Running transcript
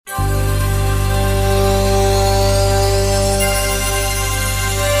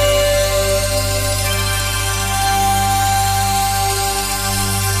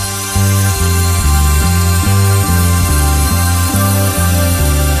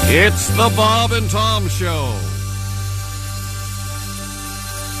It's the Bob and Tom Show.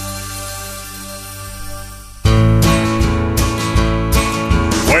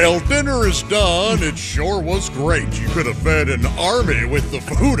 Well, dinner is done. It sure was great. You could have fed an army with the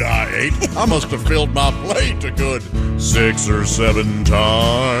food I ate. I must have filled my plate a good 6 or 7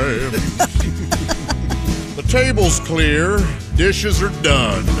 times. The table's clear, dishes are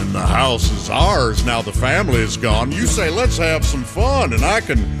done, and the house is ours. Now the family is gone. You say, let's have some fun, and I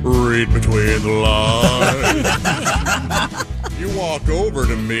can read between the lines. You walk over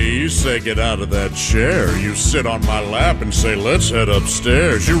to me, you say, get out of that chair. You sit on my lap and say, let's head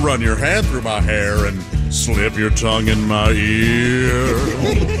upstairs. You run your hand through my hair and slip your tongue in my ear.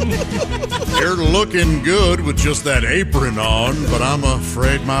 You're looking good with just that apron on, but I'm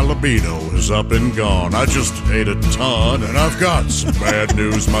afraid my libido is up and gone. I just ate a ton, and I've got some bad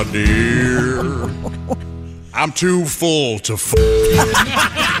news, my dear. I'm too full to f***. Maybe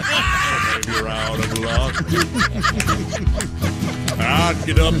you're out of luck. I'd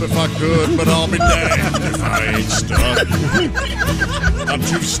get up if I could, but I'll be damned if I ain't stuffed. I'm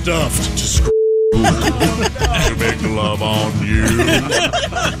too stuffed to screw to make love on you.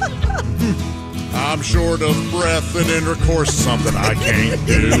 I'm short of breath and intercourse is something I can't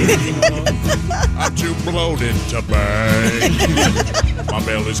do. I'm too bloated to bang. My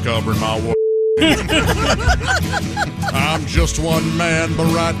belly's covering my I'm just one man, but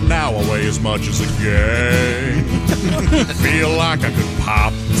right now I weigh as much as a gang. Feel like I could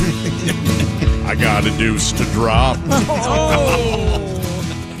pop. I got a deuce to drop.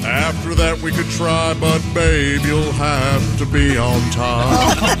 After that we could try, but babe, you'll have to be on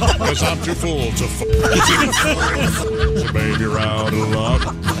top. Cause I'm too full to So babe, you're out of luck.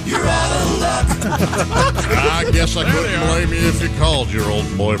 You're out of luck. I guess I couldn't blame you if you called your old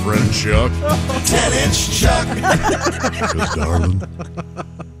boyfriend Chuck. 10-inch Chuck. Cause darling,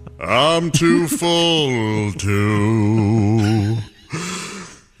 I'm too full to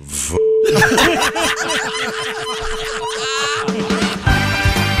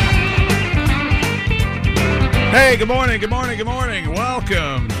Hey, good morning, good morning, good morning.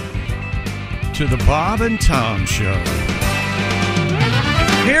 Welcome to the Bob and Tom Show.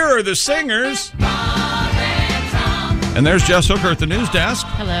 Here are the singers. Bob and Tom. And there's Jess Hooker at the news desk.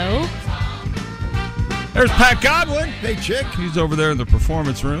 Hello. There's Pat Godwin. Hey, chick. He's over there in the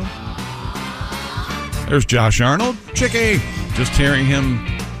performance room. There's Josh Arnold. Chickie. Just hearing him.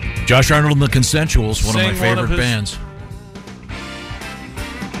 Josh Arnold and the Consensuals, one of my favorite his bands.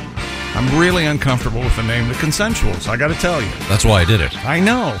 I'm really uncomfortable with the name The Consensuals, I got to tell you. That's why I did it. I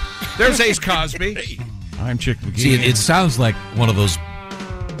know. There's Ace Cosby. I'm Chick McGee. See, it sounds like one of those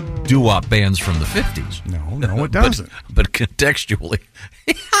doo-wop bands from the 50s. No, it doesn't. But contextually.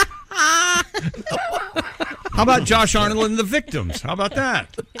 How about Josh Arnold and the Victims? How about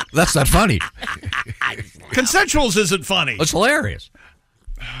that? That's not funny. Consensuals isn't funny. It's hilarious.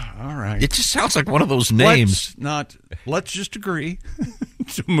 All right. It just sounds like one of those names. Let's just agree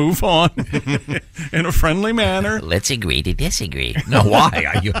to move on in a friendly manner. Let's agree to disagree. No, why?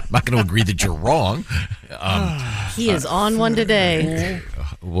 I'm not going to agree that you're wrong. He is on one today.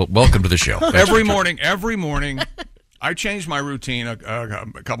 Welcome to the show. Every morning, I changed my routine a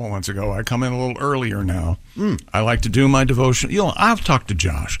couple months ago. I come in a little earlier now. I like to do my devotion. I've talked to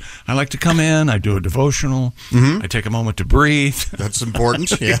Josh. I like to come in. I do a devotional. I take a moment to breathe. That's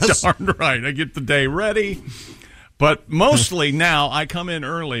important. Yes. Darn right. I get the day ready. But mostly now I come in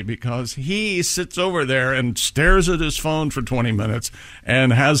early because he sits over there and stares at his phone for 20 minutes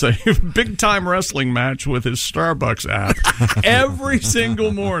and has a big-time wrestling match with his Starbucks app every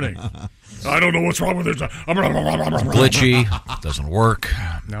single morning. I don't know what's wrong with it. Glitchy. Doesn't work.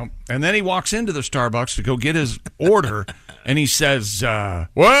 No. And then he walks into the Starbucks to go get his order, and he says,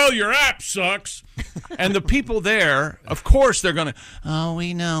 well, your app sucks. And the people there, of course, they're going to, oh,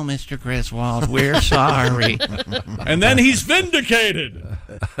 we know, Mr. Griswold, we're sorry. And then he's vindicated.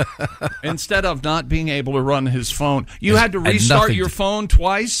 Instead of not being able to run his phone. You had to restart your phone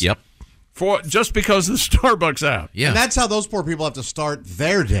twice? Yep. Just because of the Starbucks app. Yeah. And that's how those poor people have to start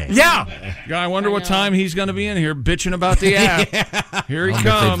their day. Yeah. I wonder what time he's going to be in here bitching about the app. Yeah. Here he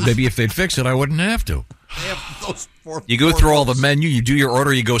comes. Maybe if they'd fix it, I wouldn't have to. Those you go through all the menu, you do your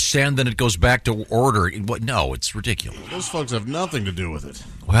order, you go send, then it goes back to order. No, it's ridiculous. Those folks have nothing to do with it.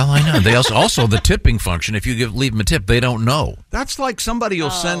 Well, I know. They also the tipping function. If you leave them a tip, they don't know. That's like somebody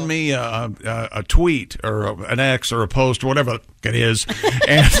will send me a tweet or an X or a post or whatever it is,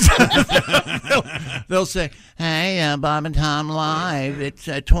 and they'll say, "Hey, Bob and Tom Live, it's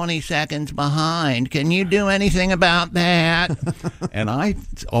 20 seconds behind. Can you do anything about that?" And I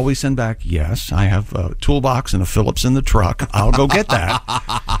always send back, "Yes, I have a toolbox and a Phillips chips in the truck. I'll go get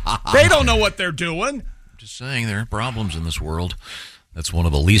that. They don't know what they're doing. Just saying, there are problems in this world. That's one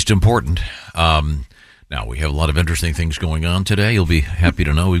of the least important. Now, we have a lot of interesting things going on today. You'll be happy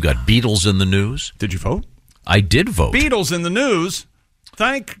to know we've got Beatles in the news. Did you vote? I did vote. Beatles in the news?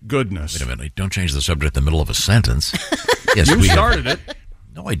 Thank goodness. Wait a minute. Don't change the subject in the middle of a sentence. Yes, You started it.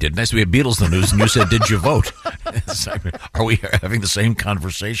 No, I didn't. I said we have Beatles in the news, and you said, did you vote? Are we having the same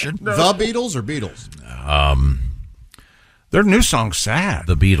conversation? The Beatles or Beatles? Their new song's sad.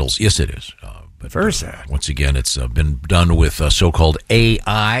 The Beatles. Yes, it is. But very sad. Once again, it's been done with so-called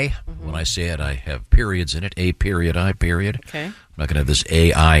AI. When I say it, I have periods in it. A period, I period. Okay. I'm not going to have this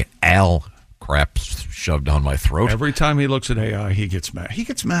AI-al crap shoved down my throat. Every time he looks at AI, he gets mad. He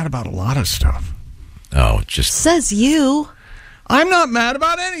gets mad about a lot of stuff. Oh, it's just... Says you. I'm not mad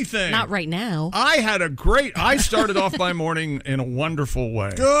about anything. Not right now. I started off my morning in a wonderful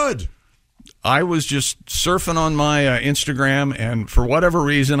way. Good. I was just surfing on my Instagram, and for whatever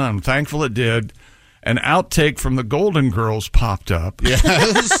reason, I'm thankful it did, an outtake from the Golden Girls popped up.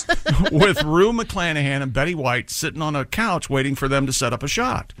 Yes. With Rue McClanahan and Betty White sitting on a couch waiting for them to set up a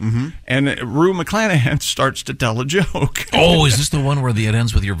shot. Mm-hmm. And Rue McClanahan starts to tell a joke. Oh, is this the one where it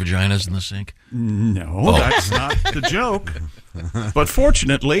ends with your vaginas in the sink? No, that's not the joke. But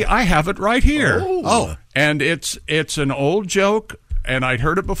fortunately, I have it right here. Oh. And it's an old joke, and I'd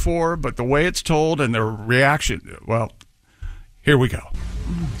heard it before, but the way it's told and the reaction, well, here we go.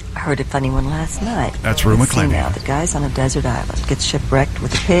 I heard a funny one last night. That's Rue Let's see McClanahan. now, the guy's on a desert island, gets shipwrecked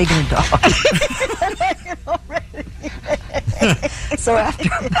with a pig and a dog. So after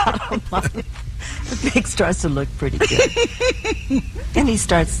about a month, the pig starts to look pretty good. And he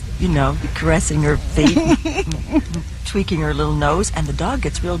starts, caressing her feet, tweaking her little nose, and the dog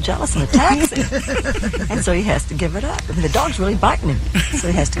gets real jealous and attacks him. And so he has to give it up. I mean, the dog's really biting him, so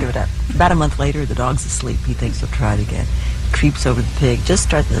he has to give it up. About a month later, the dog's asleep. He thinks he'll try it again. Creeps over the pig.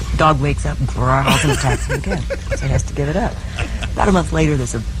 The dog wakes up, growls, and attacks him again. So he has to give it up. About a month later,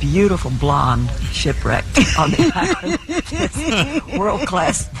 there's a beautiful blonde shipwrecked on the island. This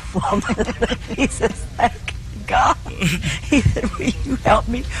world-class woman. He says, thank God. He said, will you help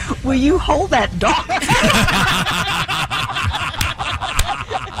me? Will you hold that dog?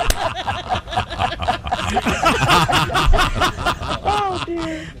 Oh,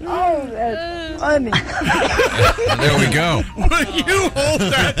 dear. Oh, that's funny. There we go. Will you hold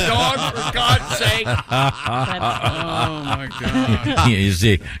that dog, for God's sake? Oh, my God. You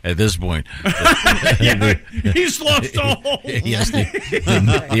see, at this point, He's lost all. yes,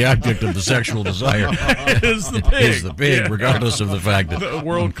 the object of the sexual desire Is the pig. is the pig, regardless of the fact that The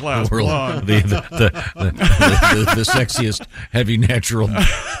world-class the, blonde. the sexiest heavy natural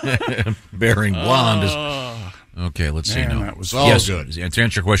bearing blonde is. Okay, let's see Man, now. that was all yes, good. To answer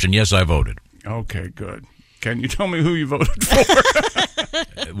your question, yes, I voted. Okay, good. Can you tell me who you voted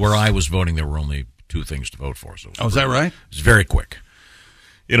for? Where I was voting, there were only two things to vote for. So it was Is that right? It was very quick.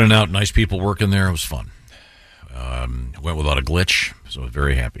 In and out, nice people working there. It was fun. Went without a glitch, so I was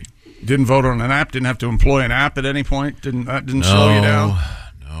very happy. Didn't vote on an app? Didn't have to employ an app at any point? Didn't slow you down?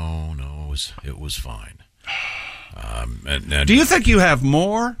 No, it was fine. And Do you think you have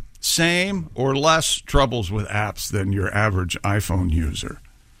more, same, or less troubles with apps than your average iPhone user?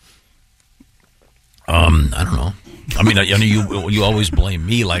 I don't know. I mean, you always blame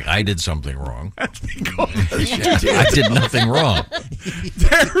me like I did something wrong. That's because I did nothing wrong.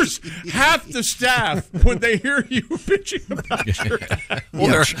 there's half the staff, when they hear you bitching about your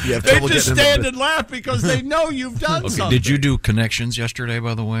they just stand and laugh because they know you've done something. Did you do connections yesterday,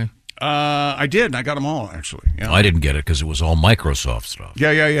 by the way? I did, and I got them all, actually. Yeah. I didn't get it because it was all Microsoft stuff.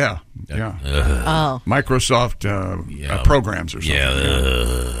 Yeah. Oh. Microsoft programs or something.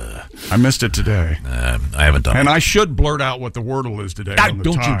 Yeah. I missed it today. I haven't done And it. I should blurt out what the Wordle is today. On the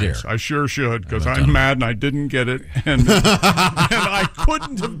don't you Times. dare. I sure should, because haven't I'm done mad and I didn't get it. And I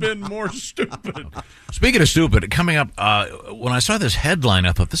couldn't have been more stupid. Speaking of stupid, coming up, when I saw this headline,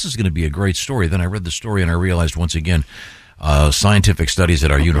 I thought this is going to be a great story. Then I read the story and I realized once again, scientific studies at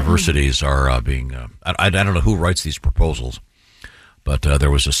our universities are being, I don't know who writes these proposals, but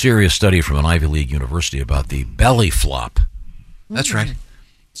there was a serious study from an Ivy League university about the belly flop. That's right.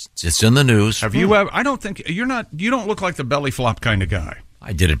 It's in the news. Have you ever? I don't think you don't look like the belly flop kind of guy.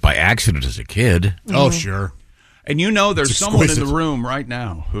 I did it by accident as a kid. Oh, sure. And there's It's someone in exquisite. the room right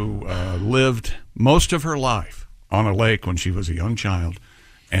now who lived most of her life on a lake when she was a young child,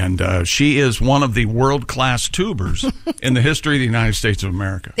 And she is one of the world-class tubers in the history of the United States of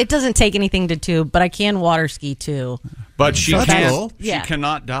America. It doesn't take anything to tube, but I can water ski too. But she That's can't. cool. She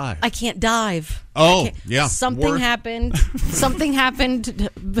cannot dive. I can't dive. Oh, I can't- yeah. Something happened. Something happened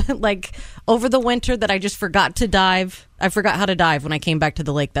like over the winter that I just forgot to dive. I forgot how to dive when I came back to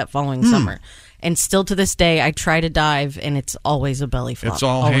the lake that following summer. And still to this day, I try to dive, and it's always a belly flop. It's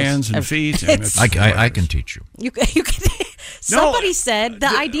all Always. hands and feet. And it's I can teach you. You can. Somebody said the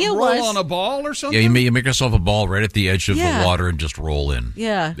idea was roll on a ball or something. Yeah, you make yourself a ball right at the edge of Yeah. the water and just roll in.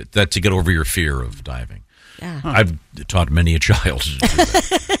 Yeah. That's to get over your fear of diving. Yeah. I've taught many a child to do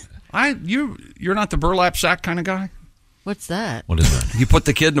that. You're not the burlap sack kind of guy. What's that? What is that? You put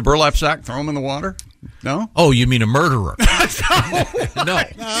the kid in a burlap sack, throw him in the water. No. Oh, you mean a murderer? No. No,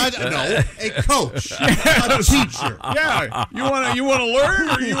 a coach, a teacher. Yeah. You want to learn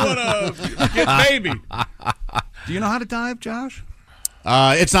or you want to get baby? Do you know how to dive, Josh?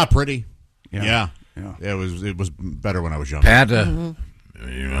 It's not pretty. Yeah. Yeah. It was better when I was younger. Pat,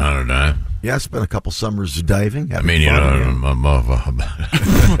 you know how to dive? Yeah, I spent a couple summers diving. I mean,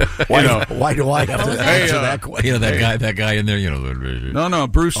 Why do I have to answer that question? you know that guy in there. You know. No.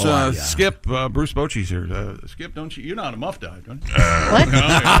 Bruce, yeah. Skip, Bruce Bochy's here. Skip, don't you? You're not a muff dive, don't you? What?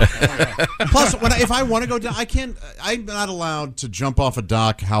 Plus, if I want to go down, I can't. I'm not allowed to jump off a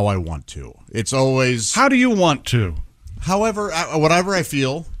dock how I want to. It's always, How do you want to? however, whatever I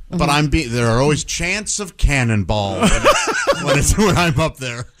feel. But there are always chants of cannonball when I'm up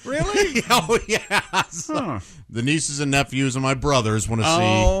there. Really? Oh yeah. So the nieces and nephews and my brothers want to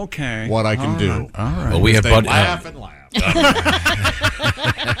see Okay. what I can do. All right. Well, we have They laugh and laugh.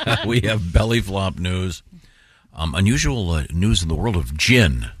 we have belly flop news. Unusual news in the world of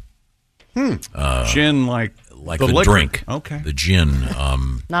gin. Gin like The liquor. drink. Okay. The gin.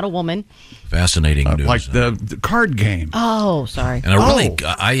 Not a woman. Fascinating news. Like the card game. Oh, sorry. And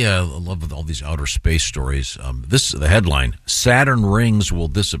I love all these outer space stories. This is the headline: Saturn's rings will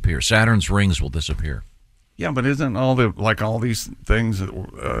disappear. Yeah, but isn't all these things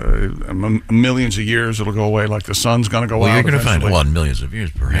that millions of years it'll go away? Like the sun's going to go out. Well, you're going to find eventually? in millions of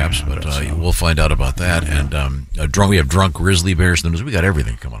years, perhaps, Yeah, but that's so. we'll find out about that. And we have drunk grizzly bears in the news. We got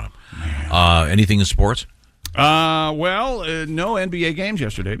everything coming up. Anything in sports? No NBA games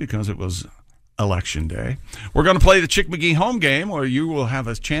yesterday because it was Election Day. We're going to play the Chick McGee home game where you will have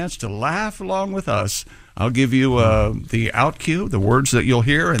a chance to laugh along with us. I'll give you the out cue, the words that you'll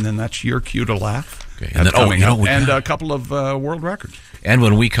hear, and then that's your cue to laugh. Okay. And, And then, a couple of world records. And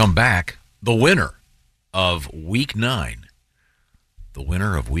when we come back, the winner of Week 9. The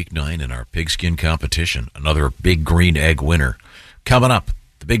winner of Week 9 in our pigskin competition. Another Big Green Egg winner. Coming up,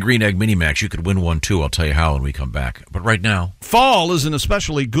 the Big Green Egg Mini-Max. You could win one, too. I'll tell you how when we come back. But right now... Fall is an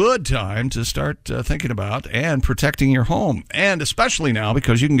especially good time to start thinking about and protecting your home. And especially now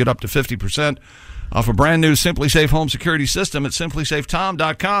because you can get up to 50% off a brand new Simply Safe home security system at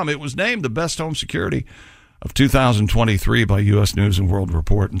simplysafetom.com. It was named the best home security of 2023 by U.S. News and World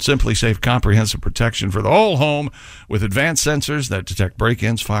Report. And Simply Safe comprehensive protection for the whole home with advanced sensors that detect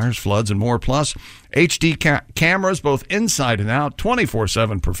break-ins, fires, floods, and more. Plus, HD cameras both inside and out,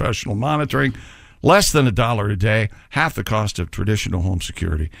 24/7 professional monitoring, less than $1 a day, half the cost of traditional home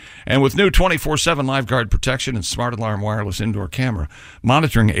security. And with new 24/7 LiveGuard protection and Smart Alarm wireless indoor camera,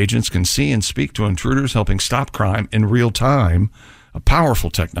 monitoring agents can see and speak to intruders, helping stop crime in real time. A powerful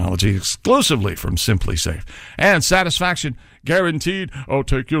technology exclusively from Simply Safe. And satisfaction guaranteed. Oh,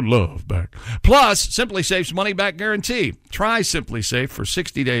 take your love back. Plus, Simply Safe's money back guarantee. Try Simply Safe for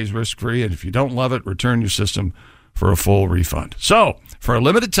 60 days risk-free, and if you don't love it, return your system for a full refund. So, for a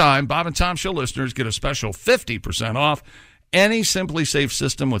limited time, Bob and Tom Show listeners get a special 50% off any Simply Safe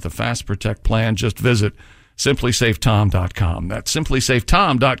system with a Fast Protect plan. Just visit simplysafetom.com. That's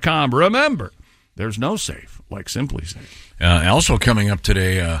simplysafetom.com. Remember, there's no safe like Simply Safe. Also coming up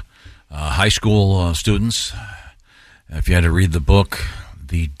today, high school students, if you had to read the book,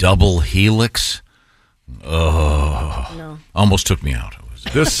 The Double Helix, almost took me out.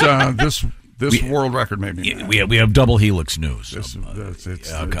 This world record made me mad. We have double helix news. It's coming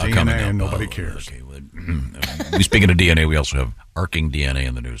DNA up. and nobody cares. Okay. Speaking of DNA, we also have arcing DNA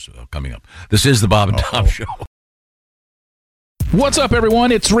in the news coming up. This is the Bob and Tom Show. What's up,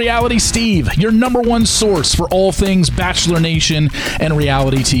 everyone? It's Reality Steve, your number one source for all things Bachelor Nation and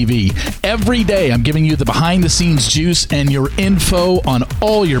reality TV. Every day, I'm giving you the behind-the-scenes juice and your info on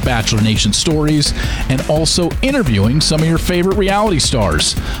all your Bachelor Nation stories and also interviewing some of your favorite reality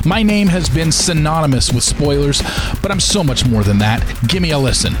stars. My name has been synonymous with spoilers, but I'm so much more than that. Give me a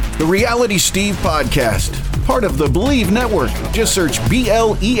listen. The Reality Steve Podcast, part of the Believe Network. Just search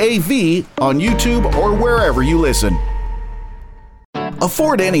BLEAV on YouTube or wherever you listen.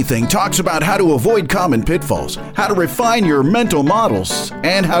 Afford Anything talks about how to avoid common pitfalls, how to refine your mental models,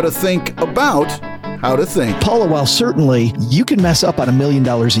 and how to think about how to think. Paula, while certainly you can mess up on $1 million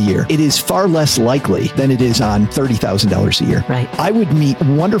a year, it is far less likely than it is on $30,000 a year. Right. I would meet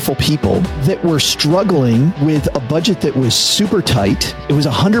wonderful people that were struggling with a budget that was super tight. It was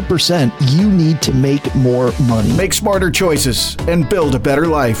 100%. You need to make more money. Make smarter choices and build a better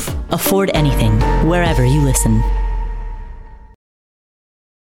life. Afford Anything, wherever you listen.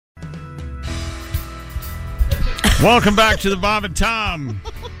 Welcome back to the Bob and Tom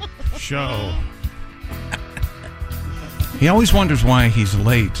Show. He always wonders why he's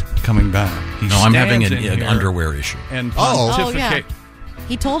late coming back. I'm having an underwear issue. And yeah.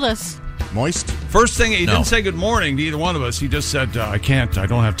 He told us. Moist? First thing, he didn't say good morning to either one of us. He just said, I can't. I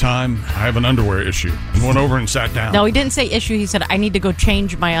don't have time. I have an underwear issue. He went over and sat down. No, he didn't say issue. He said, I need to go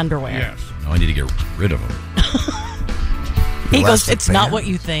change my underwear. Yes. No, I need to get rid of them. He goes, it's not what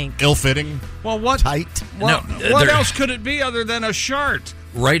you think. Ill-fitting? Well, what? Tight? What else could it be other than a shirt?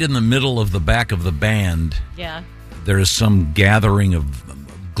 Right in the middle of the back of the band, Yeah. there is some gathering of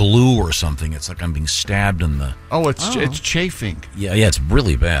glue or something. It's like I'm being stabbed in the... It's chafing. Yeah, it's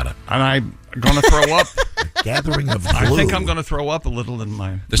really bad. And I'm going to throw up. Gathering of glue. I think I'm going to throw up a little in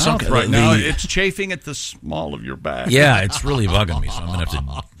my mouth right now. It's chafing at the small of your back. Yeah, it's really bugging me, so I'm going to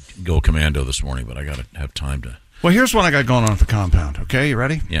have to go commando this morning, but I got to have time to... Well, here's what I got going on at the compound, okay? You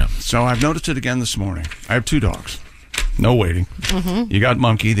ready? Yeah. So I've noticed it again this morning. I have 2 dogs. No waiting. Mm-hmm. You got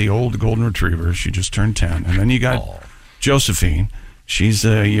Monkey, the old golden retriever. She just turned 10. And then you got Josephine. She's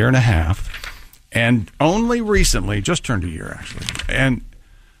a year and a half. And only recently, just turned a year, actually. And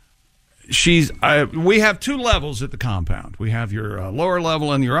we have 2 levels at the compound. We have your lower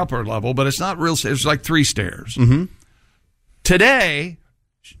level and your upper level, but it's not real. It's like 3 stairs. Mm-hmm. Today,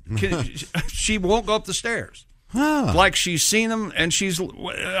 she won't go up the stairs. Like she's seen them, and she's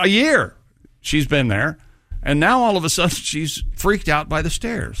a year she's been there, and now all of a sudden she's freaked out by the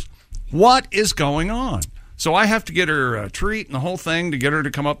stairs. What is going on? So I have to get her a treat and the whole thing to get her to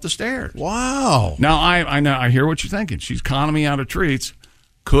come up the stairs. Wow. Now I know, I hear what you're thinking. She's conning me out of treats.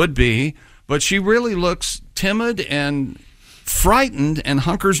 Could be, but she really looks timid and frightened and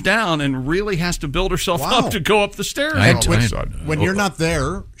hunkers down and really has to build herself up to go up the stairs. When you're not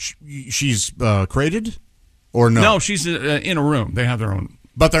there, she's crated? Or no? No, she's in a room. They have their own.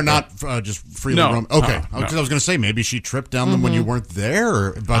 But they're not just freely roam. Okay. No. I was going to say, maybe she tripped down them when you weren't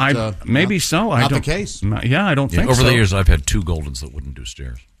there. But maybe so. Not the case. Yeah, I don't think so. Over the years, I've had 2 Goldens that wouldn't do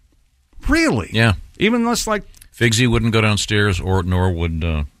stairs. Really? Yeah. Even less like... Figsy wouldn't go downstairs, nor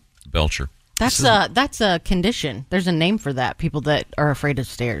would Belcher. That's a condition. There's a name for that. People that are afraid of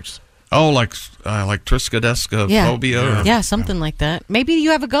stairs. Oh, like triskaideka phobia? Yeah, something like that. Maybe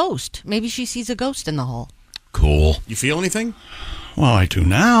you have a ghost. Maybe she sees a ghost in the hall. Cool. You feel anything? Well, I do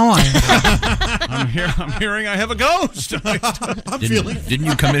now. I'm hearing I have a ghost. Didn't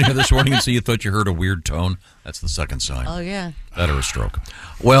you come in here this morning and say you thought you heard a weird tone? That's the second sign. Oh, yeah. That or a stroke.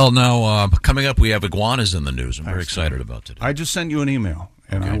 Well, now, coming up, we have iguanas in the news. I'm very excited about today. I just sent you an email,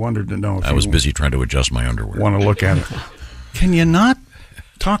 and I wondered to know if I was busy trying to adjust my underwear. Want to look at it. Can you not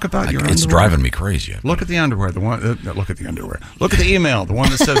talk about your underwear? It's driving me crazy. Look at the underwear. Look at the underwear. Look at the email, the one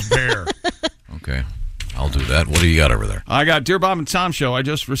that says bear. Okay. I'll do that. What do you got over there? I got Dear Bob and Tom Show. I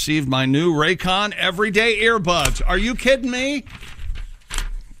just received my new Raycon Everyday Earbuds. Are you kidding me?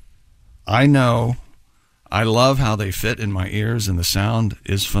 I know. I love how they fit in my ears, and the sound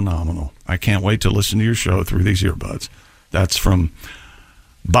is phenomenal. I can't wait to listen to your show through these earbuds. That's from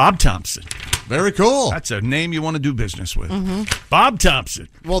Bob Thompson. Very cool. That's a name you want to do business with. Mm-hmm. Bob Thompson.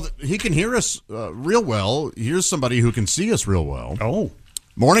 Well, he can hear us real well. Here's somebody who can see us real well. Oh.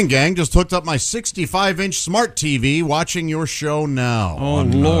 Morning, gang. Just hooked up my 65-inch smart TV watching your show now. Oh,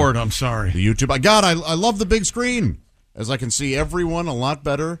 on, Lord, I'm sorry. The YouTube. I love the big screen. As I can see everyone a lot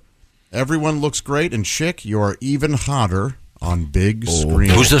better. Everyone looks great and chic. You're even hotter on big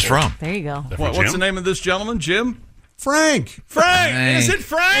screen. Who's this from? There you go. What's the name of this gentleman, Jim? Frank. Frank. Is it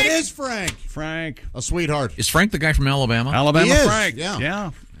Frank? It is Frank. Frank. A sweetheart. Is Frank the guy from Alabama? Alabama He is, Frank.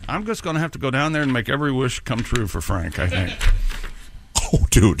 yeah. I'm just going to have to go down there and make every wish come true for Frank, I think. Oh,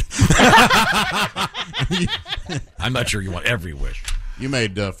 dude. I'm not sure you want every wish. You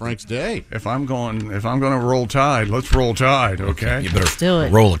made Frank's day. If I'm going to roll Tide, let's roll Tide, okay? You better do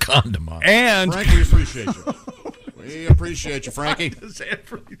it. Roll a condom on. And Frank, we appreciate you. We appreciate you, Frankie. Does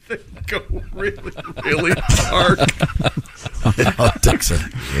everything go really, really dark? I'll text it.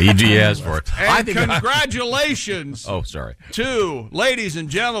 Yeah, you asked for it. And congratulations. Oh, sorry. To, ladies and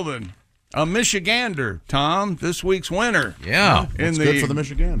gentlemen, a Michigander, Tom, this week's winner. Yeah. In That's good for the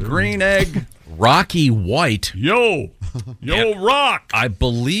Michigander. Green Egg Rocky White. Yo, Rock. I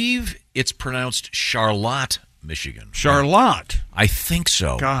believe it's pronounced Charlotte, Michigan. Charlotte. I think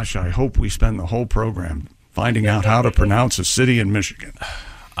so. Gosh, I hope we spend the whole program finding out how to pronounce a city in Michigan.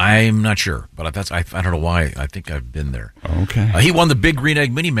 I'm not sure, but I don't know why. I think I've been there. Okay. He won the Big Green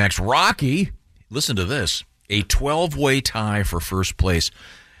Egg Mini-Max. Rocky, listen to this, a 12-way tie for first place.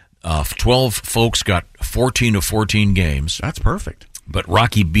 12 folks got 14 of 14 games. That's perfect. But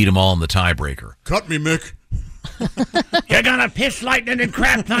Rocky beat them all in the tiebreaker. Cut me, Mick. You're going to piss lightning and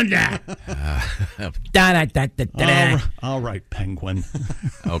crap thunder. All right, Penguin.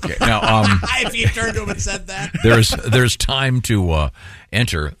 Okay. Now, if you turned to him and said that. there's time to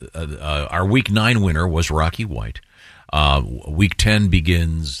enter. Our Week 9 winner was Rocky White. Week 10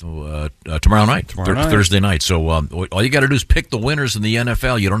 begins tomorrow night, Thursday night. So all you got to do is pick the winners in the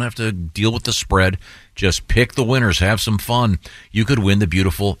NFL. You don't have to deal with the spread. Just pick the winners. Have some fun. You could win the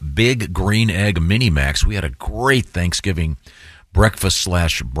beautiful Big Green Egg Mini-Max. We had a great Thanksgiving breakfast /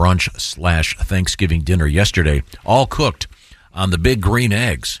 brunch / Thanksgiving dinner yesterday, all cooked on the Big Green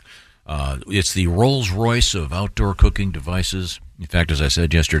Eggs. It's the Rolls-Royce of outdoor cooking devices. In fact, as I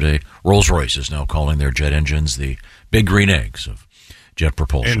said yesterday, Rolls-Royce is now calling their jet engines the Big Green Eggs of jet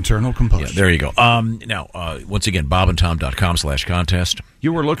propulsion. Internal combustion. Yeah, there you go. Now, once again, bobandtom.com/contest.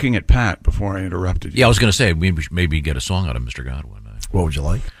 You were looking at Pat before I interrupted you. Yeah, I was going to say, maybe get a song out of Mr. Godwin. What would you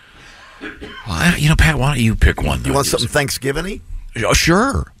like? Well, Pat, why don't you pick one? You want something Thanksgiving-y? Oh,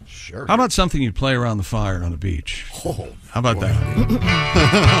 sure. How about something you play around the fire on the beach? Oh, how about that?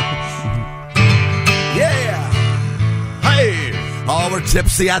 Yeah. Hey. All were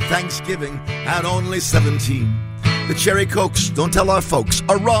tipsy at Thanksgiving at only 17. The cherry cokes, don't tell our folks,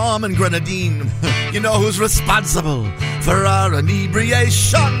 are rum and grenadine. You know who's responsible for our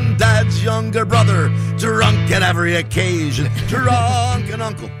inebriation? Dad's younger brother, drunk at every occasion. Drunk and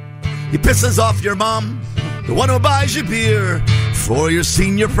uncle, he pisses off your mom, the one who buys you beer for your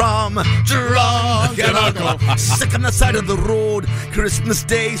senior prom. Drunk and uncle, sick on the side of the road. Christmas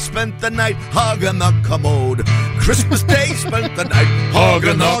Day spent the night hugging the commode. Christmas Day spent the night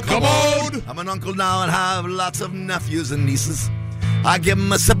hugging the commode. I'm an uncle now and have lots of nephews and nieces. I give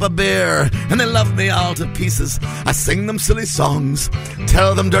them a sip of beer and they love me all to pieces. I sing them silly songs,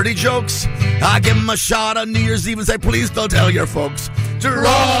 tell them dirty jokes. I give them a shot on New Year's Eve and say, please don't tell your folks.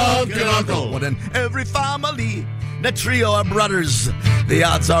 Drunk and uncle. But in every family, that trio of brothers, the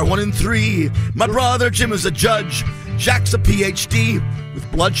odds are 1 in 3. My brother Jim is a judge, Jack's a PhD. With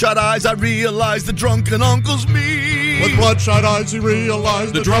bloodshot eyes, I realize the drunken uncle's me. With bloodshot eyes, he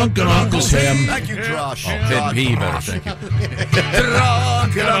realized the drunken uncle's him. Thank you, Josh. He better thank you.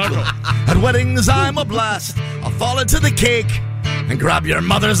 Drunken uncle. At weddings, I'm a blast. I'll fall into the cake and grab your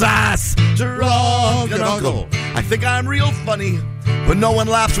mother's ass. Drunken uncle. I think I'm real funny, but no one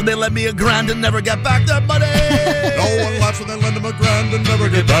laughs when they lend me $1,000 and never get back their money. No one laughs when they lend them $1,000 and never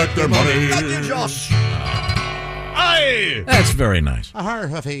get back their money. Thank you, Josh. Aye. That's very nice.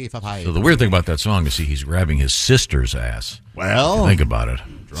 So the weird thing about that song is he's grabbing his sister's ass. Well, think about it.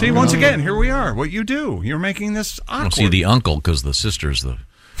 See, once again, here we are. What you do, you're making this awkward. Well, see, the uncle, because the sister's the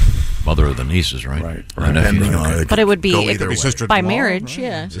mother of the nieces, right? Right. But it would be sister-in-law, by marriage,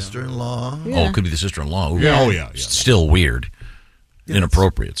 yeah. Sister-in-law. Yeah. Oh, it could be the sister-in-law. Ooh. Yeah. Oh, yeah. Still weird.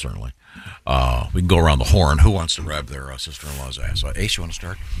 Inappropriate, certainly. We can go around the horn. Who wants to grab their sister-in-law's ass? Ace, you want to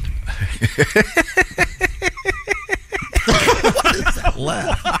start? What is that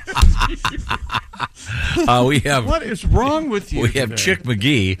laugh? We have. What is wrong with you? We have today? Chick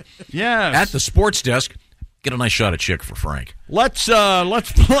McGee. Yes. At the sports desk. Get a nice shot of Chick for Frank. Let's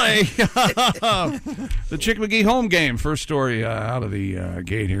play the Chick McGee home game. First story out of the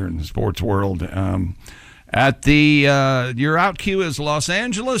gate here in the sports world. At the your out cue is Los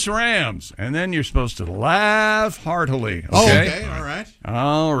Angeles Rams, and then you're supposed to laugh heartily. Okay? Oh, okay. All right.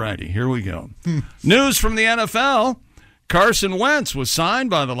 All righty. Here we go. News from the NFL. Carson Wentz was signed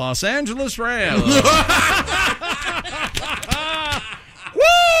by the Los Angeles Rams. Woo!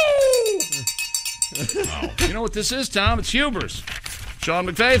 You know what this is, Tom? It's hubris. Sean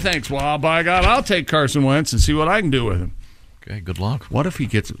McVay thinks, well, by God, I'll take Carson Wentz and see what I can do with him. Okay, good luck. What if he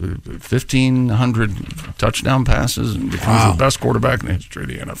gets 1,500 touchdown passes and becomes the best quarterback in the history of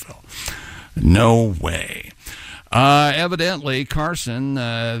the NFL? No way. Evidently, Carson,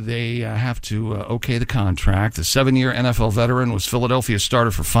 they have to okay the contract. The 7-year NFL veteran was Philadelphia's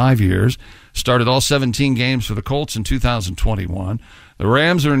starter for 5 years, started all 17 games for the Colts in 2021. The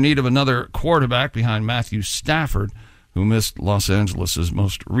Rams are in need of another quarterback behind Matthew Stafford, who missed Los Angeles'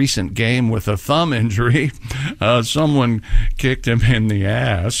 most recent game with a thumb injury. Someone kicked him in the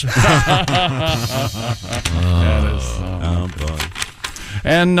ass. That is,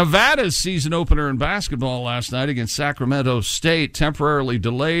 And Nevada's season opener in basketball last night against Sacramento State temporarily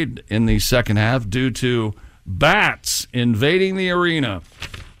delayed in the second half due to bats invading the arena.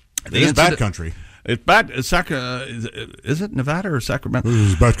 It is bat country. It's is it Nevada or Sacramento?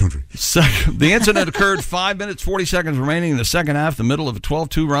 This is bat country. The incident occurred 5 minutes, 40 seconds remaining in the second half, the middle of a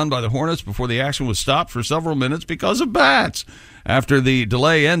 12-2 run by the Hornets before the action was stopped for several minutes because of bats. After the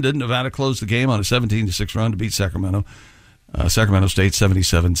delay ended, Nevada closed the game on a 17-6 run to beat Sacramento State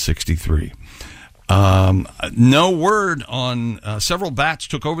 77-63. No word on several bats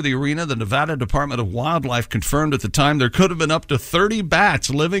took over the arena. The Nevada Department of Wildlife confirmed at the time there could have been up to 30 bats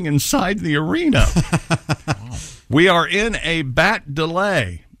living inside the arena. We are in a bat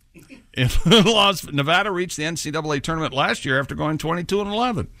delay. Nevada reached the NCAA tournament last year after going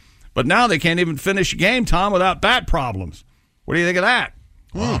 22-11. But now they can't even finish a game, Tom, without bat problems. What do you think of that?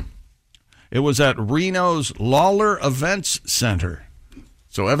 It was at Reno's Lawler Events Center.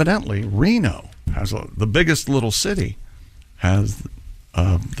 So evidently, Reno has the biggest little city, has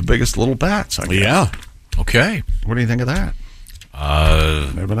the biggest little bats, I guess. Yeah. Okay. What do you think of that?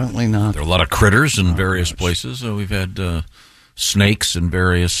 Evidently not. There are a lot of critters in various places. We've had snakes in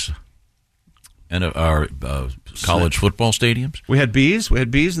various college football stadiums. We had bees. We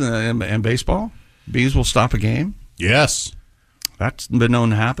had bees in baseball. Bees will stop a game. Yes. That's been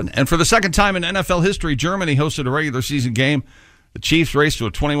known to happen. And for the second time in NFL history, Germany hosted a regular season game. The Chiefs raced to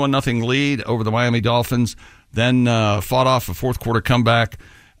a 21-0 lead over the Miami Dolphins, then fought off a fourth-quarter comeback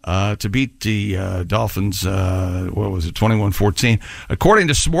to beat the Dolphins, 21-14. According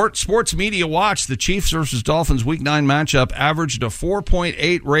to Sports Media Watch, the Chiefs versus Dolphins Week 9 matchup averaged a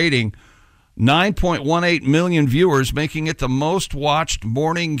 4.8 rating, 9.18 million viewers, making it the most-watched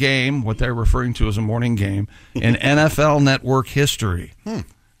morning game, what they're referring to as a morning game, in NFL Network history.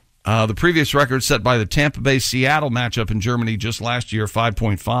 The previous record set by the Tampa Bay-Seattle matchup in Germany just last year,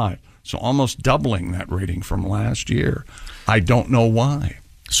 5.5. So almost doubling that rating from last year. I don't know why.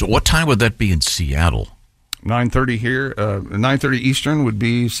 So what time would that be in Seattle? 9:30 here. 9:30 Eastern would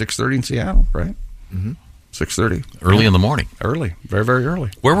be 6:30 in Seattle, right? Mm-hmm. 6:30. Early in the morning. Early. Very, very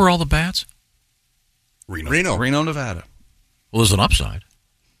early. Where were all the bats? Reno, Nevada. Well, there's an upside.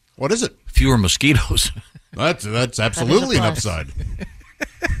 What is it? Fewer mosquitoes. That's absolutely an upside.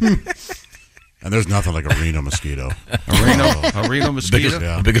 And there's nothing like a Reno mosquito. A Reno mosquito?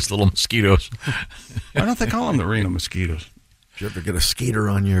 The biggest little mosquitoes. Why don't they call them the Reno mosquitoes? Did you ever get a skeeter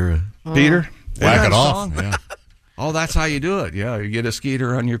on your... Peter? Whack it off. Yeah. Oh, that's how you do it. Yeah, you get a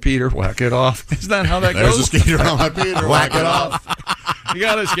skeeter on your Peter, whack it off. Isn't that how that There's goes? There's a skeeter on my Peter, whack it off. You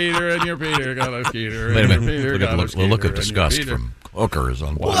got a skeeter in your Peter, got a skeeter Wait a in your minute. Peter. Look at disgust from hookers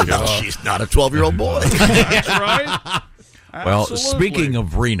on Well, she's not a 12-year-old boy. That's right. Well, Absolutely. speaking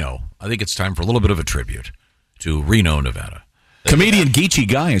of Reno, I think it's time for a little bit of a tribute to Reno, Nevada. Comedian Geechee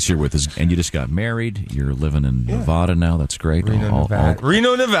Guy is here with us, and you just got married. You're living in Nevada now. That's great.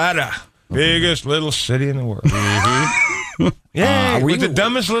 Reno, Nevada. Biggest little city in the world. Yeah, with the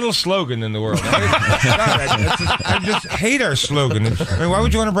dumbest little slogan in the world. I just hate our slogan. I mean, why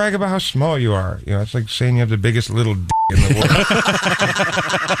would you want to brag about how small you are? You know, it's like saying you have the biggest little d in the world.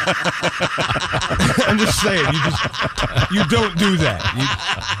 I'm just saying, you don't do that.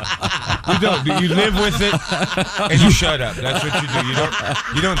 You don't. You live with it and you shut up. That's what you do.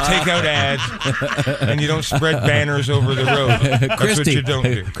 You don't take out ads and you don't spread banners over the road. That's what you don't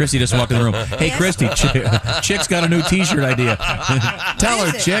do. Christy just walked in the room. Hey, Christy, Chick's got a new T-shirt idea. Tell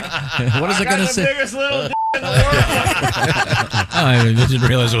her, Chick. What is it going to say? Biggest little d in the world. I didn't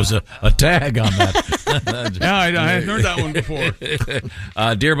realize there was a tag on that. Yeah, I hadn't heard that one before.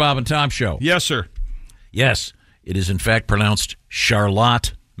 Dear Bob and Tom Show. Yes, sir. Yes, it is in fact pronounced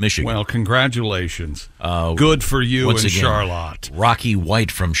Charlotte, Michigan. Well, congratulations. Good for you once and again, Charlotte. Rocky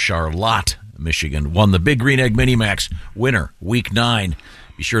White from Charlotte, Michigan, won the Big Green Egg Minimax winner, Week 9.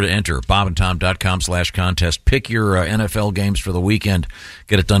 Be sure to enter bobandtom.com/contest. Pick your NFL games for the weekend.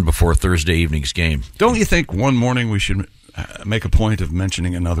 Get it done before Thursday evening's game. Don't you think one morning we should make a point of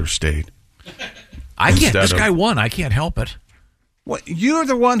mentioning another state? I can't. This guy won. I can't help it. What, you're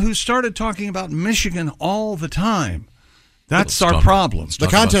the one who started talking about Michigan all the time. That's our problem. The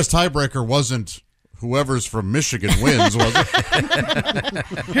contest tiebreaker wasn't whoever's from Michigan wins, was it?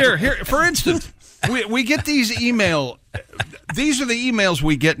 Here, for instance, we get these email. These are the emails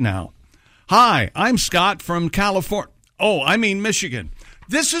we get now. Hi, I'm Scott from California. Oh, I mean Michigan.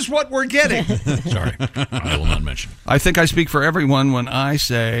 This is what we're getting. Sorry, I will not mention. I think I speak for everyone when I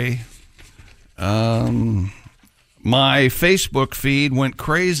say my Facebook feed went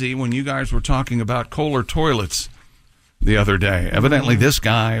crazy when you guys were talking about Kohler toilets the other day. Evidently, this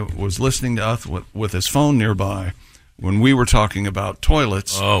guy was listening to us with his phone nearby when we were talking about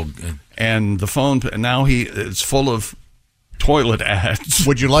toilets. Oh, good. And the phone, and now he is full of toilet ads.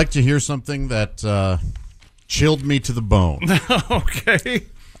 Would you like to hear something that chilled me to the bone? Okay.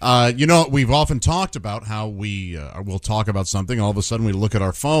 We've often talked about how we'll talk about something. All of a sudden, we look at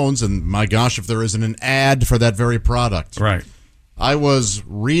our phones, and my gosh, if there isn't an ad for that very product. Right. I was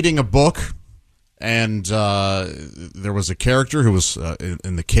reading a book, and there was a character who was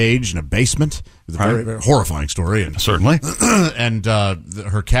in the cage in a basement. It was a very, very horrifying story. And, certainly. And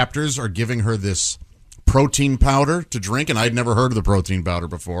her captors are giving her this protein powder to drink, and I'd never heard of the protein powder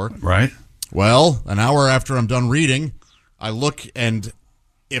before. Right. Well, an hour after I'm done reading, I look, and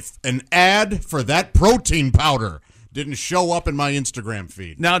if an ad for that protein powder didn't show up in my Instagram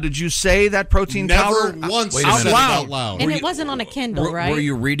feed. Now, did you say that protein powder? Never once Wait a said minute. it out loud. And it wasn't on a Kindle, right? Were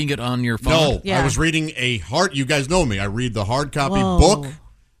you reading it on your phone? No, Yeah. I was reading you guys know me. I read the hard copy Whoa. book.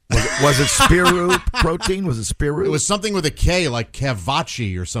 Was it Spiru protein? Was it Spiru? It was something with a K, like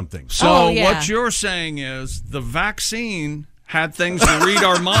Cavachi or something. So what you're saying is the vaccine had things to read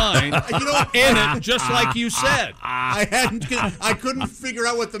our mind in it, just like you said. I couldn't figure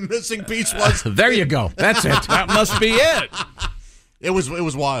out what the missing piece was. There you go. That's it. That must be it. It was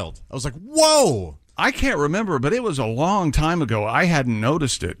wild. I was like, whoa. I can't remember, but it was a long time ago. I hadn't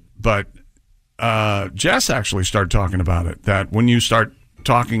noticed it, but Jess actually started talking about it, that when you start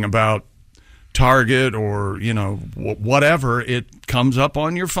talking about Target or, whatever, it comes up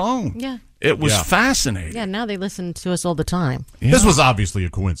on your phone. Yeah. It was fascinating. Yeah, now they listen to us all the time. Yeah. This was obviously a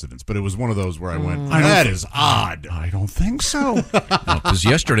coincidence, but it was one of those where I went, that is odd. I don't think so. Because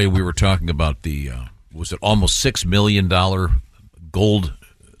yesterday we were talking about the, was it almost $6 million gold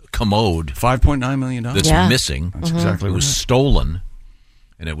commode? $5.9 million. That's missing. That's exactly It was right. stolen.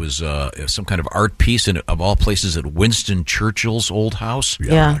 And it was some kind of art piece, of all places, at Winston Churchill's old house.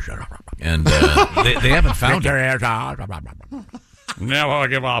 Yeah. And they haven't found it. Never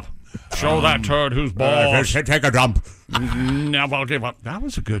give up. Show that turd who's boss. Take a dump. Never give up. That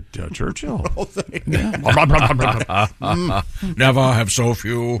was a good Churchill. Never have so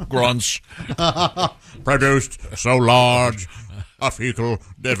few grunts. Produced so large a fecal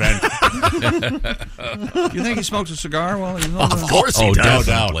event. You think he smokes a cigar while he's on Of course he Oh, does.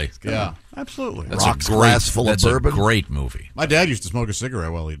 definitely. Yeah. Absolutely. That's Rocks a great, glass full of that's bourbon. a great movie. My dad used to smoke a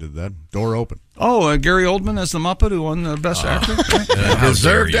cigarette while he did that. Door open. Oh, Gary Oldman as the Muppet who won the Best Actor? How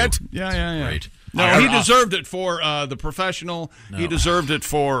Deserved dare you. it. Yeah. Great. No, he deserved it for The Professional. No. He deserved it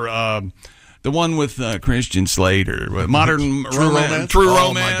for the one with Christian Slater, Modern Romance. True Oh,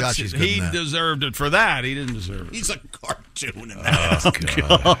 Romance. my gosh, he's good in He that. deserved it for that. He didn't deserve it. He's a cartoon in that. Oh,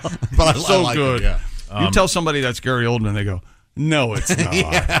 God. But I So like good. him, yeah. You tell somebody that's Gary Oldman, they go, no, it's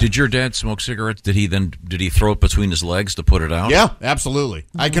not. Did your dad smoke cigarettes? Did he throw it between his legs to put it out? Yeah, absolutely.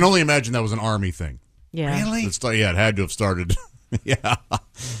 I can only imagine that was an Army thing. Yeah. Really? It had to have started. Yeah.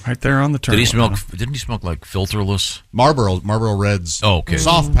 Right there on the turn. Didn't he smoke like filterless? Marlboro Reds. Oh, okay.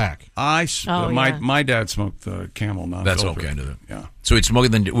 Soft pack. My dad smoked the Camel, not That's filter. okay. I knew that. Yeah. So he'd smoke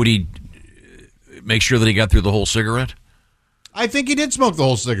it. Then would he make sure that he got through the whole cigarette? I think he did smoke the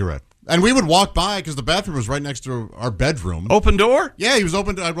whole cigarette. And we would walk by because the bathroom was right next to our bedroom. Open door? Yeah, he was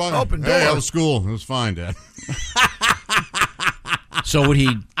open. I'd walk. Open Hey, door. that was school. It was fine, Dad. So would he?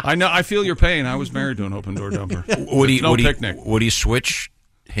 I know. I feel your pain. I was married to an open door dumper. Would he? No would picnic. he? Would he switch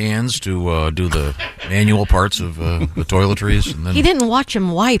hands to do the manual parts of the toiletries? And then He didn't watch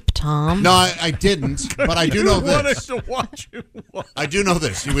him wipe, Tom. No, I didn't. But I do know wanted this. to watch you. I do know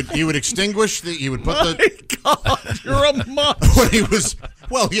this. He would extinguish the. He would put the. God, you're a monster. When he was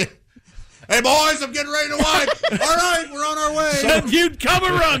yeah. Hey boys, I'm getting ready to wipe. All right, we're on our way. Said you'd come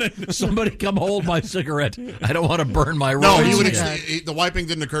a running. somebody come hold my cigarette. I don't want to burn my No, roids. he would. The wiping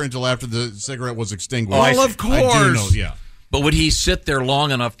didn't occur until after the cigarette was extinguished. Well, of course. I do know, yeah. But would he sit there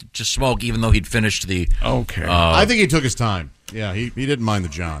long enough to smoke, even though he'd finished the? Okay. I think he took his time. Yeah, he didn't mind the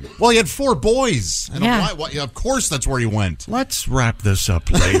John. Well, he had 4 boys. And Yeah. of course, that's where he went. Let's wrap this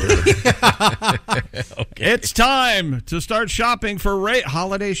up later. It's time to start shopping for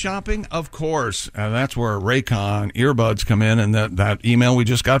holiday shopping, of course. And that's where Raycon earbuds come in. And that email we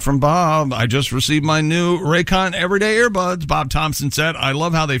just got from Bob, I just received my new Raycon Everyday Earbuds. Bob Thompson said, I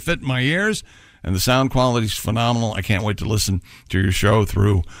love how they fit in my ears. And the sound quality is phenomenal. I can't wait to listen to your show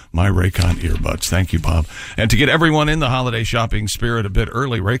through my Raycon earbuds. Thank you, Bob. And to get everyone in the holiday shopping spirit a bit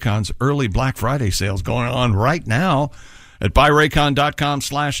early, Raycon's early Black Friday sales going on right now at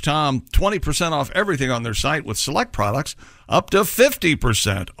buyraycon.com/Tom. 20% off everything on their site with select products up to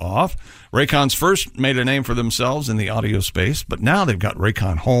 50% off. Raycon's first made a name for themselves in the audio space, but now they've got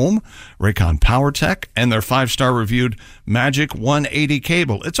Raycon Home, Raycon PowerTech, and their 5-star reviewed Magic 180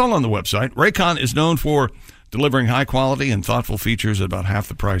 cable. It's all on the website. Raycon is known for delivering high quality and thoughtful features at about half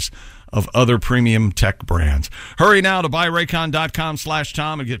the price of other premium tech brands. Hurry now to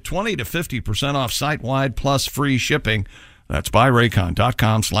buyraycon.com/Tom and get 20 to 50% off site-wide plus free shipping. That's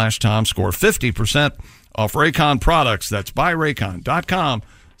buyraycon.com/Tom. Score 50% off Raycon products. That's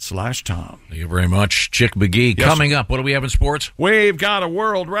buyraycon.com/Tom. Thank you very much, Chick McGee. Yes, Coming up, what do we have in sports? We've got a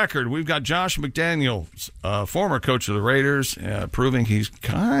world record. We've got Josh McDaniels, former coach of the Raiders, proving he's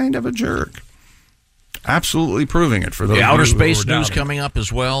kind of a jerk. Absolutely proving it for those The outer of you who space were news doubting. coming up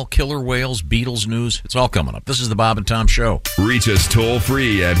as well. Killer whales, Beatles news. It's all coming up. This is the Bob and Tom Show. Reach us toll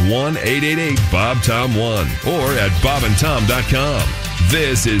free at 1-888-BOB-TOM-1 or at bobandtom.com.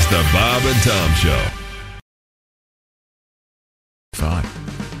 This is the Bob and Tom Show. 5.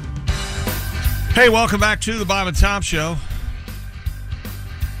 Hey, welcome back to the Bob and Tom Show.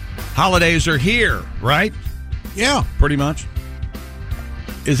 Holidays are here, right? Yeah. Pretty much.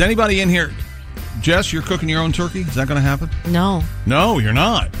 Is anybody in here? Jess, you're cooking your own turkey? Is that going to happen? No, No, you're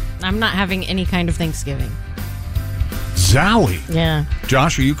not. I'm not having any kind of Thanksgiving. Zowie. Yeah.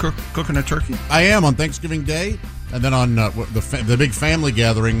 Josh, are you cooking a turkey? I am on Thanksgiving Day, and then on the big family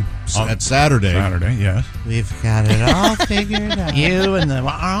gathering at Saturday. Saturday, yes. We've got it all figured out. You and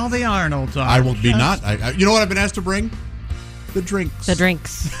all the Arnolds. I will be not. You know what I've been asked to bring? The drinks. The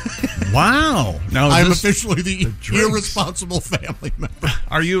drinks. Wow. Now I'm officially the irresponsible family member.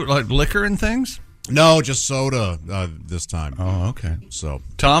 Are you like liquor and things? No, just soda this time. Oh, okay. So,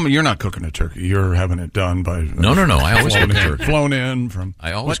 Tom, you're not cooking a turkey. You're having it done by... No. I always cook a turkey. Flown in from...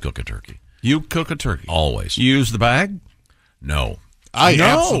 I always cook a turkey. You cook a turkey? Always. You use the bag? No. I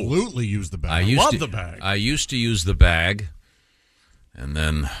absolutely use the bag. I used love to, the bag. I used to use the bag, and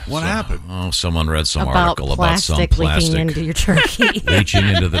then... What happened? Oh, someone read some About article about some plastic leaking plastic into your turkey. reaching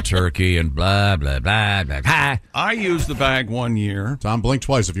into the turkey and blah, blah, blah, blah, blah. I used the bag one year. Tom, blink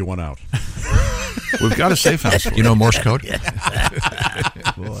twice if you want out. We've got a safe house for You know Morse code?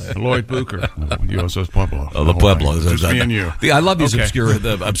 Lloyd Booker, USS Pueblo. Oh, the Pueblo. Just me and you. I love these Okay.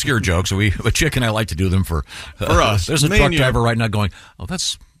 obscure jokes. Chick and I like to do them for us. There's a Me truck and you. driver right now going, "Oh,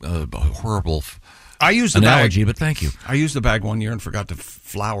 that's a horrible I used the analogy," bag. but thank you. I used the bag one year and forgot to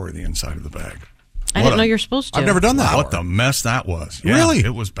flour the inside of the bag. I didn't know you're supposed to. I've never done that. What the mess that was. Yeah, Really?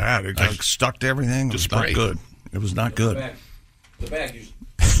 It was bad. It got stuck to everything. It was not good. It was not good. The bag usually...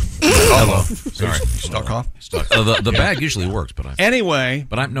 Hello. Sorry. Stuck off? The bag usually works, but Anyway.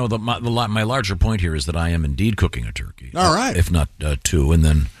 But my larger point here is that I am indeed cooking a turkey. All right. If not two, and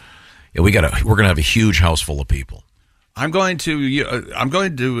then we're gonna have a huge house full of people. I'm going to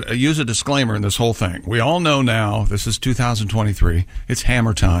use a disclaimer in this whole thing. We all know now, this is 2023. It's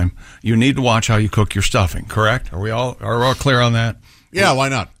hammer time. You need to watch how you cook your stuffing, correct? Are we all clear on that? Yeah, why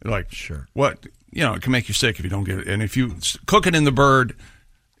not? Like, sure. What, it can make you sick if you don't get it. And if you cook it in the bird,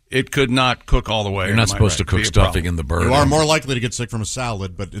 it could not cook all the way. You're not supposed to cook stuffing in the bird. You are more likely to get sick from a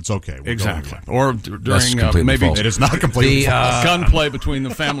salad, but it's okay. Exactly. Or That's during completely maybe false. It is not completely false. gunplay between the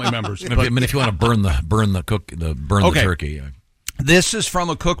family members. I mean, if you want to burn the turkey. This is from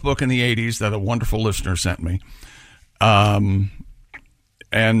a cookbook in the 80s that a wonderful listener sent me. And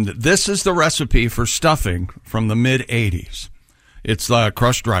this is the recipe for stuffing from the mid-80s. It's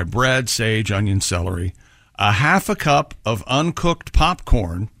crushed dry bread, sage, onion, celery, a half a cup of uncooked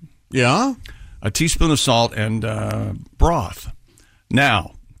popcorn, a teaspoon of salt, and broth.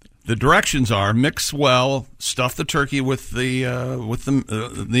 Now, the directions are: mix well, stuff the turkey with the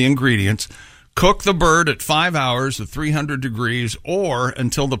ingredients. Cook the bird at 5 hours at 300 degrees or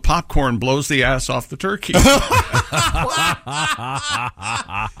until the popcorn blows the ass off the turkey.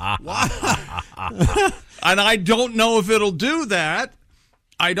 And I don't know if it'll do that.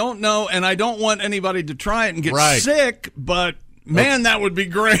 I don't know, and I don't want anybody to try it and get sick, but man, that would be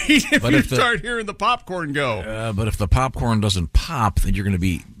great if you start hearing the popcorn go. But if the popcorn doesn't pop, then you're going to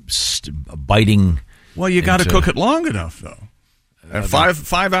be biting. Well, you got to cook it long enough, though. And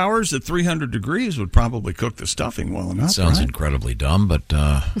 5 hours at 300 degrees would probably cook the stuffing well enough. Sounds incredibly dumb, but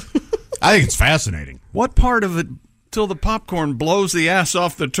I think it's fascinating. What part of it till the popcorn blows the ass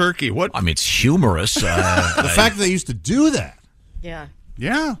off the turkey? What? I mean, it's humorous. The fact that they used to do that. Yeah.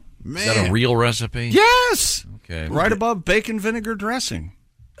 Yeah. Man. Is that a real recipe? Yes. Okay. Right above bacon vinegar dressing.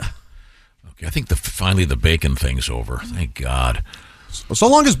 Okay. I think finally the bacon thing's over. Thank God. So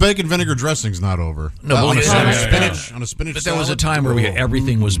long as bacon vinegar dressing's not over. No, on a spinach spinach. But there was a time where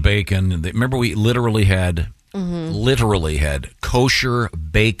everything was bacon. And remember, we literally had kosher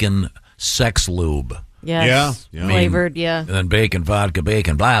bacon sex lube. Yes. Yeah. Flavored, yeah. And then bacon, vodka,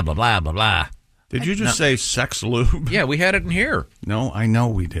 bacon, blah, blah, blah, blah, blah. Did you just say sex lube? Yeah, we had it in here. No, I know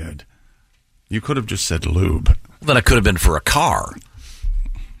we did. You could have just said lube. Then it could have been for a car.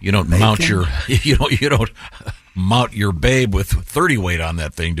 You don't mount your you don't mount your babe with 30 weight on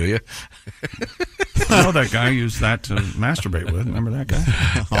that thing, do you? I know that guy used that to masturbate with. Remember that guy?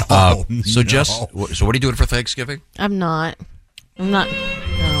 So Jess, so what are you doing for Thanksgiving? I'm not. No,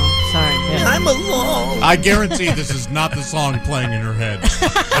 sorry. Yeah. I'm alone. I guarantee this is not the song playing in her head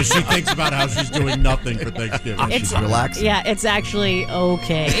as she thinks about how she's doing nothing for Thanksgiving. She's relaxing. Yeah, it's actually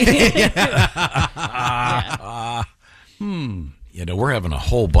okay. You know, we're having a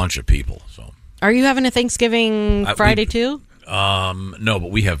whole bunch of people. So, are you having a Thanksgiving Friday too? No,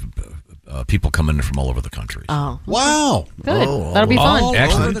 but we have people coming in from all over the country. Oh, wow! Good. That'll be fun. All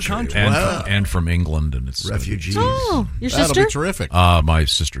over the country, and from England, and it's refugees. Oh, your sister? That'll be terrific. My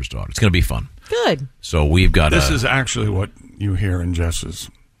sister's daughter. It's going to be fun. Good. So we've got. This is actually what you hear in Jess's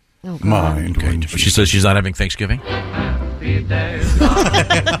God. mind. Okay. When She says she's not having Thanksgiving.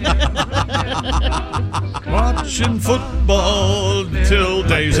 Watching football till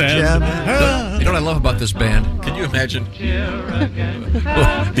day's end. You know what I love about this band? Can you imagine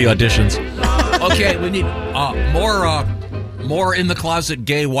the auditions? Okay, we need more in the closet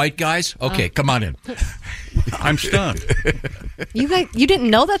gay white guys. Okay, come on in. I'm stunned. You didn't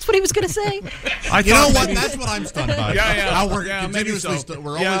know that's what he was going to say? You know what? That's what I'm stunned by. Yeah. How we're continuously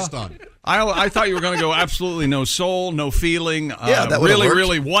we're always stunned. I thought you were going to go absolutely no soul, no feeling. That really,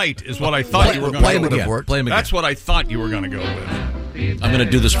 really white is what I thought you were going to go with. Play him again. That's what I thought you were going to go with. I'm going to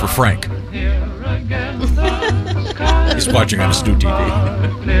do this for Frank. He's watching on his new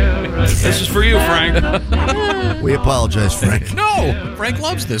TV. This is for you, Frank. We apologize, Frank. No, Frank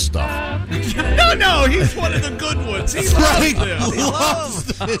loves this stuff. No, he's one of the good ones. He loves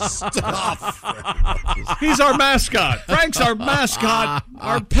this stuff. He's our mascot. Frank's our mascot,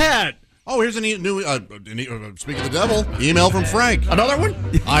 our pet. Oh, here's a new. Speak of the devil. Email from Frank. Another one.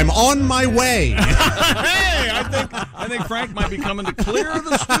 I'm on my way. Hey, I think Frank might be coming to clear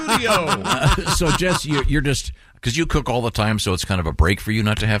the studio. So, Jess, you're just because you cook all the time, so it's kind of a break for you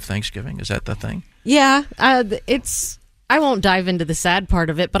not to have Thanksgiving. Is that the thing? Yeah, it's. I won't dive into the sad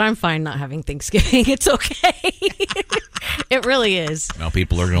part of it, but I'm fine not having Thanksgiving. It's okay. It really is. Now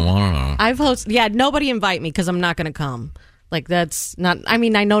people are going to want to know. I've hosted. Yeah, nobody invite me because I'm not going to come. Like, that's not, I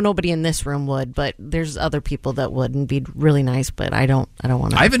mean, I know nobody in this room would, but there's other people that would and be really nice, but I don't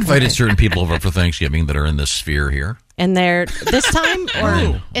want to. I've invited certain people over for Thanksgiving that are in this sphere here. And they're this time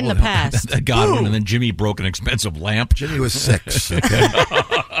or in the past? Godwin, and then Jimmy broke an expensive lamp. Jimmy was 6. Okay?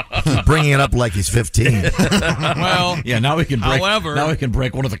 Bringing it up like he's 15. Well, yeah, now we can break. However, now we can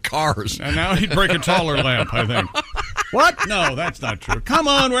break one of the cars. And now he'd break a taller lamp, I think. What? No, that's not true. Come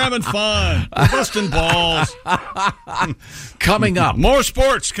on, we're having fun. We're busting balls. Coming up. More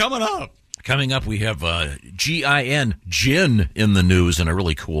sports coming up. Coming up, we have GIN, gin, in the news in a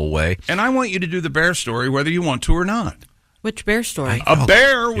really cool way. And I want you to do the bear story whether you want to or not. Which bear story? A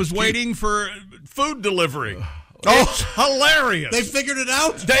bear was waiting for food delivery. Oh, it's hilarious. They figured it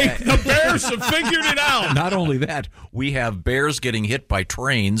out? The bears have figured it out. Not only that, we have bears getting hit by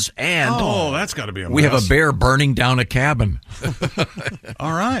trains, and that's got to be a mess. We have a bear burning down a cabin.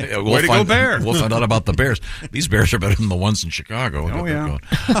 All right. Way to go, bear. We'll find out about the bears. These bears are better than the ones in Chicago. Oh, yeah.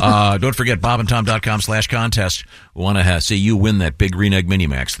 Don't forget, bobandtom.com/contest. We want to see you win that big Green Egg Mini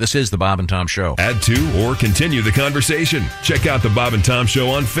Max. This is the Bob and Tom Show. Add to or continue the conversation. Check out the Bob and Tom Show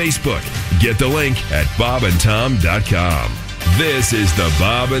on Facebook. Get the link at bobandtom.com. This is the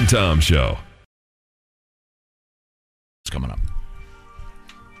Bob and Tom Show. It's coming up.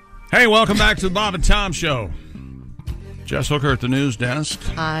 Hey, welcome back to the Bob and Tom Show. Jess Hooker at the news desk.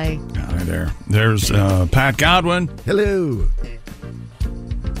 Hi. Hi there. There's Pat Godwin. Hello.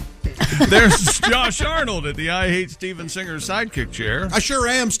 There's Josh Arnold at the I Hate Steven Singer sidekick chair. I sure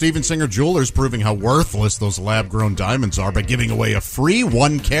am. Steven Singer Jewelers proving how worthless those lab-grown diamonds are by giving away a free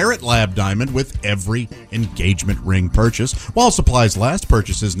 1-carat lab diamond with every engagement ring purchase. While supplies last,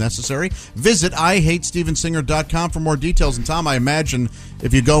 purchase is necessary. Visit IHateStevenSinger.com for more details. And Tom, I imagine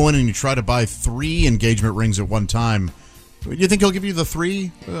if you go in and you try to buy 3 engagement rings at one time, you think he'll give you the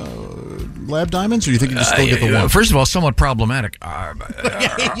 3 lab diamonds, or do you think you can still get the 1? First of all, somewhat problematic.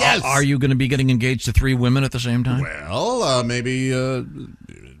 Yes. Are you going to be getting engaged to 3 women at the same time? Well, maybe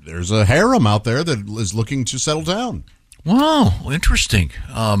there's a harem out there that is looking to settle down. Wow, interesting.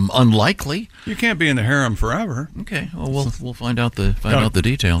 Unlikely. You can't be in the harem forever. Okay, well, we'll find out the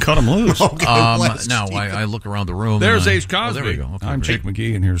detail. Cut them loose. Okay, now I look around the room. There's Ace Cosby. There we go. Okay, I'm Jake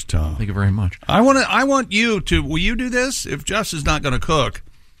McGee, and here's Tom. Thank you very much. I want you to. Will you do this? If Jess is not going to cook,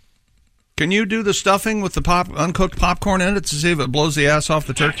 can you do the stuffing with the uncooked popcorn in it to see if it blows the ass off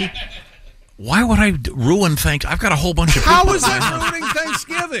the turkey? Why would I ruin Thanksgiving? I've got a whole bunch of people. How is that ruining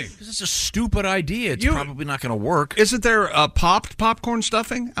Thanksgiving? This is a stupid idea. It's probably not going to work. Isn't there popped popcorn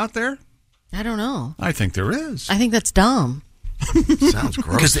stuffing out there? I don't know. I think there is. I think that's dumb. Sounds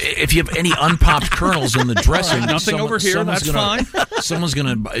gross. Because if you have any unpopped kernels in the dressing, nothing over here. That's fine. Someone's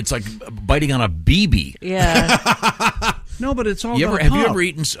gonna. It's like biting on a BB. Yeah. No, but it's all. Have you ever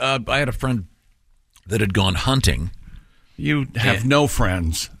eaten? I had a friend that had gone hunting. You have no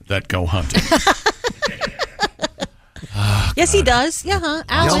friends that go hunting. Yes, he does. Yeah, huh?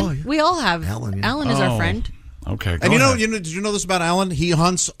 Alan. We all have. Alan is our friend. Okay. And did you know this about Alan? He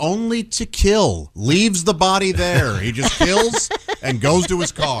hunts only to kill. Leaves the body there. He just kills and goes to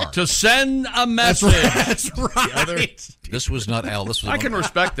his car. To send a message. That's right. This was not Al. This was. I can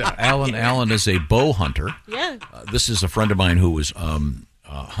respect that. Alan is a bow hunter. Yeah. This is a friend of mine who was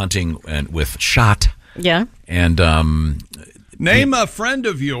hunting and with shot. Yeah. And name a friend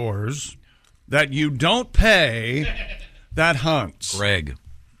of yours that you don't pay that hunts. Greg.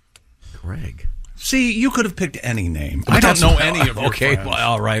 See, you could have picked any name. I don't know any of your friends. Well,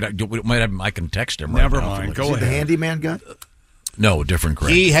 all right. I can text him. Never right mind. Now. Go ahead. The handyman guy? No, different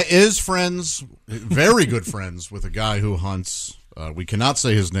Greg. He is friends, very good friends, with a guy who hunts. We cannot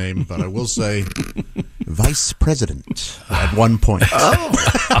say his name, but I will say vice president at one point. Oh,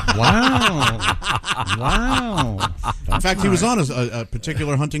 wow. In fact, he was on a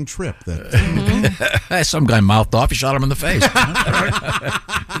particular hunting trip. That Some guy mouthed off. He shot him in the face.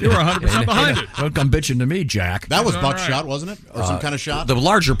 You were 100% behind it. Don't come bitching to me, Jack. That was buckshot, wasn't it? Or some kind of shot? The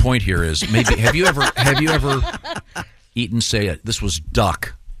larger point here is maybe have you ever eaten, say, this was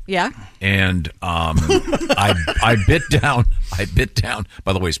duck? Yeah. And I bit down.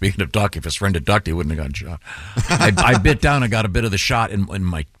 By the way, speaking of duck, if his friend had ducked, he wouldn't have gotten shot. I bit down and got a bit of the shot in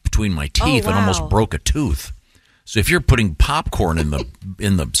between my teeth and almost broke a tooth. So if you're putting popcorn in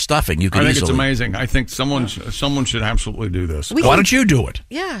the stuffing, you can. I think easily... it's amazing. I think someone should absolutely do this. Why don't you do it?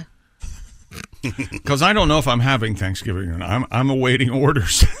 Yeah. Because I don't know if I'm having Thanksgiving or not. I'm awaiting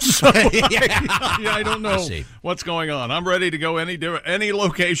orders. So I don't know what's going on. I'm ready to go any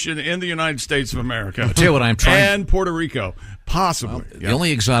location in the United States of America. I'll tell you what I'm trying. And Puerto Rico, possibly. The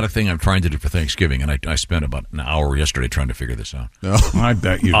only exotic thing I'm trying to do for Thanksgiving, and I spent about an hour yesterday trying to figure this out. I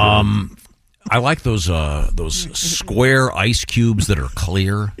bet you did. I like those square ice cubes that are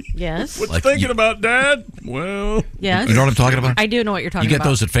clear. Yes. What you thinking about, Dad? Well, yes. You know what I'm talking about? I do know what you're talking about. You get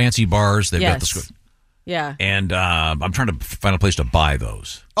those at fancy bars. They've got the yeah. And I'm trying to find a place to buy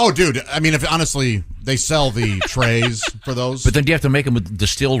those. Oh, dude. I mean, honestly, they sell the trays for those. But then do you have to make them with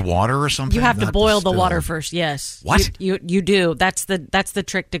distilled water or something? You have to boil the water first, yes. What? You do. That's the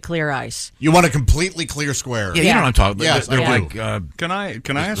trick to clear ice. You want a completely clear square. Yeah, you know what I'm talking about. Yes, They're like, Can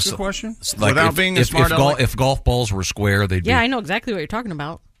I ask a question? Like without being a smart aleck? If golf balls were square, they'd be... Yeah, I know exactly what you're talking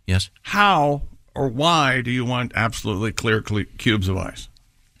about. Yes. How or why do you want absolutely clear cubes of ice?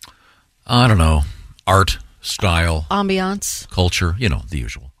 I don't know. Art, style, ambiance, culture, the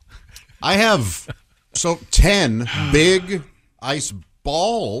usual. I have 10 big ice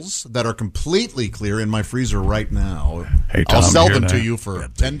balls that are completely clear in my freezer right now. Hey, Tom, I'll sell them to you for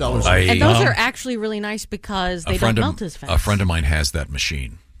 $10. And those are actually really nice because they don't melt as fast. A friend of mine has that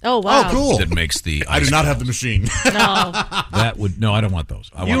machine. Oh, wow. Oh, cool. That makes the ice I do not balls. have the machine. No. No, I don't want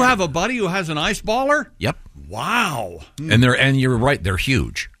those. You have a buddy who has an ice baller? Yep. Wow. And you're right, they're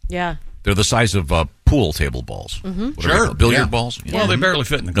huge. Yeah. They're the size of pool table balls. Mm-hmm. Sure. Billiard balls. Well, they barely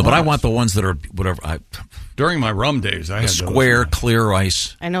fit in the glass. No, but I want the ones that are whatever. During my rum days, I had square, clear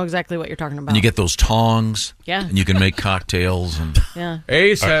ice. I know exactly what you're talking about. And you get those tongs. Yeah. And you can make cocktails. And yeah.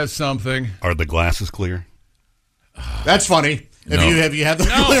 Ace has something. Are the glasses clear? That's funny. No. If you have the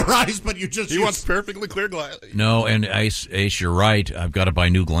clear ice, but you just he wants perfectly clear glass. No, and Ace, you're right. I've got to buy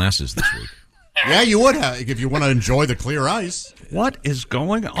new glasses this week. Yeah, you would have if you want to enjoy the clear ice. What is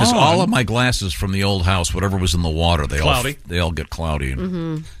going on? Because all of my glasses from the old house, whatever was in the water, they all get cloudy.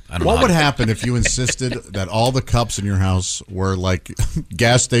 And I don't know What would happen if you insisted that all the cups in your house were like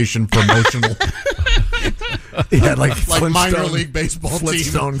gas station promotional? Yeah, like minor league baseball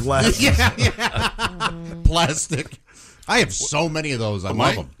Flintstone team. glasses. Yeah. Plastic. I have so many of those. I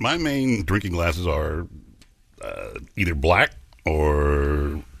love them. My main drinking glasses are either black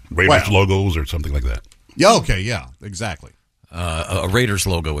or Raiders logos or something like that. Yeah, okay, yeah, exactly. A Raiders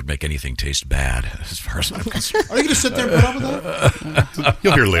logo would make anything taste bad, as far as I'm concerned. Are you going to sit there and put up with that?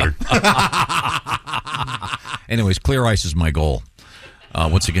 You'll hear later. Anyways, clear ice is my goal.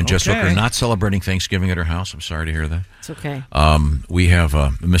 Once again, Jess Okay. Hooker not celebrating Thanksgiving at her house. I'm sorry to hear that. It's okay. We have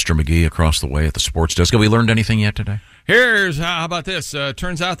Mr. McGee across the way at the sports desk. Have we learned anything yet today? How about this?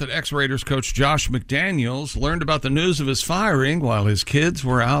 Turns out that ex-Raiders coach Josh McDaniels learned about the news of his firing while his kids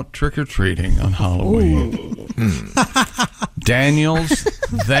were out trick-or-treating on Halloween. Daniels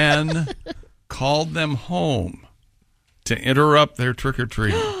then called them home to interrupt their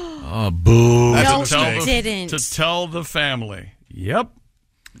trick-or-treating. Oh, boo. No, he didn't. To tell the family. Yep.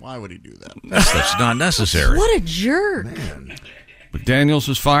 Why would he do that? That's not necessary. What a jerk. Man. McDaniels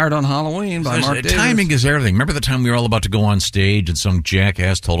was fired on Halloween by Mark Davis. Timing is everything. Remember the time we were all about to go on stage and some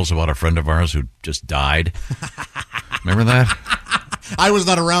jackass told us about a friend of ours who just died? Remember that? I was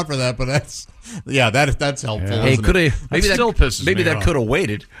not around for that, but that's helpful. Hey, isn't it? maybe that could have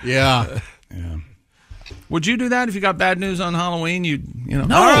waited. Yeah. Would you do that if you got bad news on Halloween? No. All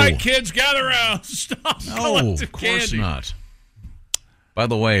right, kids, gather around. Stop. No, of course not. By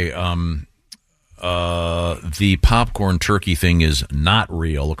the way, the popcorn turkey thing is not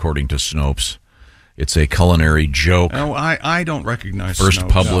real, according to Snopes. It's a culinary joke. Oh, I don't recognize First Snopes.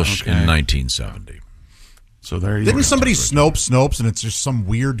 published in 1970. So there you go. Didn't somebody Snopes, and it's just some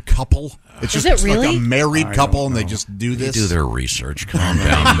weird couple? It's Is just it really? like a married couple, and they just do this? They do their research. Calm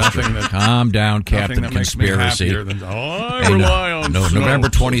down. Calm down, Captain Conspiracy. I rely on Snopes. November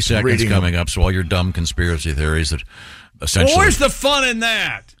 22nd is coming up, so all your dumb conspiracy theories that essentially... Well, where's the fun in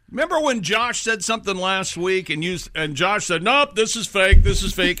that? Remember when Josh said something last week, and Josh said, nope, this is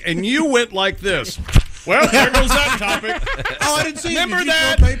fake, and you went like this. Well, there goes that topic. Oh, I didn't see it. Remember Did you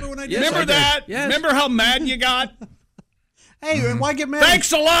that? throw paper when I did? Remember that? Yes. Remember how mad you got? Hey, why get mad?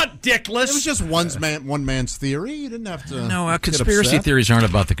 Thanks a lot, dickless. It was just one man's theory. You didn't have to. No, conspiracy theories aren't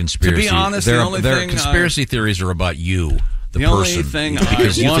about the conspiracy. To be honest, the only thing conspiracy theories are about you, the person. Only thing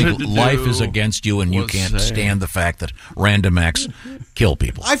because you think life is do against you, and you can't stand the fact that random acts kill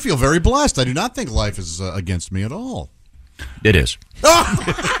people. I feel very blessed. I do not think life is against me at all. It is.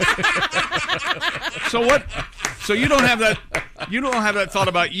 So what? So you don't have that. You don't have that thought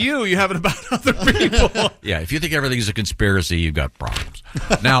about you. You have it about other people. Yeah, if you think everything's a conspiracy, you've got problems.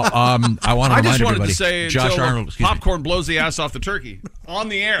 Now, I want to remind everybody. I just wanted to say, Josh Arnold, popcorn blows the ass off the turkey on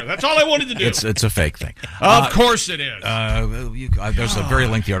the air. That's all I wanted to do. It's a fake thing. Of course it is. There's a very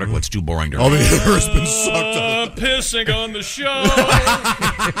lengthy article. It's too boring to read. All the air has been sucked up. Pissing on the show.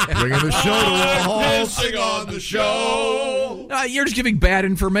 Bringing the show to a halt. Pissing on the show. You're just giving bad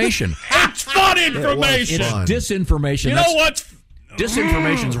information. It's fun information. It's disinformation. You know what?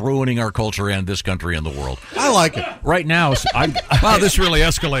 Disinformation's ruining our culture and this country and the world. I like it. Right now, wow, this really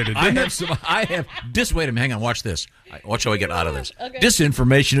escalated. Wait a minute, hang on, watch this. Watch how I get out of this. Okay.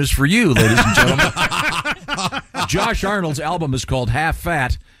 Disinformation is for you, ladies and gentlemen. Josh Arnold's album is called Half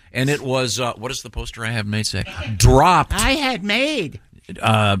Fat, and it was, what does the poster I have made say? Dropped. I had made.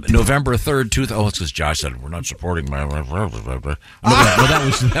 November 3rd, it's because Josh said we're not supporting my. No,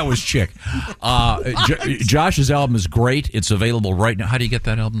 that was Chick. Josh's album is great. It's available right now. How do you get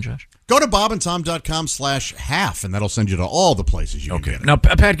that album, Josh? Go to bobandtom.com/half, and that'll send you to all the places you can get it. Now,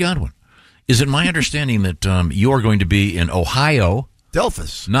 Pat Godwin, is it my understanding that you are going to be in Ohio,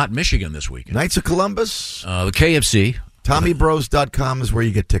 Delphus, not Michigan, this weekend? Knights of Columbus, the KFC. TommyBros.com is where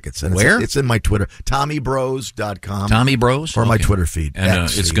you get tickets. And where? It's in my Twitter. TommyBros.com. Tommy Bros? Or my Twitter feed. And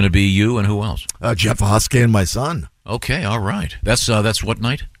it's going to be you and who else? Jeff Hoske and my son. Okay, all right. That's what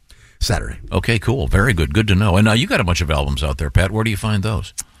night? Saturday. Okay, cool. Very good. Good to know. And you got a bunch of albums out there, Pat. Where do you find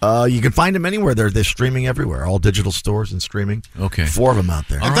those? You can find them anywhere. They're streaming everywhere. All digital stores and streaming. Okay. 4 of them out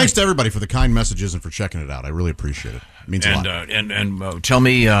there. And thanks to everybody for the kind messages and for checking it out. I really appreciate it. It means a lot. And tell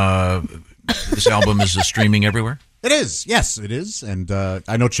me, this album is streaming everywhere? It is. Yes, it is. And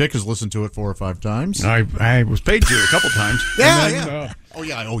I know Chick has listened to it 4 or 5 times. I was paid to a couple times. Yeah. Oh,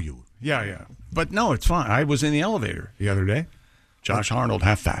 yeah, I owe you. Yeah. But no, it's fine. I was in the elevator the other day. Josh Arnold,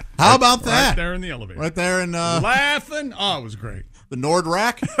 Half Fat. How about that? Right there in the elevator. Right there in... laughing. Oh, it was great. The Nord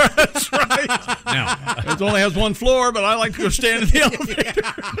Rack? That's right. Now, it only has 1 floor, but I like to go stand in the elevator.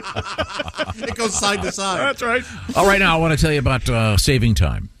 It goes side to side. That's right. All right, now I want to tell you about saving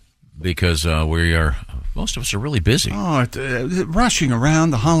time because most of us are really busy. Oh, rushing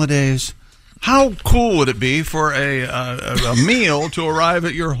around the holidays. How cool would it be for a meal to arrive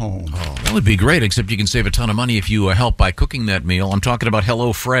at your home? Oh, that would be great, except you can save a ton of money if you help by cooking that meal. I'm talking about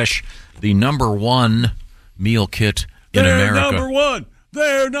HelloFresh, the #1 meal kit in America.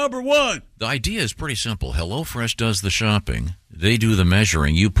 They're number one. The idea is pretty simple. HelloFresh does the shopping. They do the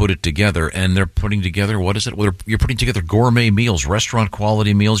measuring. You put it together, and they're putting together, what is it? You're putting together gourmet meals,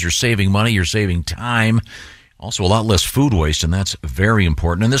 restaurant-quality meals. You're saving money. You're saving time. Also, a lot less food waste, and that's very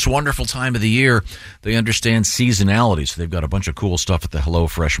important. And this wonderful time of the year, they understand seasonality, so they've got a bunch of cool stuff at the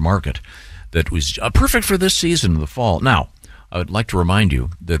HelloFresh market that was perfect for this season, the fall. Now, I would like to remind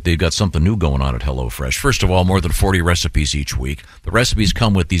you that they've got something new going on at HelloFresh. First of all, more than 40 recipes each week. The recipes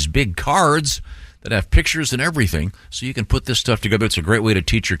come with these big cards that have pictures and everything, so you can put this stuff together. It's a great way to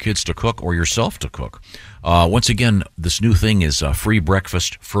teach your kids to cook or yourself to cook. Once again, this new thing is free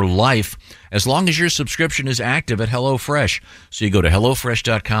breakfast for life, as long as your subscription is active at HelloFresh. So you go to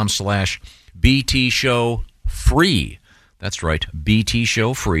HelloFresh.com/BT Show free. That's right, BT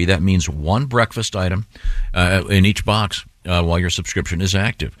Show free. That means one breakfast item in each box while your subscription is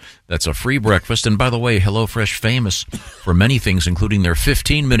active. That's a free breakfast. And by the way, HelloFresh famous for many things, including their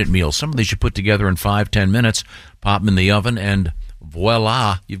 15-minute meals. Some of these you put together in 5-10 minutes, pop them in the oven, and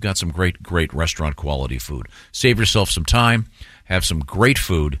voila, you've got some great, great restaurant quality food. Save yourself some time, have some great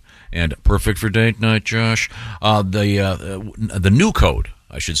food, and perfect for date night, Josh. The new code,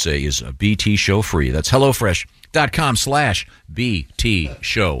 I should say, is BT Show free. That's HelloFresh.com/BT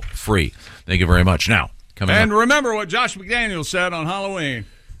Show free. Thank you very much. Now, coming and up. remember what Josh McDaniels said on Halloween.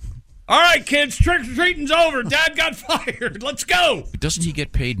 All right, kids, trick-or-treating's over. Dad got fired. Let's go. Doesn't he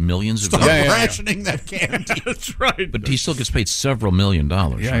get paid millions of Stop dollars? rationing that candy. That's right. But he still gets paid several $million.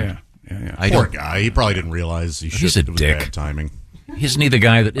 Yeah. Poor guy. He probably didn't realize He's a dick. Bad timing. Isn't he the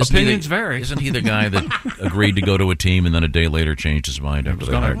guy that... Opinions vary. Isn't he the guy that agreed to go to a team and then a day later changed his mind after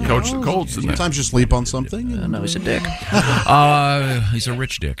they hired him? Coach the Colts. Sometimes you sleep on something. No, he's a dick. He's a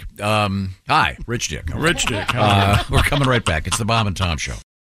rich dick. Hi, Rich Dick. Rich Dick. We're coming right back. It's the Bob and Tom Show.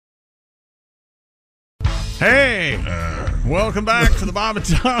 Hey, welcome back to the Bob and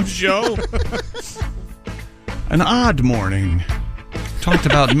Tom Show. An odd morning. Talked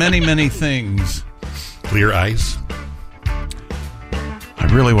about many, many things. Clear eyes. I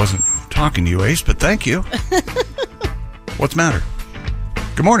really wasn't talking to you, Ace, but thank you. What's the matter?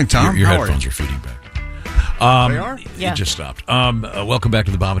 Good morning, Tom. Your How headphones are are feeding back. They are? It just stopped. Welcome back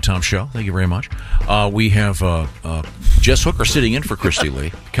to the Bob and Tom Show. Thank you very much. We have Jess Hooker sitting in for Christy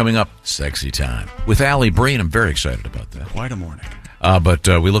Lee. Coming up, Sexy Time with Allie Breen. I'm very excited about that. Quite a morning. But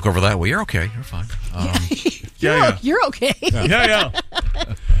we look over that way. You're okay. You're fine. You're okay. Yeah.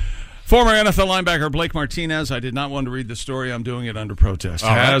 Former NFL linebacker Blake Martinez, I did not want to read the story, I'm doing it under protest,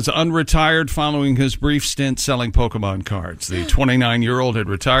 has unretired following his brief stint selling Pokemon cards. The 29-year-old had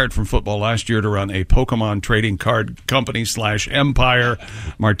retired from football last year to run a Pokemon trading card company /empire.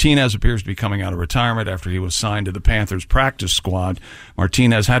 Martinez appears to be coming out of retirement after he was signed to the Panthers practice squad.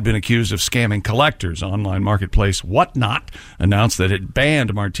 Martinez had been accused of scamming collectors. Online marketplace Whatnot announced that it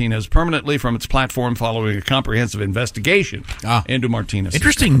banned Martinez permanently from its platform following a comprehensive investigation into Martinez.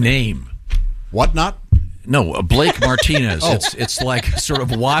 Interesting name. Whatnot? No, Blake Martinez. It's like sort of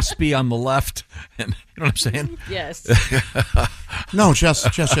waspy on the left. And, you know what I'm saying? Yes. No, Jess,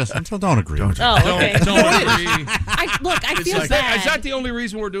 don't agree. Don't agree. I feel bad. Is that the only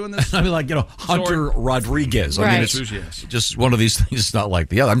reason we're doing this? I mean, like, Hunter Rodriguez. I mean, it's just one of these things. It's not like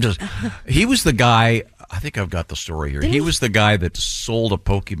the other. He was the guy, I think I've got the story here. He was the guy that sold a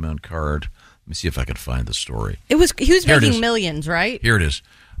Pokemon card. Let me see if I can find the story. He was making millions, right? Here it is.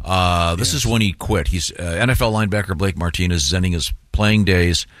 This is when he quit. He's NFL linebacker Blake Martinez is ending his playing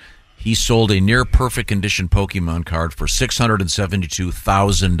days. He sold a near-perfect condition Pokemon card for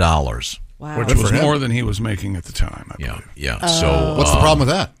 $672,000. Wow. Which was more than he was making at the time, I believe. Yeah. So what's the problem with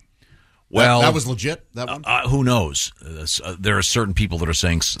that? Well, that was legit, that one? Who knows? There are certain people that are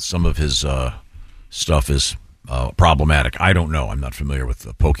saying some of his stuff is problematic. I don't know. I'm not familiar with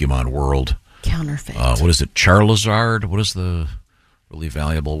the Pokemon world. Counterfeit. What is it? Charizard? What is the really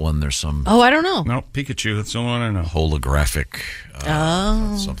valuable one? There's some... Oh, I don't know. No, Pikachu. That's the only one I know. Holographic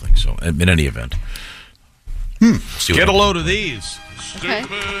something. So, in any event. Get a load of these. Okay.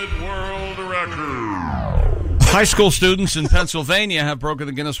 Stupid world record. High school students in Pennsylvania have broken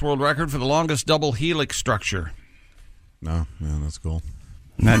the Guinness World Record for the longest double helix structure. No, yeah, that's cool.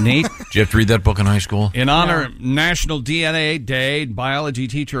 Isn't that neat? Did you have to read that book in high school? In honor of National DNA Day, biology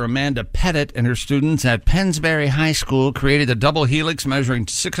teacher Amanda Pettit and her students at Pennsbury High School created a double helix measuring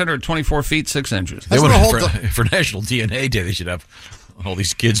 624 feet 6 inches. For National DNA Day, they should have all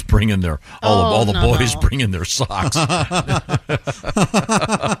these kids bring in their all the boys bring in their socks.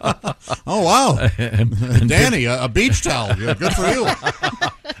 Oh wow, Danny, a beach towel. Yeah, good for you.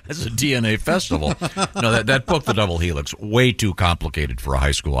 That's a DNA festival. No, that book, The Double Helix, way too complicated for a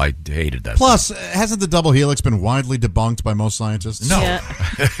high school. I hated that. Plus, hasn't the double helix been widely debunked by most scientists? No,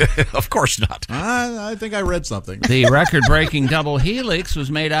 of course not. I think I read something. The record-breaking double helix was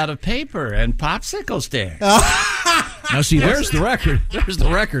made out of paper and popsicle sticks. Now, see, there's the record. There's the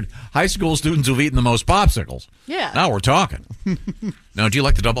record. High school students who've eaten the most popsicles. Yeah. Now we're talking. Now, do you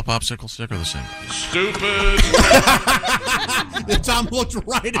like the double popsicle stick or the single? Stupid. Tom looked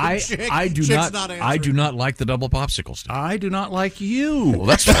right at Chick. I do Chick's not. answering. I do not like the double popsicle stick. I do not like you. Well,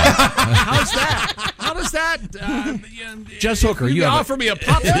 that's fine. How's that? How does that? Jess Hooker, you have offer me a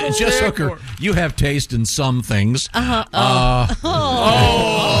popsicle Jess stick, Hooker, or- you have taste in some things. Oh,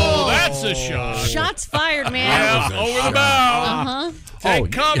 that's a shot. Shots fired, man. Yeah, over the bow. Uh-huh.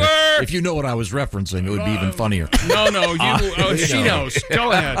 Take cover. If you know what I was referencing, it would be even funnier. No, she knows.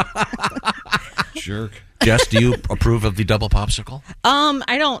 Go ahead. Jerk. Jess, do you approve of the double popsicle?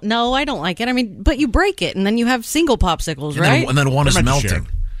 I don't know. I don't like it. I mean, but you break it, and then you have single popsicles, right? And then one is melting.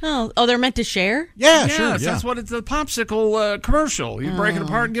 Oh, they're meant to share? Yeah, Yes, sure. Yeah. that's what it's a popsicle commercial. You break it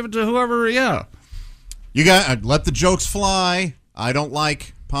apart and give it to whoever. Yeah. You got let the jokes fly. I don't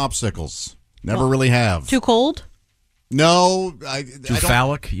like popsicles. Never really have. Too cold? No, Too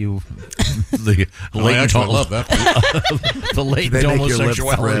phallic? You the I actually love that. The late They make your lips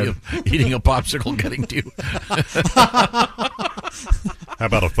homosexuality of eating a popsicle getting to you. How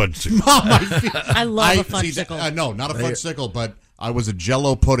about a fudgesicle? I love a fudgesicle. No, not a fudgesicle, but I was a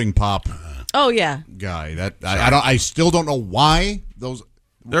Jell-O pudding pop Oh, yeah. guy. That I still don't know why those.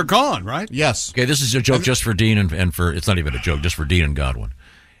 They're gone, right? Yes. Okay, this is a joke just for Dean and for it's not even a joke, just for Dean and Godwin.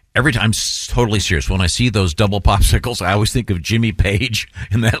 Every time, I'm totally serious. When I see those double popsicles, I always think of Jimmy Page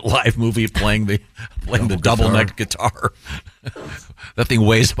in that live movie playing the double neck guitar. That thing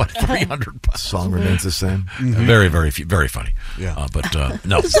weighs about 300 pounds. Song remains the same. Mm-hmm. Very, very, very funny. Yeah, but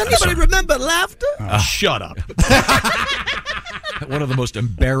no. Does anybody remember laughter? Shut up. One of the most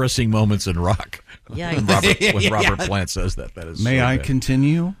embarrassing moments in rock. When Robert Plant says that. That is. May so I bad.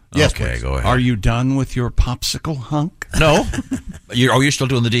 continue? Yes, Okay, please. go ahead. Are you done with your popsicle hunk? No. Are you still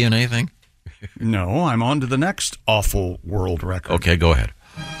doing the DNA thing? No, I'm on to the next awful world record. Okay, go ahead.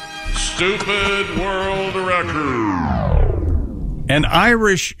 Stupid world record. An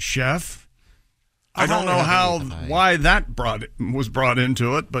Irish chef. I don't know why that was brought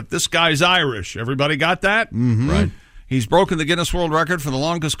into it, but this guy's Irish. Everybody got that? Mm-hmm. Right. He's broken the Guinness World Record for the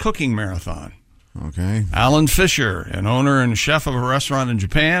longest cooking marathon. Okay. Alan Fisher, an owner and chef of a restaurant in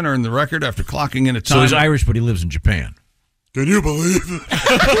Japan, earned the record after clocking in a time. So he's Irish, but he lives in Japan. Can you believe it?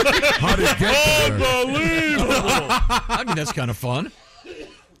 How did it get there? Unbelievable. I mean, that's kind of fun.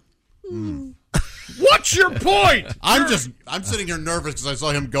 What's your point? I'm sitting here nervous because I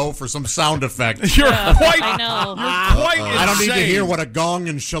saw him go for some sound effect. You're quite. I know. You're quite I don't need to insane. hear what a gong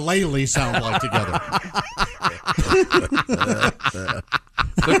and shillelagh sound like together.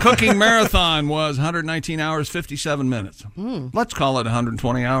 The cooking marathon was 119 hours, 57 minutes. Let's call it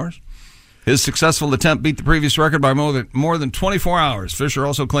 120 hours. His successful attempt beat the previous record by more than 24 hours. Fisher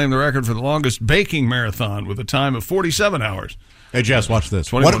also claimed the record for the longest baking marathon with a time of 47 hours. Hey, Jess, watch this.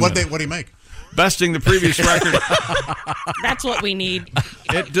 21 What minutes. do you make? Besting the previous record. That's what we need.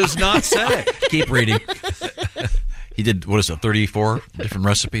 It does not say. Keep reading. He did, 34 different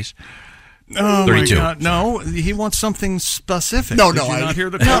recipes? Oh, 32. my God. No, he wants something specific. No, Did you I not hear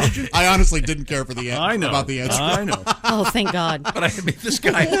the question? I honestly didn't care for the I know. about the answer. I know. Oh, thank God. But I mean, this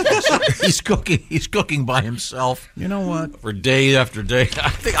guy, he's cooking by himself. You know what? For day after day. I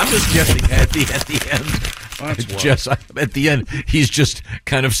think I'm just guessing at the end. At the end, he's just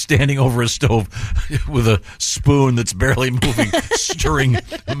kind of standing over a stove with a spoon that's barely moving, stirring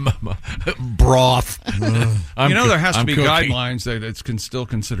broth. There has to be cooking. guidelines that it's still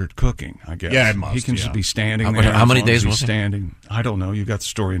considered cooking, I guess. Yeah, it must, He can just yeah. be standing How- there. how as many long as days he's was it? standing? I don't know. You got the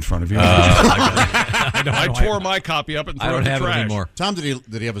story in front of you. I tore my copy up and threw I it don't in the have it trash. anymore. Tom, did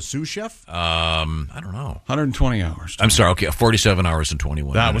he have a sous chef? I don't know. 120 hours. I'm sorry. Okay, 47 hours and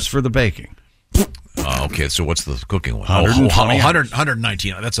 21 That minutes. was for the baking. Okay, so what's the cooking one? 120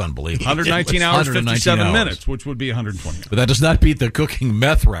 119. That's unbelievable. 119 hours, 119 57 hours. minutes, which would be 120 hours. But that does not beat the cooking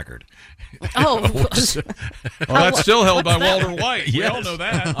meth record. Oh. Well, that's still held by Walter White. We Yes. all know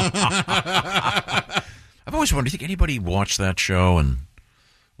that. I've always wondered, do you think anybody watched that show and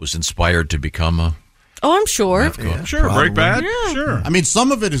was inspired to become a Oh, I'm sure. meth cook? Sure, Break Bad. Yeah. Sure. I mean,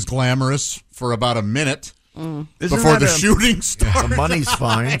 some of it is glamorous for about a minute Isn't before that the a- shooting starts. The money's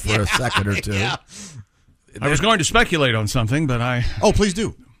fine for a second or two. Yeah. I was going to speculate on something, but Oh, please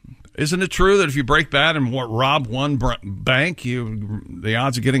do. Isn't it true that if you break bad and rob one bank, the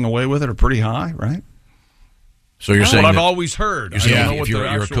odds of getting away with it are pretty high, right? So you're That's saying what I've that- always heard. You're I saying don't know if what you're,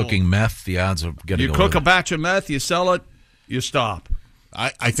 the you're actual- cooking meth, the odds of getting You away cook with a batch of meth, you sell it, you stop.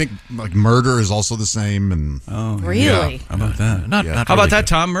 I think like murder is also the same. And Oh, Really? How about that? Not How really about that, good.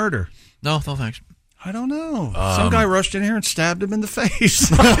 Tom? Murder. No, thanks. I don't know. Some guy rushed in here and stabbed him in the face.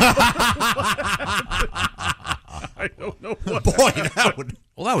 I don't know what. Boy, that would.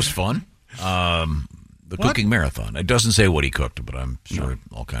 Well, that was fun. The cooking marathon. It doesn't say what he cooked, but I'm sure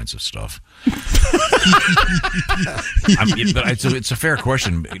all kinds of stuff. It's a fair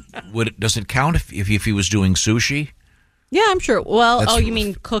question. Does it count if he was doing sushi? Yeah, I'm sure. Well, you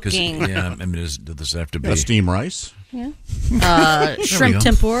mean cooking? Yeah, I mean, does this have to be steam rice? Yeah. Shrimp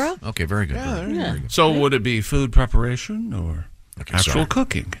tempura. Okay, very good. Yeah. So would it be food preparation or actual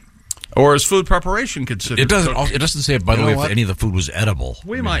cooking? Or is food preparation considered? It doesn't say, by the way, if any of the food was edible.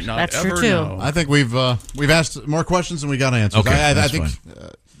 We might not That's ever true, too. know. I think we've asked more questions than we got answers. Okay, I that's think.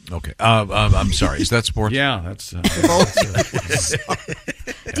 fine. Okay. I'm sorry. Is that sports? Yeah, that's.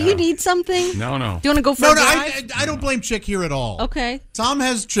 Do you need something? No. Do you want to go for a drive? I don't blame Chick here at all. Okay. Tom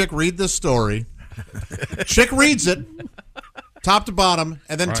has Chick read this story. Chick reads it, top to bottom,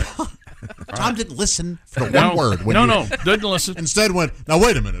 and then Tom didn't listen for one word. Didn't listen. Instead went, now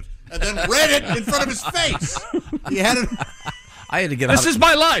wait a minute, and then read it in front of his face. He had it. I had to get This is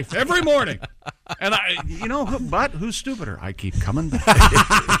my life every morning. And but who's stupider? I keep coming back.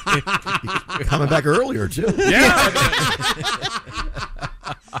 Coming back earlier, too. Yeah.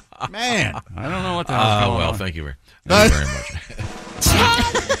 Man. I don't know what the hell's going on. Thank you very much.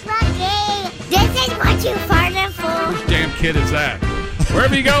 This is what you farted for. Which damn kid is that?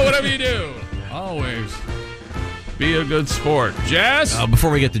 Wherever you go, whatever you do, always be a good sport. Jess?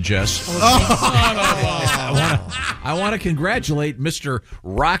 Before we get to Jess, I want to congratulate Mr.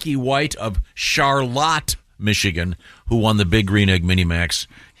 Rocky White of Charlotte, Michigan, who won the Big Green Egg Minimax.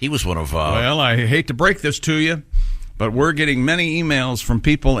 He was one of... Well, I hate to break this to you, but we're getting many emails from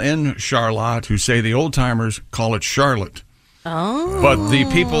people in Charlotte who say the old-timers call it Charlotte. Oh. But the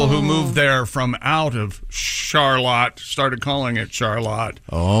people who moved there from out of Charlotte started calling it Charlotte.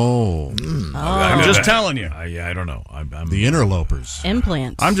 Oh. I'm just telling you. I don't know. I'm the interlopers.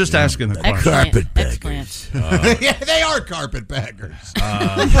 Implants. I'm just asking the question. Carpetbaggers. Yeah, they are carpetbaggers.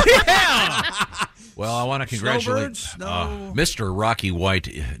 Well, I want to congratulate Mr. Rocky White,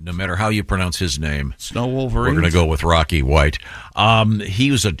 no matter how you pronounce his name. Snow Wolverine. We're going to go with Rocky White. He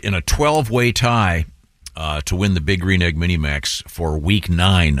was in a 12-way tie to win the Big Green Egg Minimax for week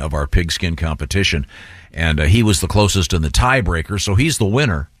 9 of our pigskin competition. And he was the closest in the tiebreaker, so he's the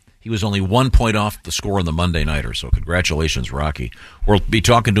winner. He was only 1 point off the score on the Monday Nighter, so congratulations, Rocky. We'll be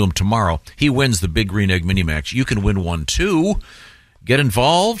talking to him tomorrow. He wins the Big Green Egg Minimax. You can win one, too. Get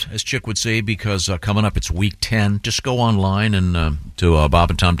involved, as Chick would say, because coming up, it's week 10. Just go online and to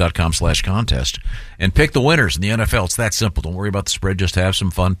bobandtom.com/contest and pick the winners in the NFL. It's that simple. Don't worry about the spread. Just have some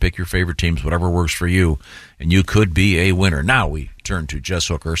fun. Pick your favorite teams, whatever works for you, and you could be a winner. Now we turn to Jess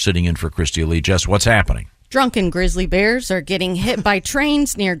Hooker, sitting in for Christy Lee. Jess, what's happening? Drunken grizzly bears are getting hit by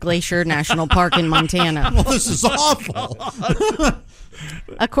trains near Glacier National Park in Montana. Well, this is awful.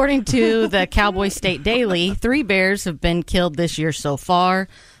 According to the Cowboy State Daily, 3 bears have been killed this year so far,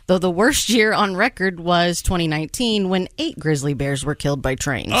 though the worst year on record was 2019 when 8 grizzly bears were killed by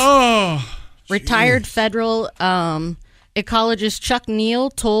trains. Oh, retired federal ecologist Chuck Neal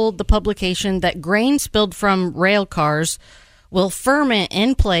told the publication that grain spilled from rail cars will ferment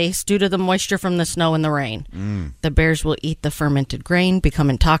in place due to the moisture from the snow and the rain. The bears will eat the fermented grain, become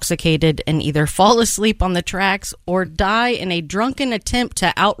intoxicated, and either fall asleep on the tracks or die in a drunken attempt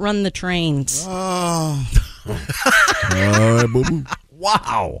to outrun the trains. Oh.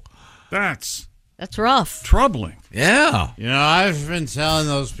 Wow. That's rough. Troubling. Yeah. You know, I've been telling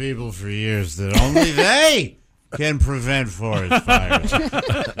those people for years that only they can prevent forest fires.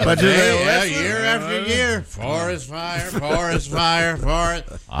 But year after year, forest fire, forest fire, forest.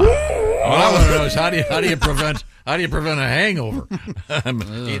 All I want to know is how do you prevent a hangover? I'm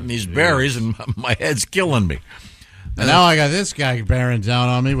eating these berries and my head's killing me. And now I got this guy bearing down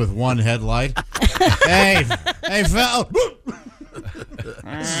on me with one headlight. hey, fella.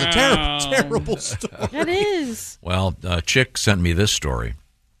 This is a terrible story. It is. Well, Chick sent me this story.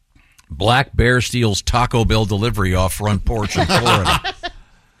 Black bear steals Taco Bell delivery off front porch in Florida.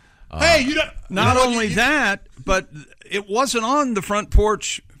 Not only that, but it wasn't on the front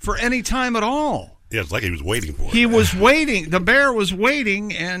porch for any time at all. Yeah, it's like he was waiting for it. He was waiting. The bear was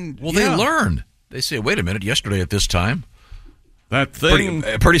waiting, and they learned. They say, wait a minute, yesterday at this time. That thing.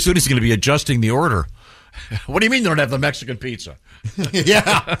 Pretty soon he's going to be adjusting the order. What do you mean they don't have the Mexican pizza?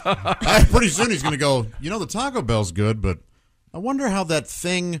 Yeah. Pretty soon he's going to go, the Taco Bell's good, but I wonder how that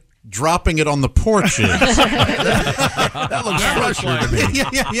thing dropping it on the porch is. That looks fresh to me.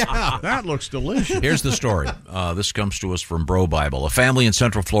 Yeah. That looks delicious. Here's the story. This comes to us from Bro Bible. A family in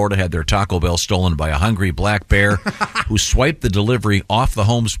Central Florida had their Taco Bell stolen by a hungry black bear who swiped the delivery off the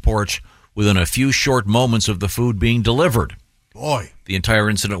home's porch within a few short moments of the food being delivered. Boy. The entire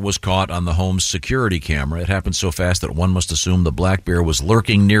incident was caught on the home's security camera. It happened so fast that one must assume the black bear was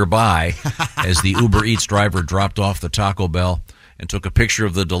lurking nearby as the Uber Eats driver dropped off the Taco Bell and took a picture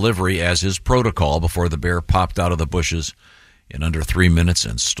of the delivery as his protocol before the bear popped out of the bushes in under 3 minutes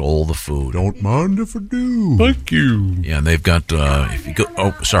and stole the food. Don't mind if I do. Thank you. Yeah, and they've got, if you go,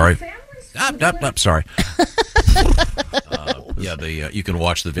 oh, sorry. Sorry. You can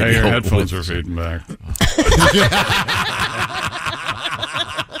watch the video. Hey, your headphones are fading back.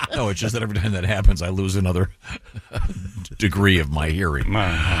 No, it's just that every time that happens, I lose another degree of my hearing.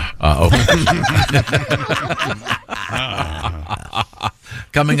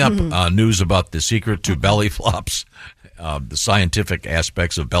 Coming up, news about the secret to belly flops, the scientific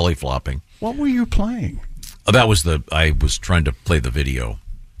aspects of belly flopping. What were you playing? I was trying to play the video.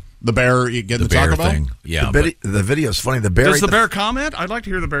 The bear getting the bear Taco Bell? thing. Yeah, the video's funny. The bear. Does the bear comment? I'd like to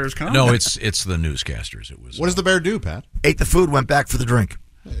hear the bear's comment. No, it's the newscasters. It was. What does the bear do, Pat? Ate the food, went back for the drink.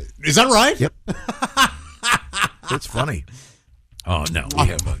 Is that right? Yep. It's funny. Oh no, we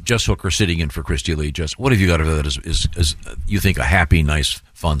have Jess Hooker sitting in for Christy Lee. Jess, what have you got over that is you think a happy, nice,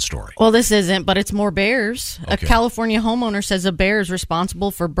 fun story? Well, this isn't, but it's more bears. Okay. A California homeowner says a bear is responsible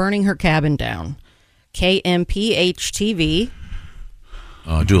for burning her cabin down. KMPH-TV.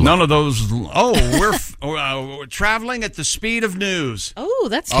 None of those. We're traveling at the speed of news. Oh,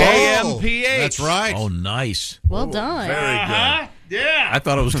 that's KMPH. That's right. Oh, nice. Well done. Very good. Yeah. I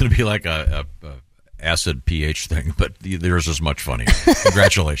thought it was going to be like a acid pH thing, but yours is much funnier.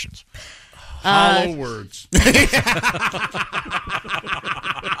 Congratulations. Hollow words.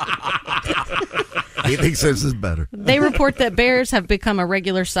 He thinks this is better. They report that bears have become a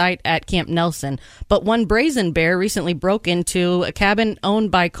regular sight at Camp Nelson, but one brazen bear recently broke into a cabin owned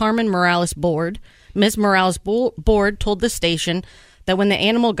by Carmen Morales Board. Ms. Morales Board told the station that when the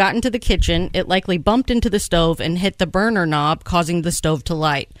animal got into the kitchen, it likely bumped into the stove and hit the burner knob, causing the stove to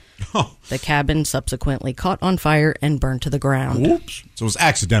light. Oh. The cabin subsequently caught on fire and burned to the ground. Oops. So it was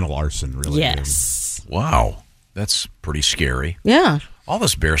accidental arson, really. Yes. Wow. That's pretty scary. Yeah. All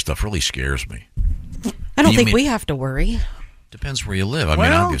this bear stuff really scares me. I don't think we have to worry. Depends where you live. I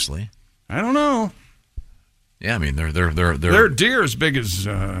mean, obviously. I don't know. Yeah, I mean, they're There are deer as big as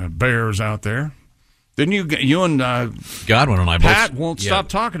bears out there. Didn't you and Godwin and I Pat both won't stop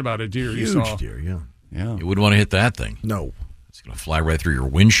talking about a deer you Huge saw. deer, yeah. You wouldn't want to hit that thing. No. It's going to fly right through your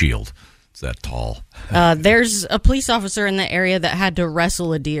windshield. It's that tall. There's a police officer in the area that had to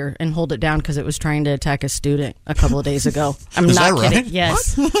wrestle a deer and hold it down because it was trying to attack a student a couple of days ago. I'm Is not that right? kidding.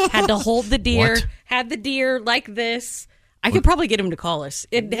 Yes. Had to hold the deer, What? had the deer like this. I could probably get him to call us.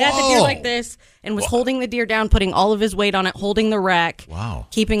 It had the deer like this and was holding the deer down, putting all of his weight on it, holding the rack,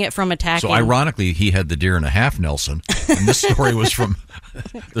 keeping it from attacking. So ironically, he had the deer in a half Nelson, and this story was from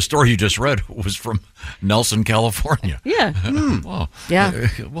the story you just read was from Nelson, California. Yeah. Wow. Yeah.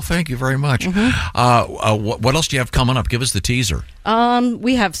 Well, thank you very much. What else do you have coming up? Give us the teaser.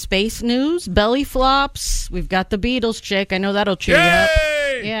 We have space news, belly flops. We've got the Beatles chick. I know that'll cheer you up.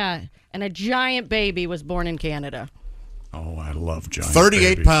 Yeah. And a giant baby was born in Canada. Oh, I love giant 38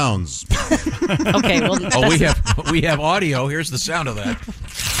 babies. pounds. Okay, well, we have audio. Here's the sound of that.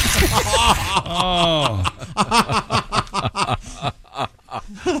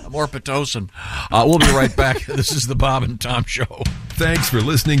 More Pitocin. We'll be right back. This is the Bob and Tom Show. Thanks for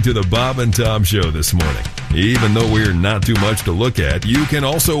listening to the Bob and Tom Show this morning. Even though we're not too much to look at, you can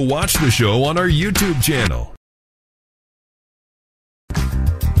also watch the show on our YouTube channel.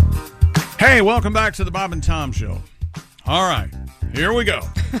 Hey, welcome back to the Bob and Tom Show. All right, here we go.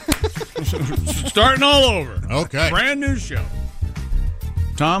 Starting all over. Okay. Brand new show.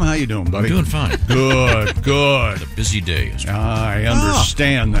 Tom, how you doing, buddy? I'm doing fine. Good, good. A busy day. I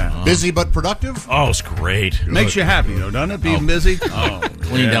understand that. Busy but productive? Oh, it's great. Makes you happy, though, doesn't it, being busy? Oh,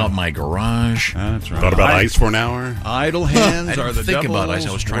 Cleaned out my garage. That's right. Thought about ice for an hour? Idle hands I are didn't the think devil's about ice.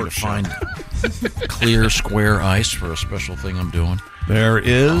 I was trying workshop. to find clear, square ice for a special thing I'm doing. There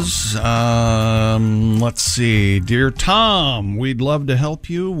is, let's see. Dear Tom, we'd love to help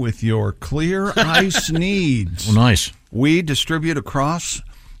you with your clear ice needs. Oh, nice. We distribute across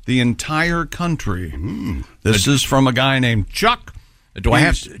the entire country. This is from a guy named Chuck.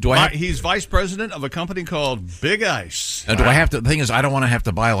 He's vice president of a company called Big Ice. Do I have to? The thing is, I don't want to have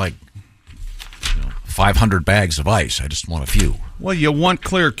to buy like 500 bags of ice. I just want a few. Well, you want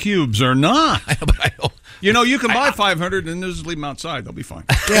clear cubes or not? But I don't. You know, you can buy 500 and just leave them outside. They'll be fine.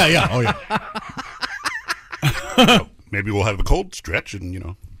 Yeah. Oh, yeah. Maybe we'll have a cold stretch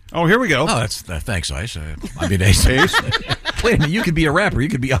and, Oh, here we go. Oh, that's thanks, Ice. I mean, Ace. Wait a minute, you could be a rapper. You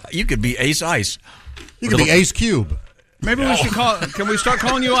could be Ace Ice. You could be Ace Cube. Maybe we should call. Can we start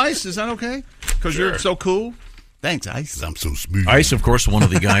calling you Ice? Is that okay? Because you're so cool. Thanks, Ice. I'm so smooth. Ice, of course, one of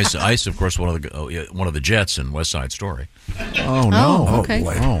the guys. Ice, of course, one of the Jets in West Side Story. Oh no! Oh, okay.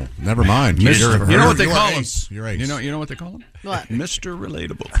 Oh, never mind. You know what they call him? You're Ace. You know what they call him? What? Mr.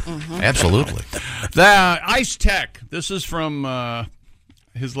 Relatable. Absolutely. The Ice Tech. This is from.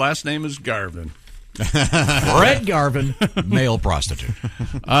 His last name is Garvin. Fred Garvin, male prostitute.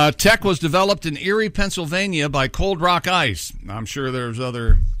 Tech was developed in Erie, Pennsylvania by Cold Rock Ice. I'm sure there's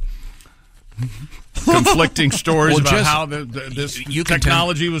other conflicting stories about how this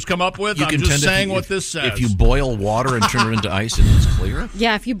technology was come up with. I'm just saying what this says. If you boil water and turn it into ice, and it's clear.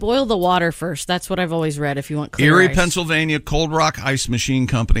 Yeah, if you boil the water first, that's what I've always read. If you want clear Erie, ice. Pennsylvania, Cold Rock Ice Machine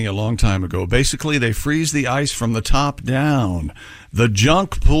Company a long time ago. Basically, they freeze the ice from the top down. The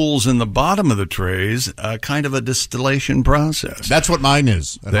junk pools in the bottom of the trays, kind of a distillation process. That's what mine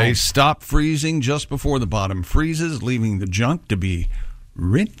is. They stop freezing just before the bottom freezes, leaving the junk to be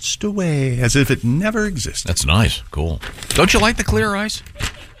rinsed away as if it never existed. That's nice. Cool. Don't you like the clear ice?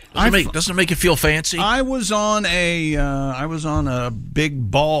 Doesn't it make you feel fancy? I was on a big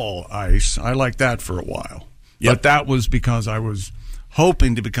ball ice. I liked that for a while. Yep. But that was because I was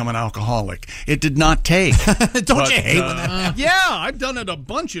hoping to become an alcoholic. It did not take. Don't you hate when that happens? Yeah, I've done it a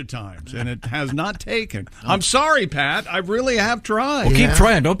bunch of times, and it has not taken. I'm sorry, Pat. I really have tried. Well, keep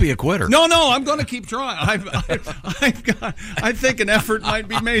trying. Don't be a quitter. No, I'm going to keep trying. I think an effort might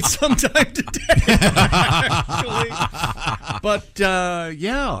be made sometime today, actually. But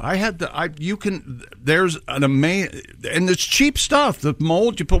I had there's an amazing, and it's cheap stuff. The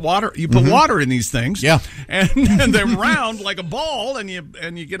mold, you put water in these things. Yeah. And they're round like a ball, and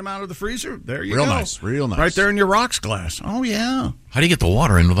you get them out of the freezer. There you go. Real nice. Right there in your rocks glass. Oh, yeah. How do you get the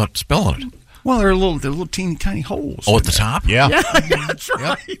water in without spilling it? Well, they're little teeny tiny holes. Oh, at the top? Yeah, that's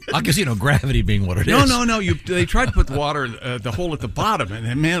right. Because, gravity being what it is. No. They tried to put the water, the hole at the bottom,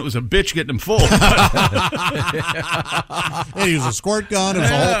 and man, it was a bitch getting them full. He used a squirt gun. It was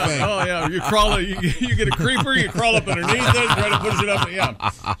the whole thing. Oh, yeah. You crawl, you get a creeper, you crawl up underneath it, try to push it up. Yeah.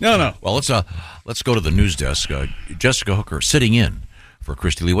 No. Well, let's go to the news desk. Jessica Hooker sitting in for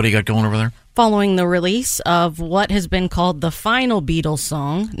Christy Lee. What do you got going over there? Following the release of what has been called the final Beatles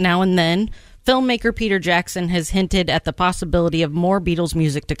song, Now and Then, filmmaker Peter Jackson has hinted at the possibility of more Beatles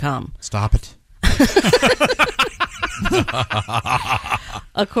music to come. Stop it.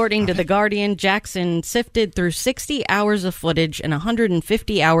 According to The Guardian, Jackson sifted through 60 hours of footage and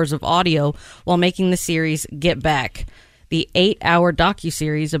 150 hours of audio while making the series Get Back, the 8-hour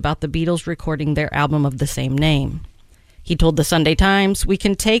docuseries about the Beatles recording their album of the same name. He told the Sunday Times, "We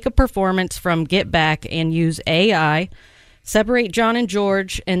can take a performance from Get Back and use AI, separate John and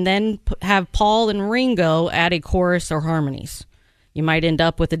George, and then have Paul and Ringo add a chorus or harmonies. You might end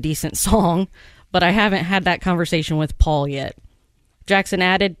up with a decent song, but I haven't had that conversation with Paul yet." Jackson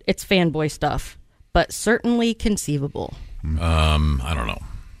added, "It's fanboy stuff, but certainly conceivable." I don't know.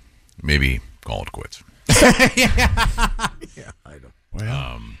 Maybe call it quits. Yeah, I know.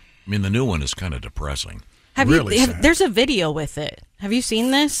 Well, the new one is kind of depressing. There's a video with it. Have you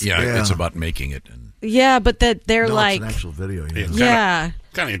seen this? Yeah. It's about making it. Yeah, but they're like it's an actual video. Yeah.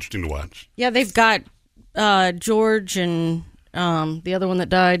 Kind of interesting to watch. Yeah, they've got George and the other one that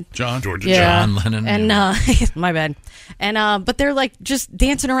died, John Lennon, and my bad. And but they're like just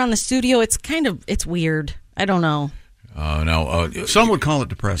dancing around the studio. It's weird. I don't know. Some would call it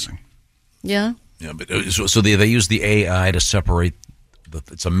depressing. Yeah. Yeah, but so they use the AI to separate.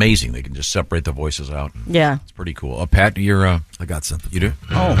 It's amazing. They can just separate the voices out. Yeah, it's pretty cool. Pat, I got something. You do?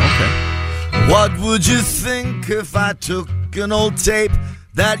 Oh, okay. What would you think if I took an old tape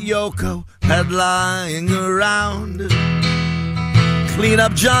that Yoko had lying around? Clean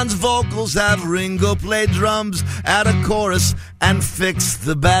up John's vocals, have Ringo play drums, add a chorus, and fix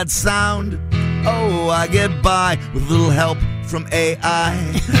the bad sound. Oh, I get by with a little help from AI.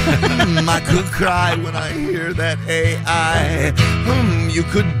 I could cry when I hear that AI. You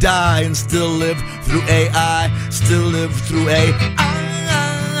could die and still live through AI, still live through AI.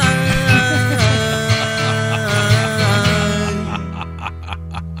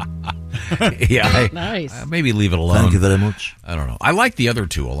 Yeah, nice. Maybe leave it alone. Thank you very much. I don't know. I like the other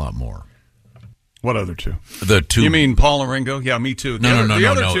two a lot more. What other two? The two. You mean Paul and Ringo? Yeah, me too. No. The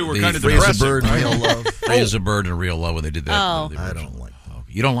other two were kind of Free as a depressing. Bird, Real Love. Free as a Bird and Real Love when they did that. Oh. I don't like them. Oh,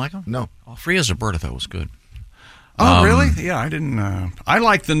 you don't like them? No. Oh, Free as a Bird I thought was good. Oh, really? Yeah, I didn't. I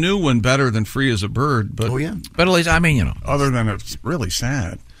like the new one better than Free as a Bird. But But at least, other than it's really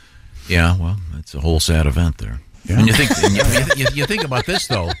sad. Yeah, well, it's a whole sad event there. Yeah. And you think about this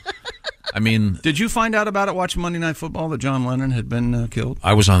though. Did you find out about it watching Monday Night Football that John Lennon had been killed?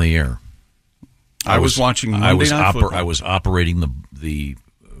 I was on the air. I was watching Monday Night Football. I was operating the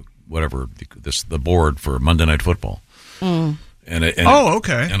board for Monday Night Football. Mm.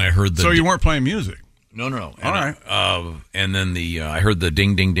 Okay. And I heard the. So you weren't playing music? No. All right. And then I heard the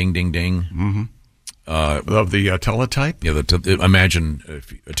ding, ding, ding, ding, ding. Mm-hmm. Of the teletype? Yeah, imagine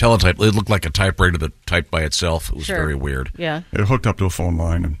if a teletype. It looked like a typewriter that typed by itself. It was very weird. Yeah. It hooked up to a phone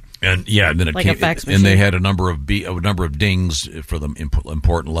line. And then it like came, a fax and they machine. had a number of dings for the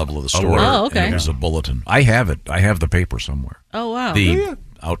important level of the story. Oh, okay. And it was a bulletin. I have it. I have the paper somewhere. Oh, wow. The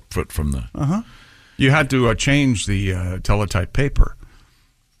output from the. You had to change the teletype paper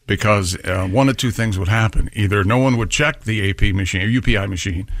because one of two things would happen: either no one would check the AP machine or UPI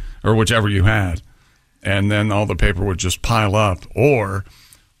machine or whichever you had, and then all the paper would just pile up, or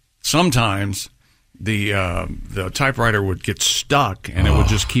sometimes the typewriter would get stuck and it would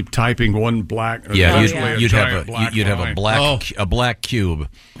just keep typing one black. You'd have a black cube,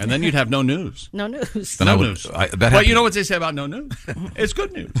 and then you'd have no news. No news. No news. But you know what they say about no news? It's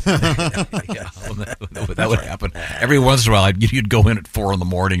good news. That would happen every once in a while. You'd go in at 4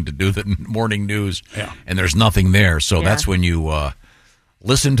 a.m. to do the morning news, and there's nothing there. So that's when you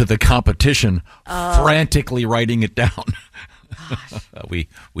listen to the competition frantically writing it down. We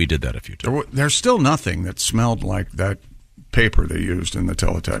did that a few times. There's still nothing that smelled like that paper they used in the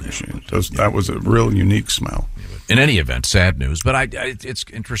teletype machine. That was a real unique smell. In any event, sad news. But it's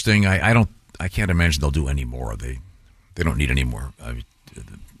interesting. I can't imagine they'll do any more. They don't need any more.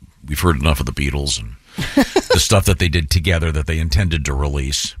 We've heard enough of the Beatles and the stuff that they did together that they intended to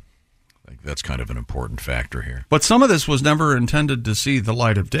release. That's kind of an important factor here. But some of this was never intended to see the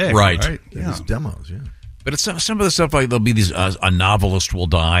light of day. Right. Yeah. It's demos, yeah. But it's some of the stuff like there'll be these. A novelist will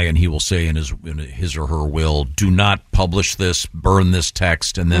die, and he will say in his or her will, "Do not publish this, burn this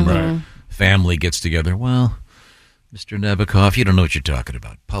text," and then family gets together. Well, Mr. Nabokov, you don't know what you're talking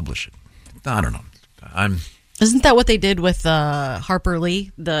about. Publish it. I don't know. Isn't that what they did with Harper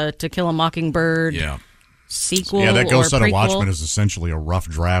Lee, the To Kill a Mockingbird? Yeah. Sequel. Yeah, that Ghost Set of prequel? Watchmen is essentially a rough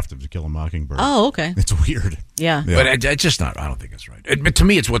draft of To Kill a Mockingbird. Oh, okay. It's weird. Yeah. But I just not. I don't think it's right. But to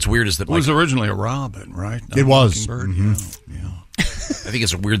me, it's what's weird is that It was originally a Robin, right? It was. Yeah. I think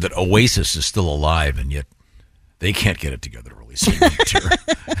it's weird that Oasis is still alive, and yet they can't get it together to release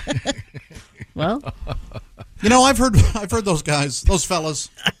it. Well, you know, I've heard those guys, those fellas,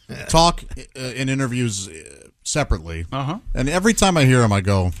 talk in interviews separately, and every time I hear them, I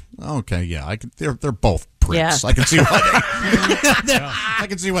go, "Okay, yeah, they're both pricks. Yeah. I can see why I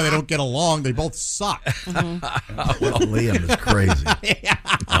can see why they don't get along. They both suck." Liam is crazy.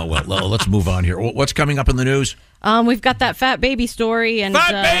 Oh well, let's move on here. What's coming up in the news? we've got that fat baby story and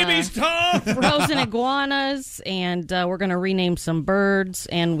Fat babies, Tom. frozen iguanas, and we're going to rename some birds,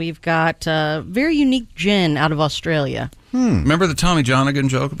 and we've got very unique gin out of Australia. Remember the Tommy Johnigan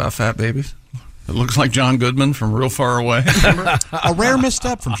joke about fat babies? It looks like John Goodman from real far away. A rare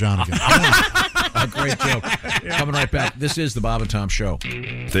misstep from Johnigan. A great joke. Coming right back. This is the Bob and Tom Show.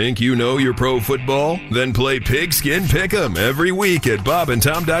 Think you know your pro football? Then play Pigskin Pick'em every week at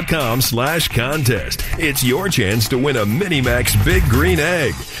bobandtom.com/contest. It's your chance to win a Minimax Big Green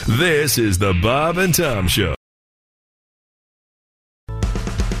Egg. This is the Bob and Tom Show.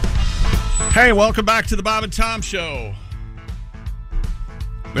 Hey, welcome back to the Bob and Tom Show.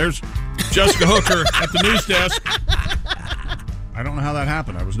 There's Jessica Hooker at the news desk. I don't know how that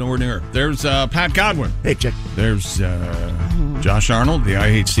happened. I was nowhere near her. There's Pat Godwin. Hey, Chick. There's Josh Arnold, the I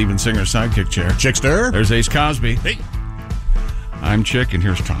Hate Steven Singer sidekick chair. Chickster. There's Ace Cosby. Hey. I'm Chick, and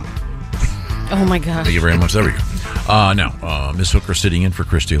here's Tom. Oh, my gosh. Thank you very much. There we go. Now, Miss Hooker sitting in for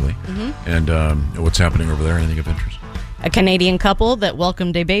Christy Lee. And what's happening over there? Anything of interest? A Canadian couple that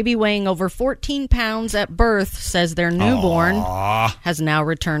welcomed a baby weighing over 14 pounds at birth says their newborn has now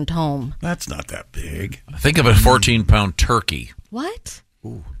returned home. That's not that big. Think of a 14-pound turkey. What?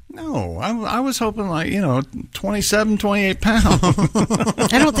 Ooh. No, I was hoping 27, 28 pounds.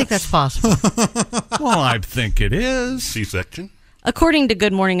 I don't think that's possible. Well, I think it is. C-section? According to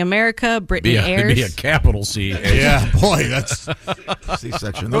Good Morning America, Brittany Ayers. It'd be a capital C. Yeah, boy, that's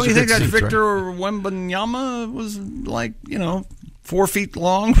C-section. Don't you think that Victor Wembanyama was 4 feet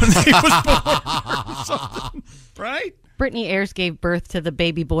long when he was born or something? Right? Brittany Ayers gave birth to the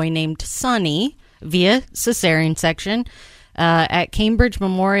baby boy named Sonny via cesarean section at Cambridge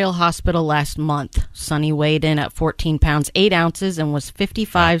Memorial Hospital last month. Sonny weighed in at 14 pounds, 8 ounces and was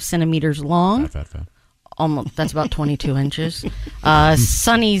 55 centimeters long. Fat. Almost, that's about 22 inches.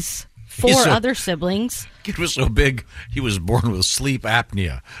 Sonny's four other siblings. Kid was so big, he was born with sleep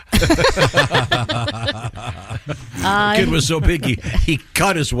apnea. Kid was so big, he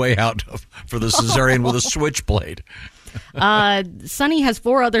cut his way out for the cesarean with a switchblade. Sonny has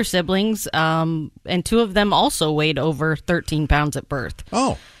 4 other siblings, and 2 of them also weighed over 13 pounds at birth.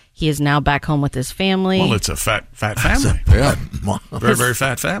 Oh. He is now back home with his family. Well, it's a fat family. Yeah. Very, very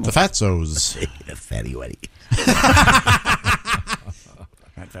fat family. The Fatzos. Fatty Weddy.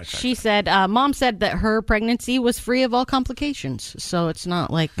 She said, Mom said that her pregnancy was free of all complications. So it's not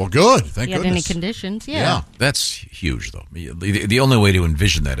like well, good. Thank he had goodness. any conditions. Yeah. That's huge, though. The only way to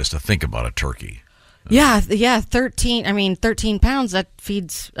envision that is to think about a turkey. Yeah, 13 pounds, that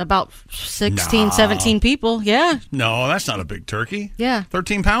feeds about 16, 17 people. Yeah. No, that's not a big turkey. Yeah.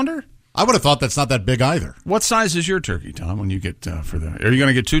 13-pounder? I would have thought that's not that big either. What size is your turkey, Tom, when you get for the... Are you going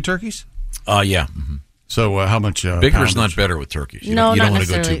to get 2 turkeys? Yeah. Mm-hmm. So how much... Bigger is not better with turkeys. You no, don't not want to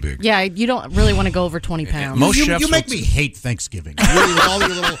go necessarily. too big. Yeah, you don't really want to go over 20 pounds. Most you chefs make me hate Thanksgiving. Really, with all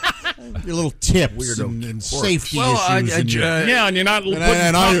your little tips and safety issues. and you're not putting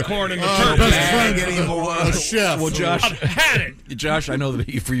popcorn in the turkey. Chef. Well, Josh, I've had it. Josh, I know that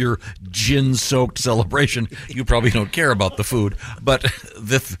for your gin-soaked celebration, you probably don't care about the food, but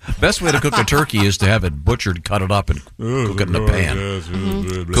the best way to cook a turkey is to have it butchered, cut it up, and cook it in a pan.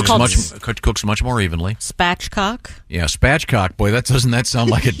 Cooks much more evenly. Spatchcock. Yeah, spatchcock. Boy, doesn't that sound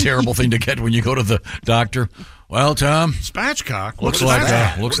like a terrible thing to get when you go to the doctor? Well, Tom, spatchcock looks like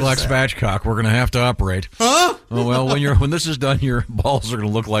spatchcock. We're going to have to operate. Huh? Oh, well, when this is done, your balls are going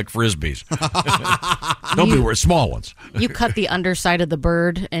to look like frisbees. Don't be worried, small ones. You cut the underside of the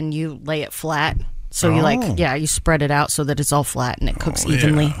bird and you lay it flat. So you spread it out so that it's all flat and it cooks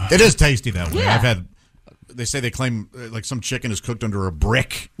evenly. Yeah. It is tasty that way. Yeah. They say they claim like some chicken is cooked under a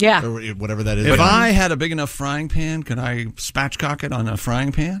brick. Yeah. Or whatever that is. If I had a big enough frying pan, could I spatchcock it on a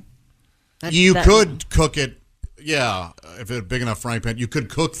frying pan? You could cook it. Yeah, if it had a big enough frying pan, you could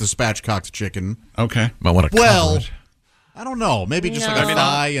cook the spatchcocked chicken. Okay. Might want to cover it. I don't know. Maybe just like a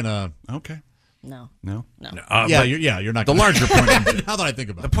thigh and a. Okay. No. You're not. The larger point. Now that I think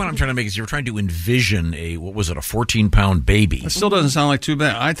about the point I'm trying to make is you're trying to envision a 14-pound baby. It still doesn't sound like too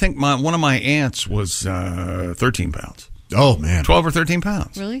bad. I think one of my aunts was 13 pounds. Oh man, 12 or 13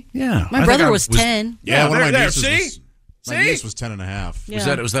 pounds. Really? Yeah. My brother was 10. Yeah, one of my nieces. nieces. My niece was 10 and a half.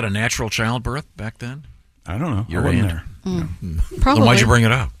 Yeah. Was that a natural childbirth back then? I don't know. Your I wasn't aunt? there. Probably. Then why'd you bring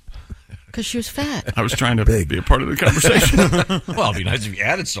it up? Because she was fat. I was trying to be a part of the conversation. Well, it'd be nice if you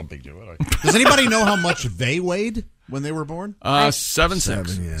added something to it. Does anybody know how much they weighed when they were born?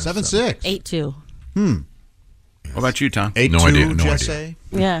 7'6". 7'6". 8'2". What about you, Tom? 8'2", No idea. Jesse?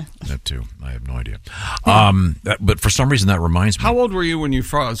 Yeah. That too. I have no idea. But for some reason, that reminds me. How old were you when you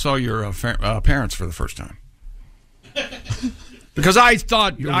saw your parents for the first time? Because I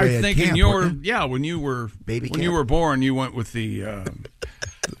thought, when you were born, you went with the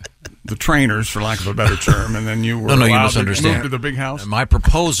trainers, for lack of a better term, and then you were you allowed misunderstand. to move to the big house. My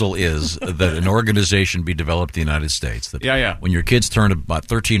proposal is that an organization be developed in the United States. That when your kids turn about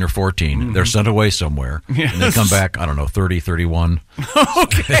 13 or 14, they're sent away somewhere, and they come back, 30, 31.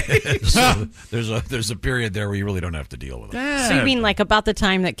 Okay. So there's a period there where you really don't have to deal with it. So you mean like about the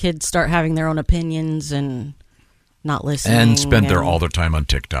time that kids start having their own opinions and not listening? And spend all their time on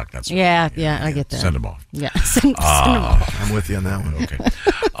TikTok. That's I get that. Send them off. Yeah, send them off. I'm with you on that one. Okay.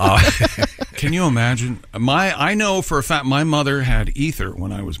 Can you imagine? I know for a fact my mother had ether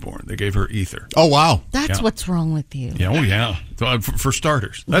when I was born. They gave her ether. Oh, wow. That's what's wrong with you. Yeah, oh, yeah. So, for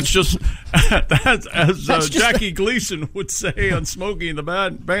starters. That's just, as Jackie Gleason would say on Smokey and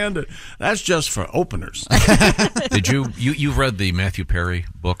the Bandit, that's just for openers. Did you read the Matthew Perry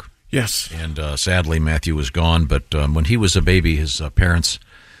book? Yes. And sadly, Matthew was gone. But when he was a baby, his parents,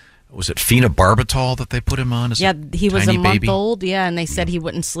 was it phenobarbital that they put him on? He was a month baby? old. Yeah, and they said he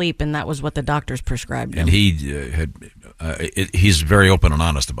wouldn't sleep, and that was what the doctors prescribed him. And he he's very open and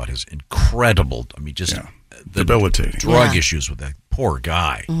honest about his incredible, the debilitating drug issues with that poor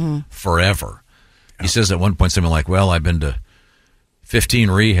guy forever. He says at one point something like, "Well, I've been to 15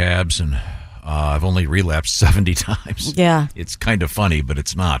 rehabs and I've only relapsed 70 times." Yeah. It's kind of funny, but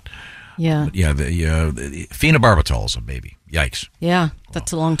it's not. Yeah. But the phenobarbital is a baby. Yikes. Yeah,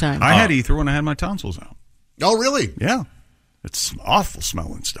 that's a long time. I had ether when I had my tonsils out. Oh, really? Yeah. It's awful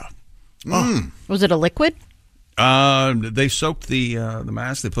smelling stuff. Was it a liquid? They soaked the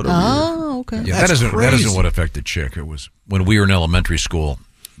mask. They put it over. Oh, okay. Yeah, that isn't what affected Chick. It was when we were in elementary school.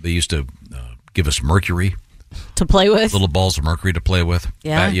 They used to give us mercury to play with, little balls of mercury to play with.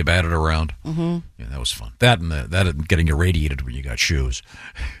 Yeah, you bat it around. Mm-hmm. Yeah, that was fun. That and getting irradiated when you got shoes.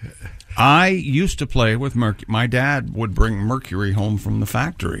 I used to play with mercury. My dad would bring mercury home from the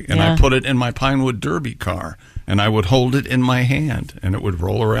factory, and I put it in my Pinewood Derby car, and I would hold it in my hand, and it would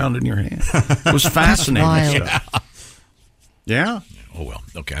roll around in your hand. It was fascinating stuff. Yeah. Oh, well.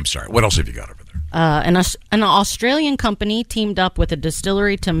 Okay, I'm sorry. What else have you got over there? An Australian company teamed up with a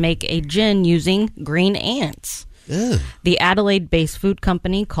distillery to make a gin using green ants. Ew. The Adelaide-based food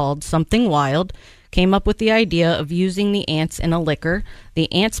company called Something Wild came up with the idea of using the ants in a liquor.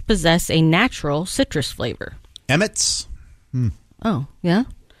 The ants possess a natural citrus flavor. Emmets? Oh, yeah?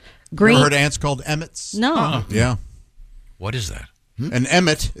 You ever heard of ants called emmets? No. Yeah. What is that? An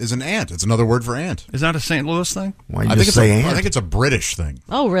emmet is an ant. It's another word for ant. Is that a St. Louis thing? Why you just say ant? I think it's a British thing.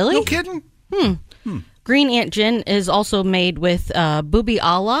 Oh, really? No kidding? Green ant gin is also made with booby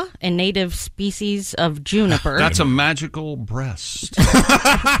ala, a native species of juniper. That's a magical breast.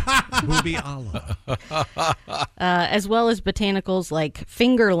 Booby Allah. As well as botanicals like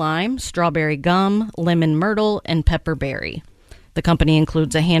finger lime, strawberry gum, lemon myrtle, and pepperberry. The company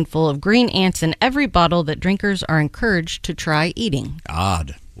includes a handful of green ants in every bottle that drinkers are encouraged to try eating.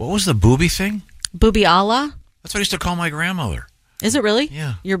 Odd. What was the booby thing? Booby ala? That's what I used to call my grandmother. Is it really?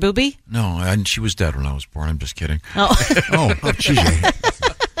 Yeah. Your booby? No, and she was dead when I was born. I'm just kidding. Oh. Geez.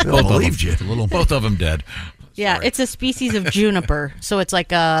 Both of them dead. Yeah, it's a species of juniper, so it's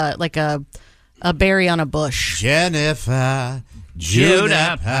like a berry on a bush. Jennifer.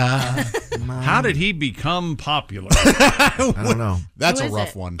 How did he become popular? I don't know. That's Who a is rough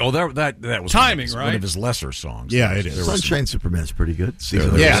it? one. Oh, that was Timing, one right? of his lesser songs. Yeah, it is. Sunshine Superman's pretty good.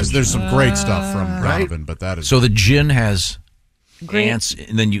 Yes, there's some great stuff from Donovan, but that is... So the gin has Green- ants,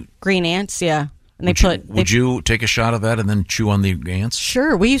 and then you... Green ants, yeah. And Would you take a shot of that and then chew on the ants?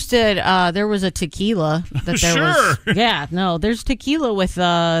 Sure. We used to, there was a tequila that there was. Sure. Yeah, no, there's tequila with,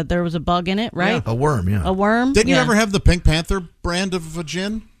 there was a bug in it, right? A worm, yeah. A worm? Didn't yeah. you ever have the Pink Panther brand of a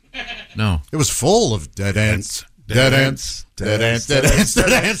gin? No. It was full of dead ants. Dead ants. Dead ants. Dead ants.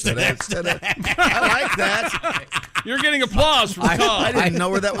 Dead ants. Dead ants. Dead ants. I like that. You're getting applause from Tom. I didn't know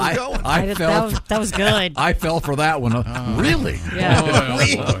where that was going. That was good. I fell for that one. Really?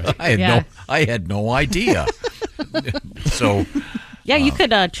 Yeah. I had no idea. So, Yeah, you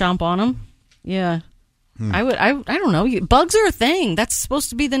could chomp on them. Yeah. I don't know. Bugs are a thing. That's supposed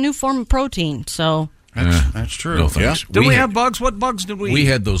to be the new form of protein. So That's true. no thanks. Did we have bugs? What bugs did we? We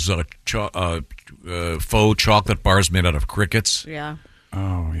had those faux chocolate bars made out of crickets. yeah.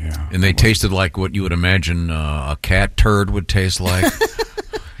 Oh yeah. And they tasted like what you would imagine a cat turd would taste like.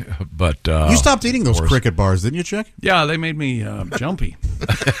 But you stopped eating those cricket bars, didn't you, Chick? Yeah, they made me jumpy.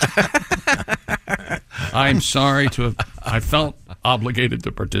 I'm sorry to have. I felt obligated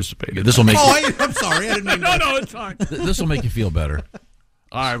to participate. This will make. I'm sorry. I didn't mean No, it's fine. This will make you feel better.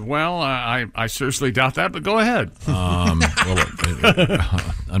 I seriously doubt that, but go ahead.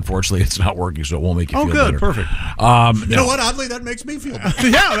 Unfortunately, it's not working, so it won't make you feel better. Perfect. You know what? Oddly, that makes me feel better.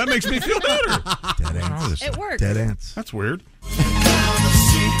 Yeah, that makes me feel better. Dead ants. It works. Dead ants. That's weird.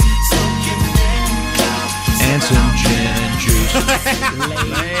 Ants and gin and juice.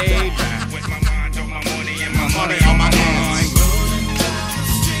 Laid back. With my mind on my money and my money on my hands.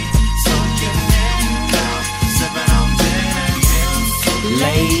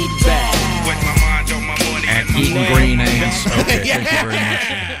 Laid back. With my mind on my money And eating green ants. Okay, Yeah. thank you very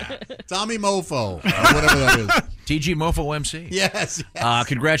much. Tommy Mofo, or whatever that is. TG Mofo MC. Yes.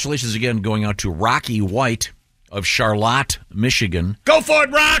 Congratulations again going out to Rocky White of Charlotte, Michigan. Go for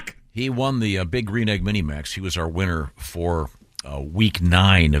it, Rock! He won the Big Green Egg Mini-Max. He was our winner for Week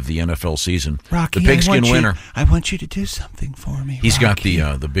 9 of the NFL season. Rocky, the pigskin winner. I want you to do something for me. He's Rocky.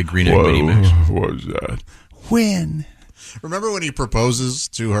 got the Big Green Egg Mini-Max. What was that? Win. Remember when he proposes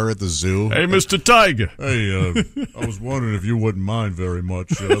to her at the zoo? Hey, Mr. Tiger. Hey, I was wondering if you wouldn't mind very much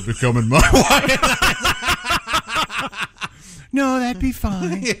becoming my wife. No, that'd be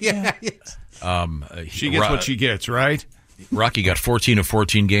fine. Yeah. She gets what she gets, right? Rocky got 14 of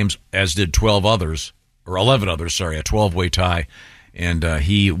 14 games, as did 11 others, a 12-way tie, and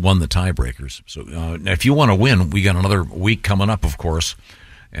he won the tiebreakers. So now if you want to win, we got another week coming up, of course,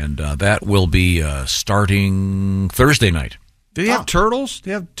 and that will be starting Thursday night. Do you have turtles?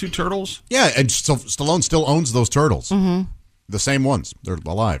 Do you have 2 turtles? Yeah, and Stallone still owns those turtles. Mm-hmm. The same ones. They're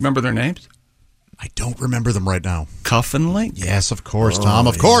alive. Remember their names? I don't remember them right now. Cuff and Link. Yes, of course, Tom.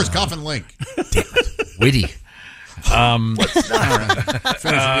 Of course, Cuff and Link. Witty. Finish it.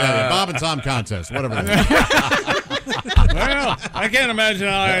 Yeah, Bob and Tom contest, whatever that is. Well, I can't imagine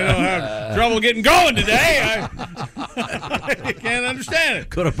how I don't have trouble getting going today. I can't understand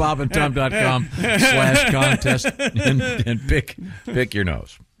it. Go to bobandtom.com/contest and pick your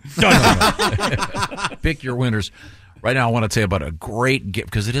nose. Pick your winners. Right now, I want to tell you about a great gift,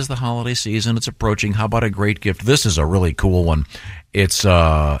 because it is the holiday season. It's approaching. How about a great gift? This is a really cool one. It's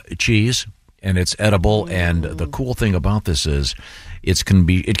cheese, and it's edible. And the cool thing about this is it can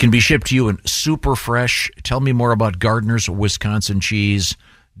be shipped to you in super fresh. Tell me more about Gardner's Wisconsin cheese.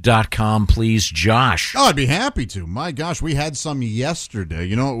 .com, please, Josh. Oh, I'd be happy to. My gosh, we had some yesterday.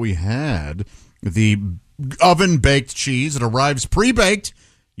 You know what we had? The oven-baked cheese. It arrives pre-baked.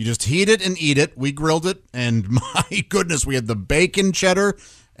 You just heat it and eat it. We grilled it, and my goodness, we had the bacon cheddar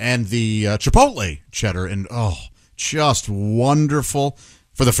and the chipotle cheddar, and just wonderful.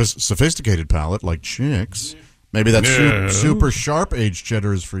 For the sophisticated palate, like Chicks, maybe that super sharp aged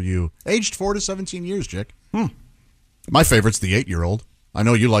cheddar is for you. Aged 4 to 17 years, Chick. My favorite's the 8-year-old. I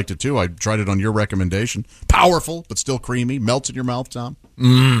know you liked it too. I tried it on your recommendation. Powerful, but still creamy. Melts in your mouth, Tom.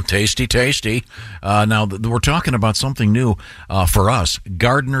 Tasty, tasty. Now, we're talking about something new for us.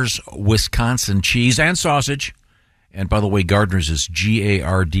 Gardner's Wisconsin cheese and sausage. And by the way, Gardner's is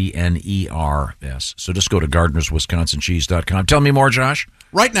Gardners. So just go to GardnersWisconsinCheese.com. Tell me more, Josh.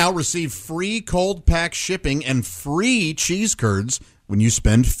 Right now, receive free cold pack shipping and free cheese curds when you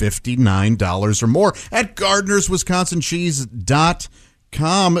spend $59 or more at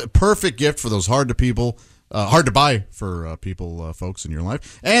GardnersWisconsinCheese.com. Perfect gift for those hard to buy for folks in your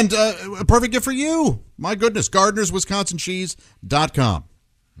life. And a perfect gift for you. My goodness, GardnersWisconsinCheese.com.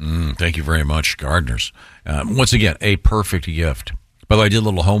 Thank you very much, Gardner's. Once again, a perfect gift. By the way, I did a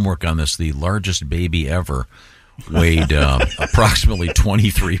little homework on this. The largest baby ever weighed approximately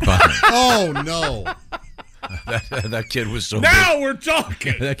 23 pounds. Oh, no. That kid was so now big. We're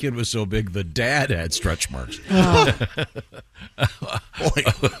talking. That kid was so big, the dad had stretch marks.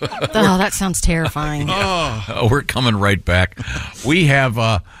 That sounds terrifying. We're coming right back. We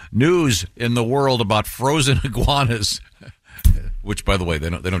have news in the world about frozen iguanas. Which, by the way,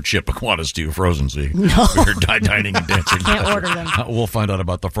 they don't ship iguanas to you frozen, so you're dining and dancing. Can't order them. We'll find out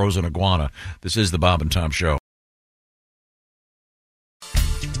about the frozen iguana. This is the Bob and Tom Show.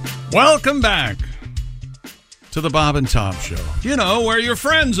 Welcome back to the Bob and Tom Show. You know, where your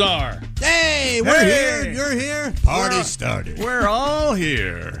friends are. Hey, we're here. You're here. Party started. We're all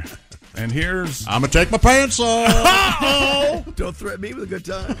here. And here's... I'm going to take my pants off. Uh-oh! Don't threaten me with a good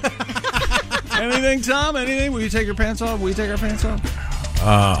time. Anything, Tom? Anything? Will you take your pants off? Will you take our pants off?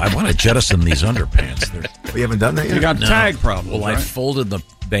 I want to jettison these underpants. We haven't done that yet? You got tag problems, Well, right? I folded the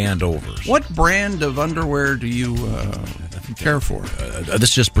band over. What brand of underwear do you care for?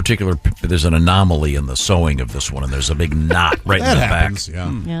 This just particular, there's an anomaly in the sewing of this one, and there's a big knot right in the happens,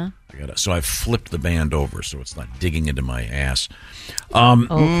 back. Yeah. So I flipped the band over so it's not digging into my ass.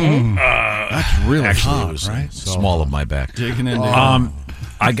 Okay. That's really actually, hot, it was right? small of my back. Digging into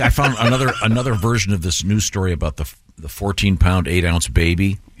I found another version of this news story about the 14-pound, 8-ounce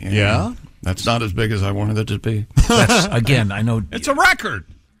baby. Yeah? That's not as big as I wanted it to be. That's, again, I know it's a record.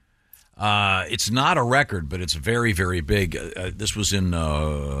 It's not a record, but it's very, very big. This was in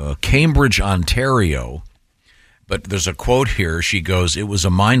Cambridge, Ontario. But there's a quote here. She goes, "It was a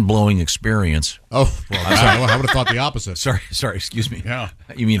mind-blowing experience." Oh, well, I would have thought the opposite. Sorry, excuse me. Yeah.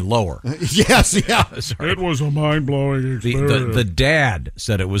 You mean lower. Yes, yeah. Sorry. It was a mind-blowing experience. The dad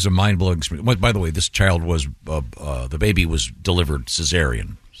said it was a mind-blowing experience. By the way, this child was, the baby was delivered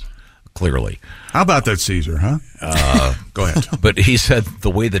cesarean, clearly. How about that Caesar, huh? Go ahead. But he said the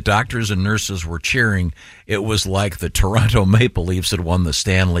way the doctors and nurses were cheering, it was like the Toronto Maple Leafs had won the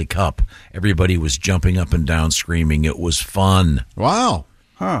Stanley Cup. Everybody was jumping up and down, screaming. It was fun. Wow.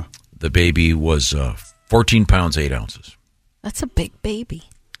 Huh. The baby was 14 pounds, 8 ounces. That's a big baby.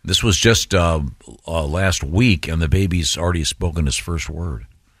 This was just last week, and the baby's already spoken his first word.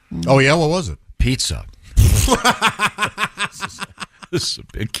 Oh, yeah? What was it? Pizza. This is a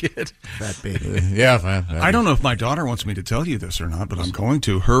big kid. Fat baby. Yeah, man. I don't know if my daughter wants me to tell you this or not, but I'm going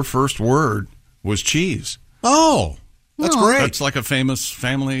to. Her first word was cheese. Oh, that's great. That's like a famous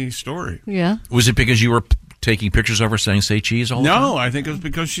family story. Yeah. Was it because you were taking pictures of her saying, say cheese all the time? No, I think it was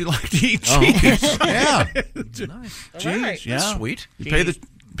because she liked to eat cheese. Yeah. Nice. Cheese, yeah. That's sweet. You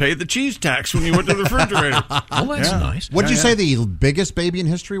pay the cheese tax when you went to the refrigerator. Oh, that's nice. What did you say the biggest baby in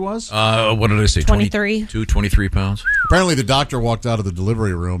history was? What did I say? 23. 23 pounds. Apparently, the doctor walked out of the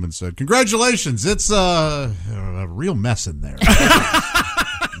delivery room and said, "Congratulations, it's a real mess in there."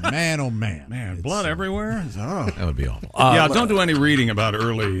 Man, oh man. Man, blood everywhere? Oh. That would be awful. Yeah, don't do any reading about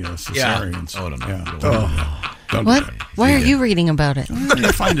early cesareans. Oh, no. Don't What? do that. Why are you reading about it?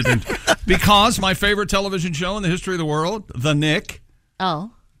 I find it because my favorite television show in the history of the world, The Nick.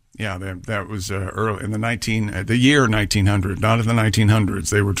 Oh. Yeah, that was early in the year 1900, not in the 1900s.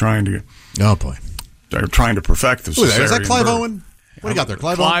 They were trying to. Oh boy. They were trying to perfect the cesarean. Is that Clive birth. Owen? What do you got there,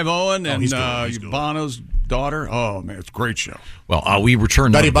 Clive Owen and he's good. Bono's daughter. Oh man, it's a great show. Well, we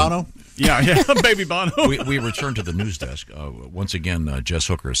returned. Betty Bono. Yeah, Baby Bono. we returned to the news desk once again. Jess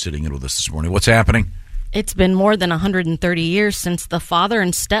Hooker is sitting in with us this morning. What's happening? It's been more than 130 years since the father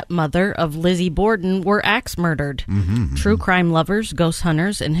and stepmother of Lizzie Borden were axe murdered. True crime lovers, ghost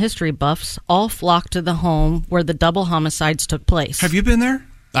hunters, and history buffs all flocked to the home where the double homicides took place. Have you been there?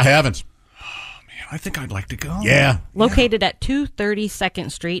 I haven't. I think I'd like to go. Yeah. Located at 230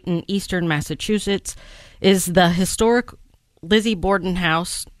 2nd Street in eastern Massachusetts is the historic Lizzie Borden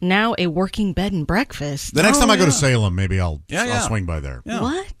house, now a working bed and breakfast. The next time I go to Salem, maybe I'll Yeah. swing by there. Yeah.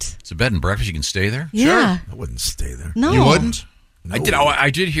 What? It's a bed and breakfast. You can stay there. Yeah. I wouldn't stay there. No. You wouldn't?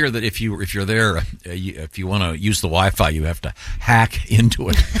 I did hear that if you're there, if you want to use the Wi-Fi, you have to hack into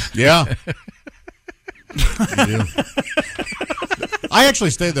it. Yeah. You do. I actually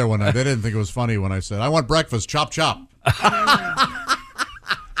stayed there one night. They didn't think it was funny when I said, I want breakfast, chop, chop.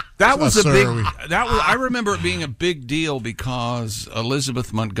 That was a sir, big. we- I remember it being a big deal because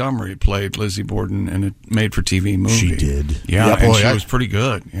Elizabeth Montgomery played Lizzie Borden in a made-for-TV movie. She did. Yeah, Yeah, and boy, she I- was pretty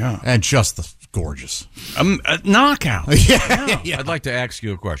good. Yeah, And just gorgeous. a knockout. Yeah. I'd like to ask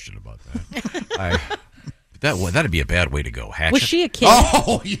you a question about that. That'd be a bad way to go. Hatchet. Was she a kid?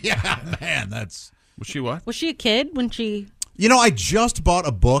 Oh, yeah, man. That's. Was she what? Was she a kid when she... You know, I just bought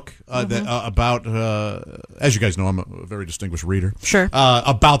a book that about, as you guys know, I'm a very distinguished reader. Sure.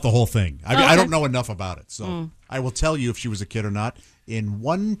 About the whole thing. I Okay. don't know enough about it, so I will tell you if she was a kid or not in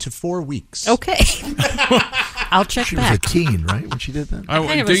 1 to 4 weeks. Okay. I'll check She was back. a teen, right, when she did that?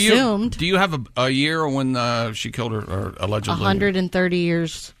 kind of do assumed. do you have a year when she killed her, or allegedly? 130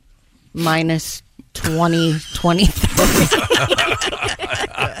 years minus 2023.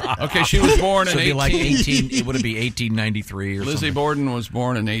 Okay, she was born in So it'd be like 18. 18. Would it be 1893 or Lizzie something? Borden was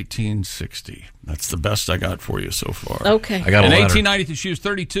born in 1860. That's the best I got for you so far. Okay. I got a In letter. 1893, she was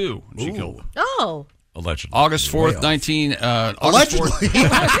 32 when she killed her. Oh. Allegedly. August 4th, August 4th.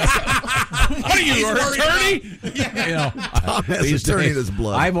 What are you, an attorney? You know, Tom has these attorney in days, his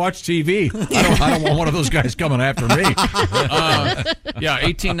blood. I watch TV. I don't want one of those guys coming after me. Yeah,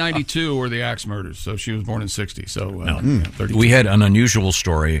 1892 were the axe murders. So she was born in 60. So 32. We had an unusual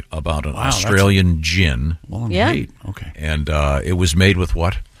story about an Australian gin, Long Yeah. hate. Okay. and it was made with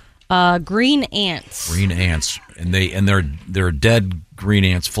what? Green ants. Green ants, and there are dead green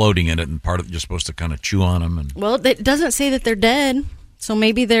ants floating in it, and part of it you're supposed to kind of chew on them. And Well, it doesn't say that they're dead. So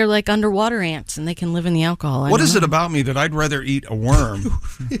maybe they're like underwater ants and they can live in the alcohol. What is it about me that I'd rather eat a worm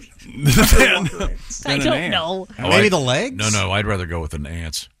than I an don't ant? know. Maybe the legs? No, I'd rather go with an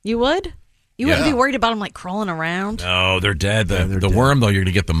ants. You would? You wouldn't Yeah. be worried about them like crawling around? No, they're dead. The worm, though, you're going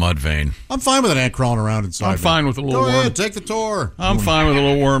to get the mud vein. I'm fine with an ant crawling around inside. I'm me. fine with a little Go worm. ahead, take the tour. I'm fine with a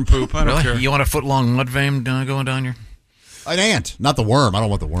little worm poop. I don't Really? care. You want a foot-long mud vein going down your... An ant, not the worm. I don't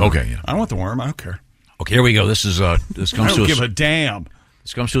want the worm. Okay, yeah. I want the worm. I don't care. Okay, here we go. This is this I comes to don't us. give a damn.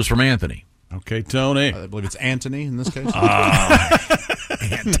 This comes to us from Anthony. Okay, Tony. I believe it's Antony in this case.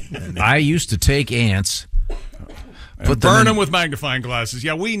 I used to take ants, And burn them with magnifying glasses.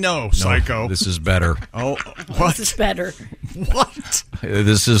 Yeah, we know, psycho. This is better. Oh, what? This is better. What?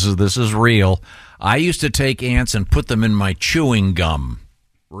 This is real. I used to take ants and put them in my chewing gum.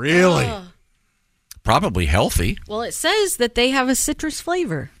 Really? Probably healthy. Well, it says that they have a citrus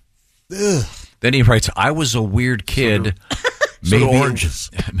flavor. Ugh. Then he writes, I was a weird kid. So do oranges.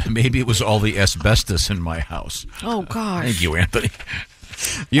 Maybe it was all the asbestos in my house. Oh, gosh. Thank you, Anthony.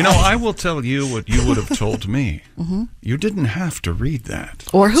 You know, I will tell you what you would have told me. You didn't have to read that.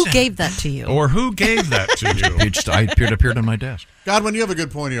 Or who gave that to you? Or who gave that to you? It appeared on my desk. Godwin, you have a good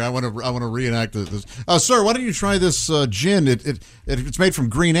point here. I want to reenact this. Sir, why don't you try this gin? It's made from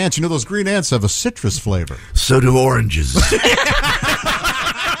green ants. You know those green ants have a citrus flavor. So do oranges.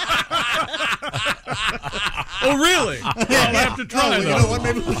 Oh, really? I'll have to try those. You know what?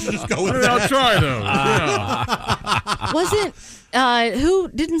 Maybe we should just go with Maybe that. I'll try those. Yeah.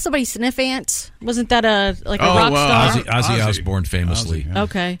 Wasn't didn't somebody sniff ants? Wasn't that a rock star? Ozzy Osbourne famously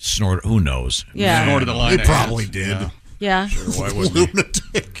Okay. snorted. Who knows? Yeah. Snorted the line. He probably did. Yeah. Sure, why wouldn't he?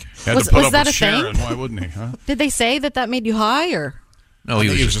 Lunatic. Had Was- to put was up that with a thing? Sharon. Why wouldn't he? Huh? Did they say that made you high or? No, he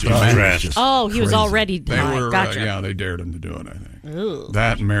was just trash. Oh, he was already They high. were. Gotcha. Yeah, they dared him to do it. I think Ooh.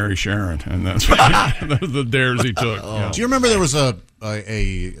 that and Mary Sharon, and that's the dares he took. Yeah. Do you remember there was a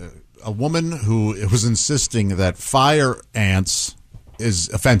woman who was insisting that fire ants is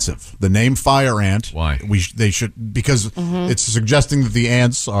offensive? The name fire ant. Why? They should because it's suggesting that the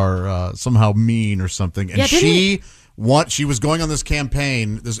ants are somehow mean or something. And Yeah, didn't she was going on this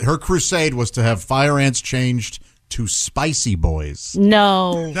campaign. Her crusade was to have fire ants changed to Spicy Boys.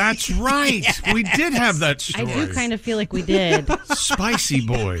 No. That's right. We did have that I story. do kind of feel like we did. Spicy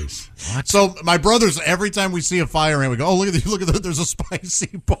Boys. So my brothers, every time we see a fire ant, we go, "Oh, look at that! There's a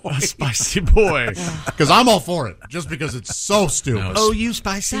spicy boy." A spicy boy. Because I'm all for it, just because it's so stupid. Oh, you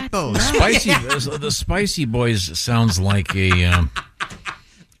spicy boy. The Spicy Boys sounds like a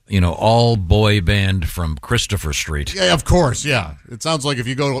all boy band from Christopher Street. Yeah, of course. Yeah, it sounds like if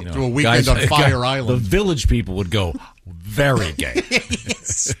you go to a weekend on Fire Island, the Village people would go very gay.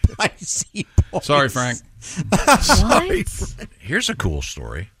 Spicy Boys. Sorry, Frank. Sorry. Here's a cool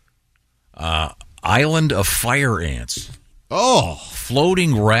story. Island of fire ants. Oh,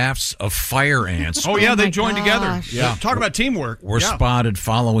 floating rafts of fire ants. Oh yeah, they joined together. Yeah, talk about teamwork. Were spotted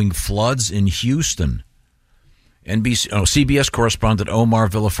following floods in Houston. CBS correspondent Omar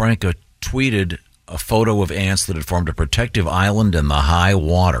Villafranca tweeted a photo of ants that had formed a protective island in the high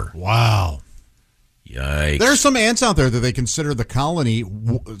water. Wow. Yikes. There are some ants out there that they consider the colony,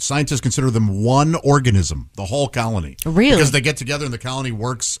 scientists consider them one organism, the whole colony. Really? Because they get together and the colony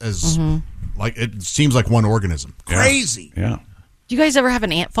works as, like, it seems like one organism. Crazy. Yeah. Do you guys ever have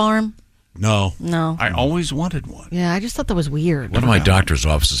an ant farm? No. No. I always wanted one. Yeah, I just thought that was weird. One of my doctor's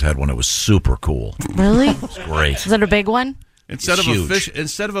offices had one. It was super cool. Really? It was great. Is that a big one? Instead It's of huge.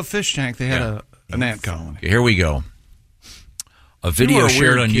 a fish tank, they had an ant colony. Here we go. A You video were a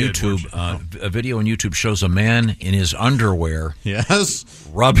shared weird on kid, YouTube. A video on YouTube shows a man in his underwear. Yes.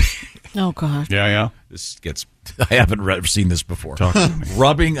 Rubbing. Oh God. Yeah. This gets. I haven't seen this before.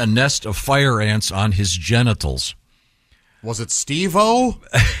 Rubbing a nest of fire ants on his genitals. Was it Steve-O?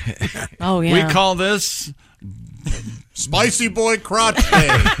 Oh yeah. We call this Spicy Boy Crotch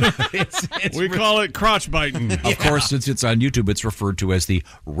Day. we call it crotch biting. Of course, since it's on YouTube, it's referred to as the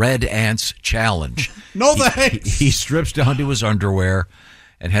Red Ants Challenge. No thanks. He strips down to his underwear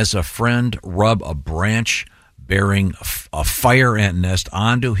and has a friend rub a branch bearing a fire ant nest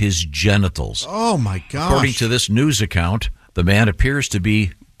onto his genitals. Oh my gosh. According to this news account, the man appears to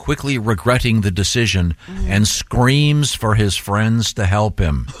be quickly regretting the decision and screams for his friends to help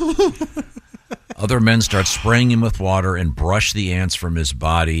him. Other men start spraying him with water and brush the ants from his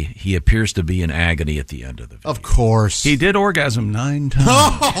body. He appears to be in agony at the end of the video. Of course. He did orgasm 9 times.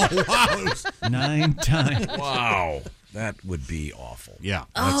 Oh, wow. 9 times. Wow. That would be awful. Yeah,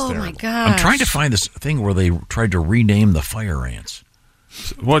 that's terrible. My gosh. I'm trying to find this thing where they tried to rename the fire ants.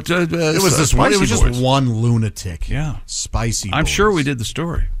 What? It was this one. It was just one lunatic. Yeah. Spicy I'm Boys. sure we did the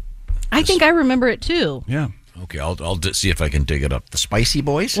story. I think I remember it too. Yeah. Okay, I'll see if I can dig it up. The Spicy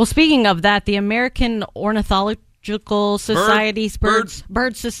Boys? Well, speaking of that, the American Ornithological Society's Bird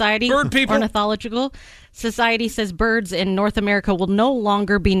Society, Bird people. Ornithological Society says birds in North America will no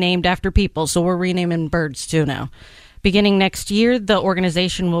longer be named after people, so we're renaming birds too now. Beginning next year, the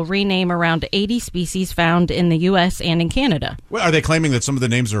organization will rename around 80 species found in the U.S. and in Canada. Well, are they claiming that some of the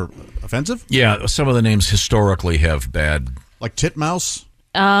names are offensive? Yeah, some of the names historically have bad. Like titmouse?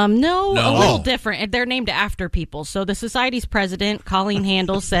 No, a little Oh. different. They're named after people. So the society's president, Colleen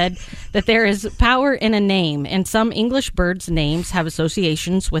Handel, said that there is power in a name, and some English birds' names have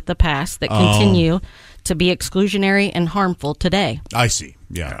associations with the past that continue to be exclusionary and harmful today. I see.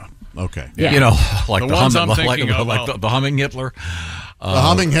 Yeah. Okay. Yeah. You know, like The the, ones humming, I'm thinking of, the humming Hitler. The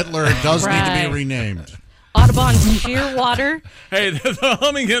humming Hitler does need to Right. be renamed. Audubon's Shearwater. Hey, the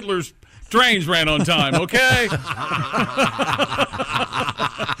humming Hitler's trains ran on time, okay?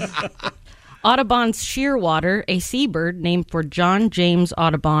 Audubon's Shearwater, a seabird named for John James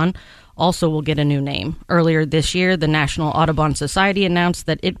Audubon, also will get a new name. Earlier this year, the National Audubon Society announced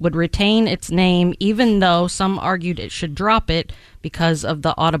that it would retain its name, even though some argued it should drop it because of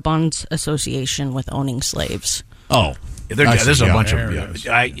the Audubon's association with owning slaves. Oh. There's a bunch There of. it is.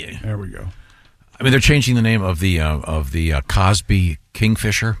 There we go. I mean, they're changing the name of the Cosby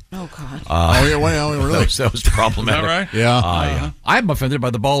Kingfisher. Oh, God. Oh, yeah, well, really? That was problematic. Is that right? Yeah. Yeah. I'm offended by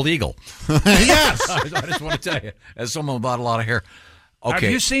the bald eagle. Yes. I just want to tell you, as someone without a lot of hair. Okay.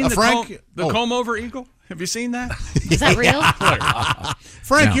 Have you seen the Frank- comb over eagle? Have you seen that? Is that real?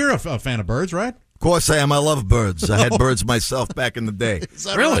 Frank, Yeah. you're a fan of birds, right? Of course I am. I love birds. I had birds myself back in the day. Is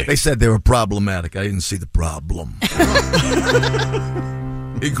that Really? right? They said they were problematic. I didn't see the problem.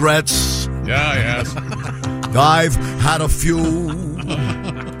 Egrets. Yeah, yes. I've had a few.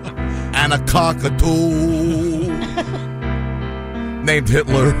 And a cockatoo. Named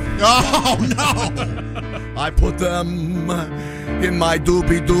Hitler. Oh, no. I put them in my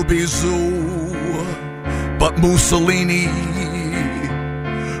doobie zoo. But Mussolini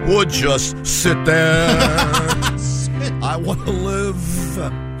would just sit there. I want to live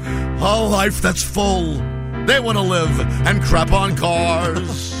a life that's full. They want to live and crap on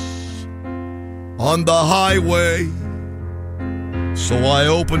cars. on the highway. So I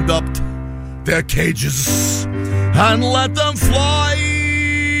opened up their cages and let them fly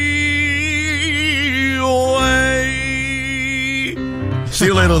away. See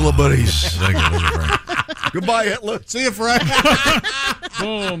you later, little buddies. Goodbye, Hitler. See you, Frank.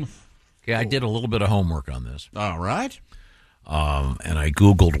 Boom. Okay, I did a little bit of homework on this. All right. And I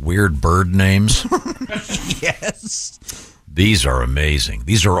Googled weird bird names. Yes. These are amazing.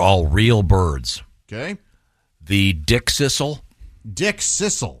 These are all real birds. Okay. The Dick Sissel. Dick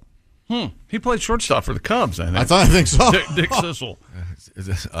Sissel. He played shortstop for the Cubs, I think. I think so. Dick Sissel.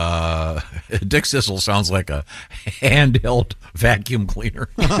 Dick Sissel sounds like a handheld vacuum cleaner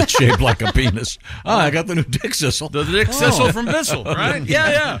that's shaped like a penis. Oh, I got the new Dick Sissel. The Dick Sissel from Bissell, right?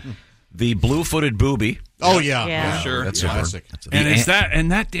 Yeah. The blue-footed booby. Oh, yeah. Yeah. Sure. That's Classic. And it's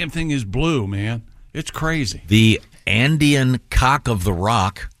that damn thing is blue, man. It's crazy. The Andean cock of the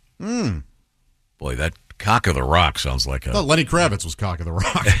rock. Mm. Boy, that cock of the rock sounds like a... Lenny Kravitz was cock of the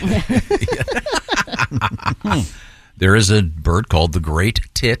rock. There is a bird called the great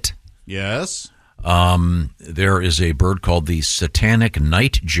tit. Yes. There is a bird called the satanic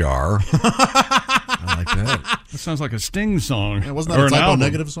nightjar. I like that. That sounds like a Sting song. Yeah, wasn't that or a an Typo album.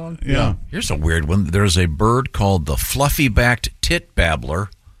 Negative song? Yeah. Here's a weird one. There's a bird called the fluffy-backed tit babbler.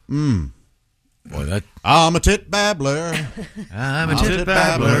 Mm. Boy, that... I'm a tit babbler. I'm a tit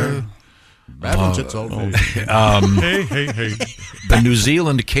babbler. Babbling tits all day. Hey. The New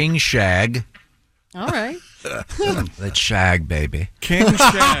Zealand king shag. All right. That shag, baby. King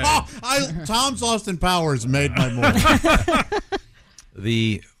shag. Tom's Austin Powers made my morning.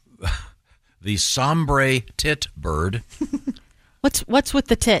 The sombre tit bird. What's with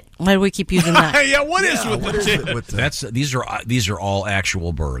the tit? Why do we keep using that? Yeah, what is with the tit? These are all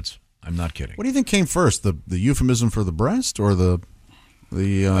actual birds. I'm not kidding. What do you think came first, the euphemism for the breast or the?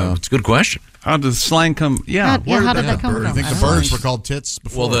 It's a good question. How did the slang come? How did that come from? You think the birds were called tits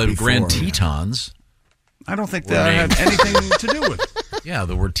before? Well, the Grand Tetons. I don't think that had anything to do with it. Yeah,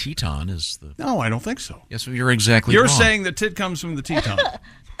 the word Teton is the... No, I don't think so. Yes, you're exactly You're wrong. saying the tit comes from the Teton.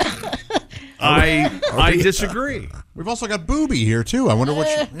 I disagree. We've also got booby here, too. I wonder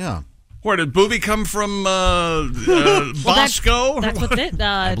yeah. Where did booby come from? Bosco? That's what it.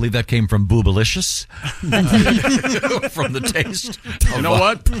 I believe that came from Boobalicious. From the taste. You know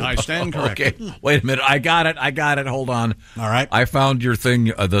what? I stand corrected. Okay, wait a minute. I got it. Hold on. All right. I found your thing,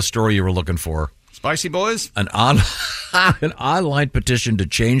 the story you were looking for. Spicy Boys? An online petition to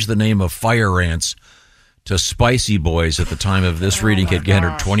change the name of fire ants to Spicy Boys at the time of this reading had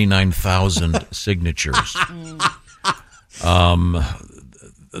gathered 29,000 signatures.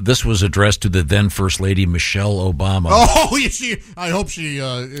 This was addressed to the then First Lady Michelle Obama. Oh, I hope she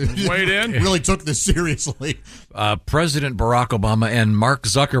weighed in. Really took this seriously. President Barack Obama and Mark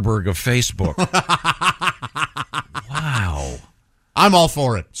Zuckerberg of Facebook. Wow. I'm all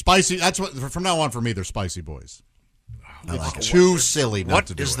for it. Spicy. That's what from now on for me. They're Spicy Boys. It's too silly not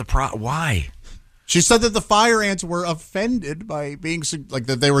to do it. Why? She said that the fire ants were offended by being like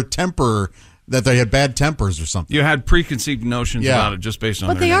that they were that they had bad tempers or something. You had preconceived notions about it just based on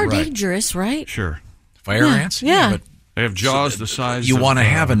But their they are name. dangerous, right? Sure. Fire ants? Yeah. But they have jaws the size you of... want to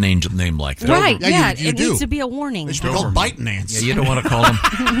have a name like that. Right, Yeah, yeah. you It do. needs to be a warning. They should be called biting ants. Yeah, you don't want to call them...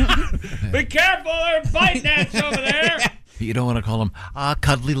 Be careful, there are biting ants over there. You don't want to call them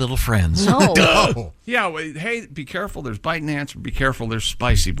cuddly little friends. No. Yeah, well, hey, be careful, there's biting ants, or be careful, there's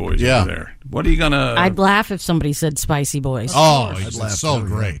Spicy Boys Yeah. over there. What are you going to... I'd laugh if somebody said Spicy Boys. Oh, it's so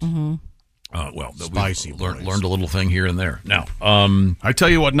great. Mm-hmm. Well, Spicy learned a little thing here and there. Now, I tell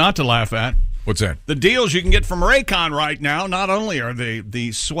you what not to laugh at. what's that? The deals you can get from Raycon right now, not only are they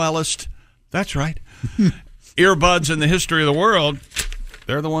the swellest, that's right, earbuds in the history of the world,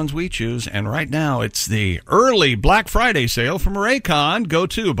 they're the ones we choose. And right now, it's the early Black Friday sale from Raycon. Go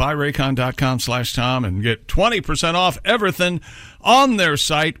to buyraycon.com/Tom and get 20% off everything on their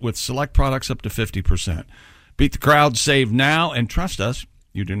site with select products up to 50%. Beat the crowd, save now, and trust us,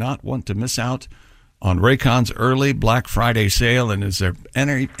 you do not want to miss out on Raycon's early Black Friday sale. And is there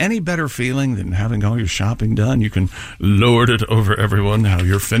any better feeling than having all your shopping done? You can lord it over everyone how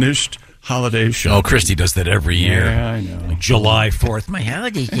you're finished holiday shopping. Oh, Christy does that every year. Yeah, I know. Like July 4th. My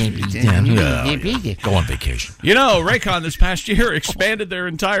holiday can't be done. Go on vacation. You know, Raycon this past year expanded their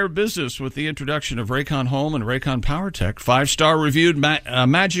entire business with the introduction of Raycon Home and Raycon PowerTech. 5-star reviewed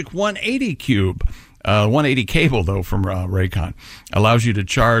Magic 180 Cube. 180 cable, though, from Raycon. Allows you to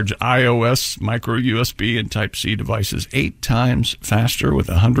charge iOS, micro USB, and Type-C devices 8 times faster with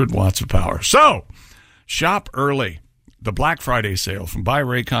 100 watts of power. So, shop early. The Black Friday sale from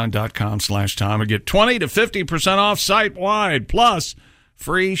buyraycon.com/Tom and get 20 to 50% off site-wide, plus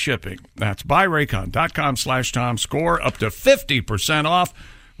free shipping. That's buyraycon.com/Tom. Score up to 50% off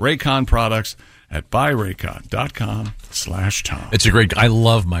Raycon products at buyraycon.com/Tom. It's a great. I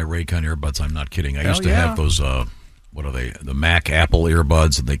love my Raycon earbuds. I'm not kidding. I used to have those. What are they? The Mac Apple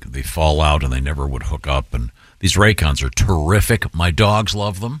earbuds, and they fall out and they never would hook up. And these Raycons are terrific. My dogs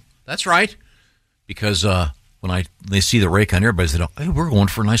love them. That's right, because when they see the Raycon earbuds, they go, "Hey, we're going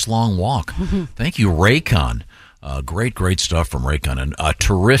for a nice long walk." Thank you, Raycon. Great stuff from Raycon, and a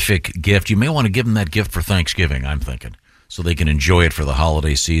terrific gift. You may want to give them that gift for Thanksgiving, I'm thinking, so they can enjoy it for the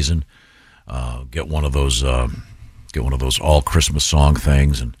holiday season. Get one of those all Christmas song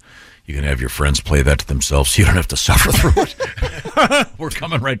things, and you can have your friends play that to themselves, so you don't have to suffer through it. We're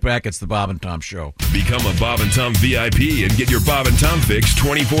coming right back. It's the Bob and Tom Show. Become a Bob and Tom VIP and get your Bob and Tom fix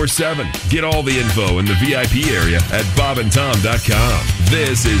 24/7. Get all the info in the VIP area at bobandtom.com.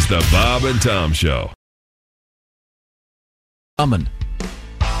 This is the Bob and Tom Show.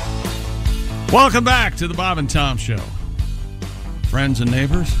 Welcome back to the Bob and Tom Show. Friends and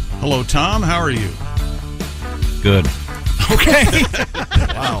neighbors. Hello, Tom. How are you? Good. Okay.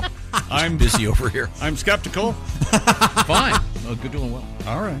 Wow. I'm busy over here. I'm skeptical. Fine. Oh, good, doing well.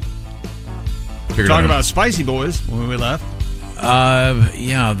 All right. Talking about Spicy Boys when we left.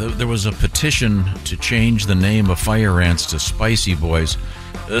 Yeah, there was a petition to change the name of Fire Ants to Spicy Boys.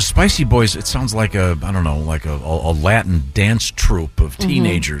 Spicy Boys, it sounds like a Latin dance troupe of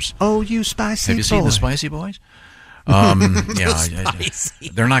teenagers. Oh, you spicy Have you seen the Spicy Boys? Yeah,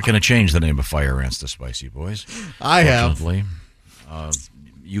 they're not going to change the name of Fire Ants to Spicy Boys. I have.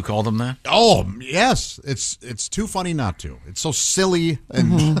 You call them that? Oh, yes. It's too funny not to. It's so silly.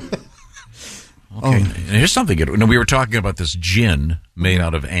 And Okay. And here's something good. We were talking about this gin made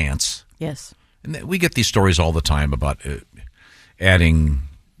out of ants. Yes. And we get these stories all the time about adding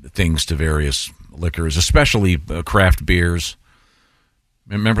things to various liquors, especially craft beers.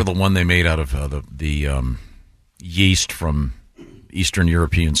 Remember the one they made out of the yeast from Eastern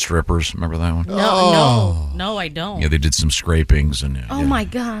European strippers? Remember that one? No, I don't. Yeah, they did some scrapings and. My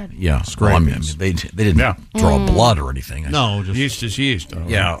God. Yeah, well, I mean, they didn't draw blood or anything. No, just yeast is yeast.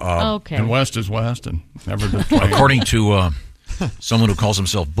 Yeah. Okay. And West is West, and never did. According to someone who calls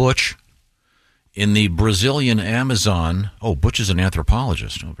himself Butch, in the Brazilian Amazon. Oh, Butch is an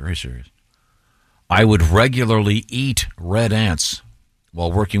anthropologist. Oh, very serious. I would regularly eat red ants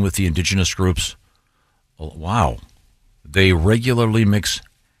while working with the indigenous groups. Oh, wow. They regularly mix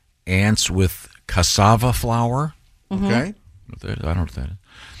ants with cassava flour. Okay. I don't know what that is.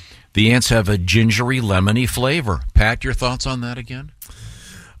 The ants have a gingery, lemony flavor. Pat, your thoughts on that again?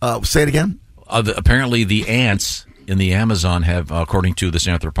 Say it again. Apparently, the ants in the Amazon have, according to this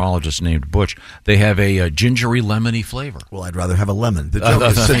anthropologist named Butch, they have a gingery, lemony flavor. Well, I'd rather have a lemon. The joke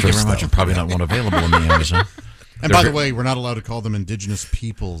is thank you citrus, very much. though. Probably not one available in the Amazon. And by the way, we're not allowed to call them indigenous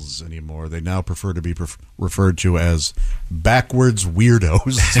peoples anymore. They now prefer to be referred to as backwards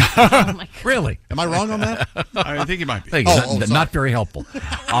weirdos. Oh my God. Really? Am I wrong on that? I think you might be. Not very helpful.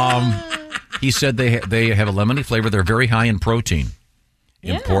 He said they have a lemony flavor. They're very high in protein.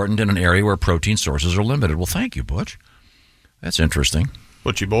 Yeah. Important in an area where protein sources are limited. Well, thank you, Butch. That's interesting.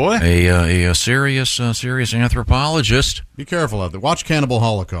 Butchie boy. A serious anthropologist. Be careful out there. Watch Cannibal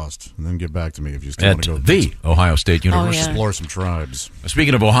Holocaust, and then get back to me if you still want At to go. the Ohio State University. Explore some tribes.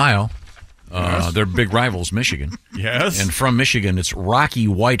 Speaking of Ohio, their big rivals, Michigan. Yes. And from Michigan, it's Rocky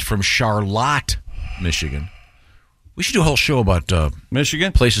White from Charlotte, Michigan. We should do a whole show about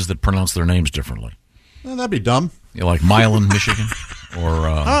Michigan places that pronounce their names differently. Well, that'd be dumb. You know, like Milan, Michigan, or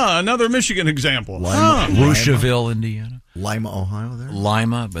another Michigan example. Rushville, Indiana. Lima, Ohio. There.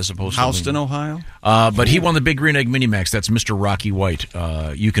 Lima, as opposed to Houston, Ohio. But he won the Big Green Egg Minimax. That's Mr. Rocky White.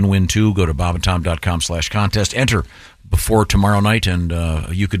 You can win too. Go to bobandtom.com/contest. Enter before tomorrow night, and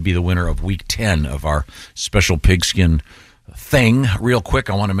you could be the winner of Week 10 of our special pigskin thing. Real quick,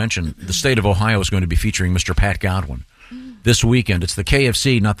 I want to mention the state of Ohio is going to be featuring Mr. Pat Godwin this weekend. It's the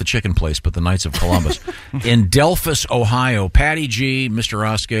KFC, not the chicken place, but the Knights of Columbus in Delphus, Ohio. Patty G, Mr.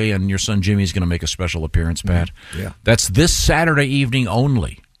 Oskey, and your son Jimmy is going to make a special appearance, Pat. Yeah. That's this Saturday evening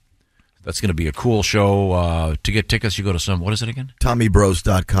only. That's going to be a cool show. To get tickets, you go to what is it again?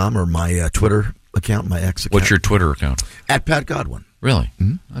 TommyBros.com or my Twitter account, my ex account. What's your Twitter account? At Pat Godwin. Really?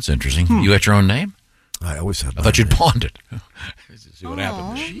 Mm-hmm. That's interesting. You got your own name? I always have. I thought you'd pawned it. See what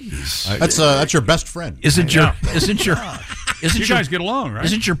happened. Jeez. That's your best friend. Isn't you guys get along, right?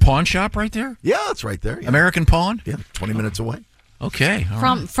 Isn't your pawn shop right there? Yeah, it's right there. Yeah. American Pawn? Yeah, 20 minutes away. Okay. All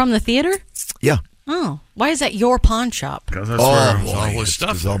right. From the theater? Yeah. Oh, why is that your pawn shop? Because that's where all his stuff.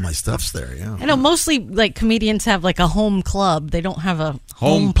 Because all my stuff's there. Yeah. I know mostly like comedians have like a home club. They don't have a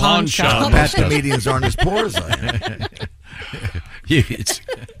home pawn shop. Past comedians aren't as poor as I am.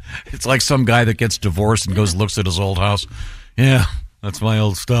 It's like some guy that gets divorced and goes and looks at his old house. Yeah, that's my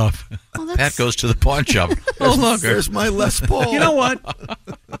old stuff. Pat goes to the pawn shop. Oh, look, there's my Les Paul. You know what?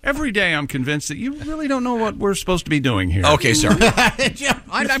 Every day I'm convinced that you really don't know what we're supposed to be doing here. Okay, sorry.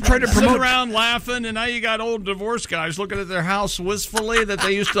 I'm trying to promote around laughing, and now you got old divorced guys looking at their house wistfully that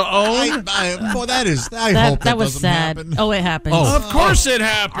they used to own. Boy, I hope that was doesn't sad. happen. Oh, it happens. Oh, of course it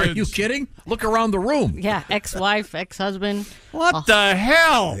happens. Are you kidding? Look around the room. Yeah, ex-wife, ex-husband. What the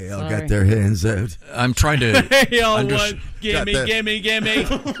hell? They all got their hands out. I'm trying to. Hey, all what? Gimme.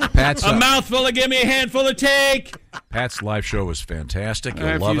 Pat's a mouthful of gimme, a handful of take. Pat's live show is fantastic. You'll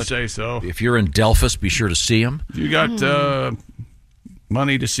If love you it. say so. If you're in Delphus, be sure to see him. You got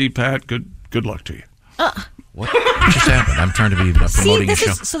money to see Pat. Good luck to you. What just happened? I'm trying to be promoting a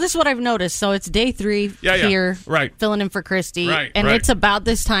show. So this is what I've noticed. So it's day 3 Yeah. here, Right. filling in for Christy, Right, and right. it's about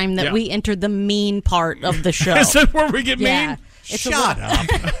this time that Yeah. we entered the mean part of the show. Is that where we get Yeah. mean? It's Shut up.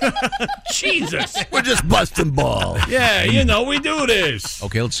 Jesus. We're just busting balls. Yeah, we do this.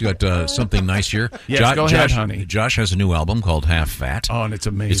 Okay, let's get something nice here. Yes, go ahead, honey. Josh has a new album called Half Fat. Oh, and it's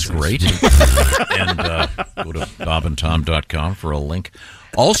amazing. It's great. And go to bobandtom.com for a link.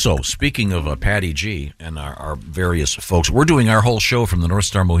 Also, speaking of Patty G and our various folks, we're doing our whole show from the North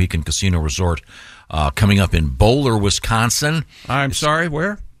Star Mohican Casino Resort coming up in Bowler, Wisconsin. I'm sorry,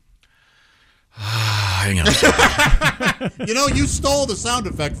 where? Hang on a second. You stole the sound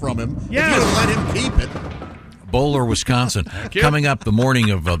effect from him. Yes. If you would let him keep it. Bowler, Wisconsin. you. Coming up the morning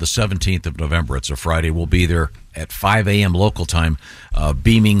of the 17th of November. It's a Friday. We'll be there at 5 a.m. local time,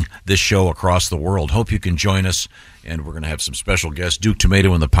 beaming this show across the world. Hope you can join us. And we're going to have some special guests, Duke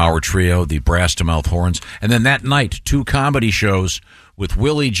Tomato and the Power Trio, the Brass to Mouth Horns. And then that night, 2 comedy shows with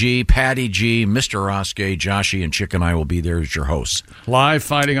Willie G, Patty G, Mr. Oskay, Joshy, and Chick and I will be there as your hosts. Live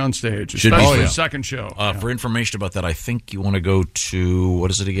fighting on stage, Should be especially fun. the second show. For information about that, I think you want to go to, what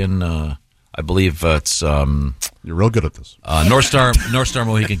is it again? I believe it's... You're real good at this. North Star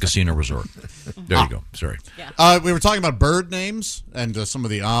Mohican Casino Resort. There you go. Sorry. We were talking about bird names and some of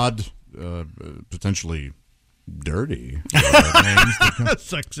the odd, potentially dirty names.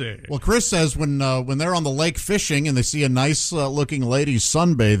 Sexy. Well, Chris says when they're on the lake fishing and they see a nice looking lady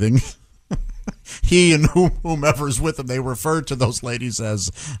sunbathing, he and whomever's with them, they refer to those ladies as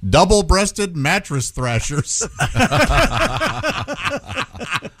double-breasted mattress thrashers.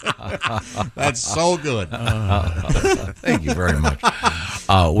 That's so good. Thank you very much.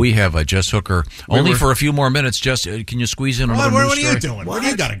 We have Jess Hooker. Only for a few more minutes. Jess, can you squeeze in another news What are you story? doing? Where do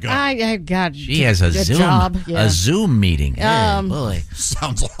you got to go? I got She has a good Zoom job. Yeah. a Zoom meeting. Oh, boy.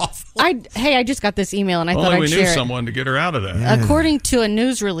 Sounds awful. I just got this email and I thought Only I'd we share knew it. someone to get her out of that. According to a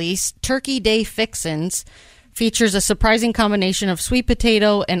news release, Turkey Day Fixins features a surprising combination of sweet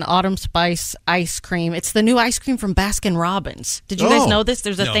potato and autumn spice ice cream. It's the new ice cream from Baskin Robbins. Did you guys know this?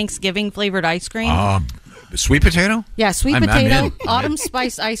 There's a Thanksgiving flavored ice cream. Sweet potato? Yeah, sweet I'm potato, in. autumn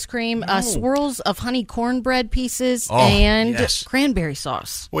spice ice cream, swirls of honey cornbread pieces, Oh, and yes. cranberry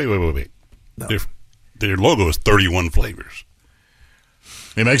sauce. Wait. No. Their logo is 31 flavors.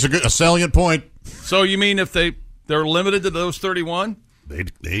 He makes a salient point. So you mean if they're limited to those 31?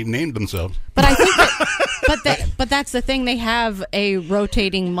 They named themselves. But I think but that's the thing. They have a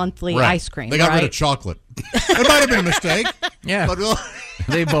rotating monthly ice cream. They got right? rid of chocolate. It might have been a mistake. Yeah. But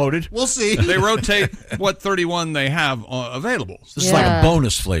They voted. we'll see. They rotate what 31 they have available. This is like a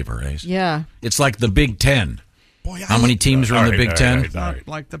bonus flavor, Ace. Yeah. It's like the Big Ten. Boy, How many teams are in the Big Ten? Not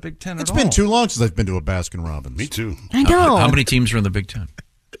like the Big Ten at It's all. been too long since I've been to a Baskin Robbins. Me too. I know. How many teams are in the Big Ten?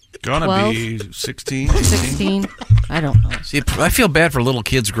 Gonna 12? be 16. 16? I don't know. See, I feel bad for little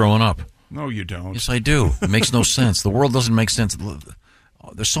kids growing up. No, you don't. Yes, I do. It makes no sense. The world doesn't make sense.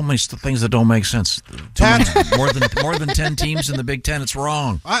 There's so many things that don't make sense. More than 10 teams in the Big Ten. It's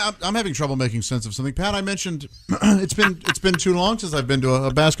wrong. I'm having trouble making sense of something. Pat, I mentioned it's been too long since I've been to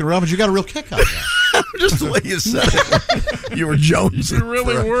a Baskin Robbins. You got a real kick out of that. Just the way you said it. You were Jones. You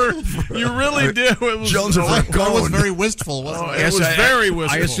really were. You really did. It was Jones so and I was very wistful, wasn't It was very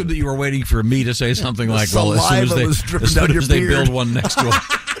wistful. I assumed that you were waiting for me to say something like, The "Well, as soon saliva was as dripping they, down your they beard. build one next to a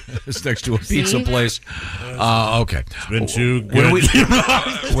pizza place." Okay, It's been too good.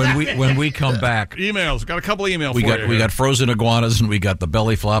 when we come back, Emails. Got a couple emails. we got frozen iguanas and we got the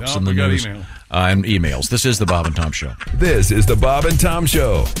belly flops No, and the we got news email. And emails. This is the Bob and Tom Show. This is the Bob and Tom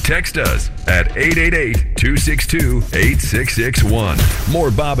Show. Text us at 888-262-8661.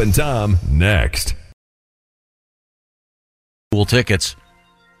 More Bob and Tom next. Cool tickets.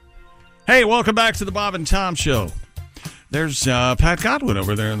 Hey, welcome back to the Bob and Tom Show. There's Pat Godwin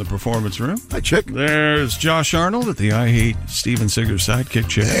over there in the performance room. Hi, Chick. There's Josh Arnold at the I Hate Steven Siegers sidekick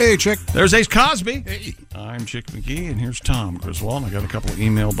chair. Hey, Chick. There's Ace Cosby. Hey. I'm Chick McGee, and here's Tom Griswold. I got a couple of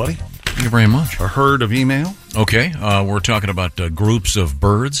email, buddy. Thank you very much. A herd of email. Okay, we're talking about groups of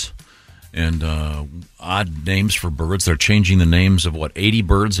birds and odd names for birds. They're changing the names of, 80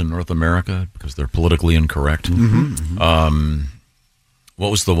 birds in North America because they're politically incorrect. Mm-hmm.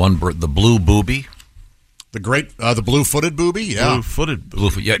 What was the one bird? The blue booby? The blue-footed booby? Yeah. Blue-footed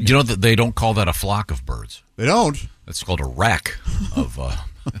booby. Yeah, you know that they don't call that a flock of birds. They don't? That's called a rack of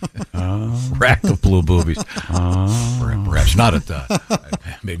rack of blue boobies. Perhaps not at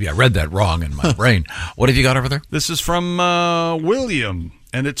maybe I read that wrong in my brain. What have you got over there? This is from William,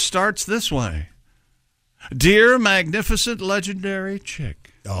 and it starts this way. Dear magnificent legendary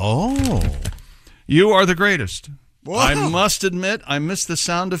Chick. Oh. You are the greatest. Whoa. I must admit, I missed the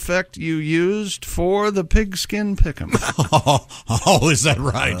sound effect you used for the pigskin pick'em. Oh, is that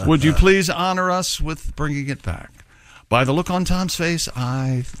right? Would you please honor us with bringing it back? By the look on Tom's face,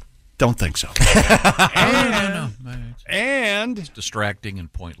 I don't think so. And it's distracting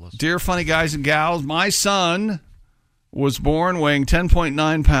and pointless. Dear funny guys and gals, my son was born weighing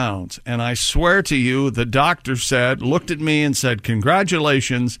 10.9 pounds, and I swear to you, the doctor looked at me and said,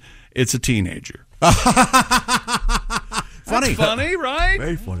 "Congratulations, it's a teenager." Funny. That's funny, right?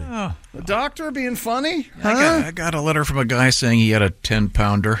 Very funny. Oh. The doctor being funny? I got a letter from a guy saying he had a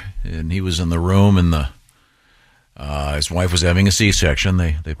 10-pounder, and he was in the room, and his wife was having a C-section.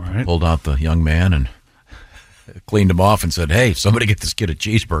 They pulled out the young man and cleaned him off and said, "Hey, somebody get this kid a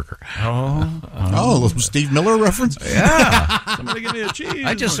cheeseburger." Oh, a little Steve Miller reference? Yeah. Somebody give me a cheeseburger.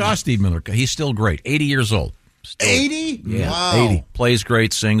 I just saw Steve Miller. He's still great. 80 years old. 80? Yeah, Wow. 80. Plays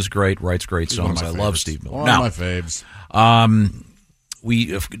great, sings great, writes great He's one of songs. my I love favorites. Steve Miller. One Now, of my faves.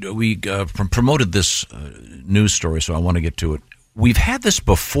 We promoted this news story, so I want to get to it. We've had this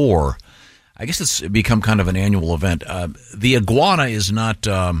before. I guess it's become kind of an annual event. The iguana is not,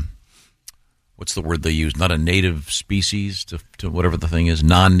 what's the word they use? Not a native species to whatever the thing is,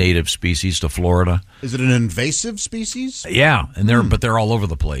 non-native species to Florida. Is it an invasive species? Yeah, and but they're all over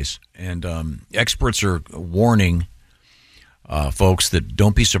the place. And experts are warning folks that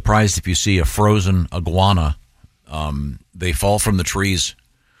don't be surprised if you see a frozen iguana. They fall from the trees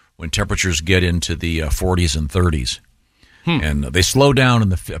when temperatures get into the 40s and 30s. And they slow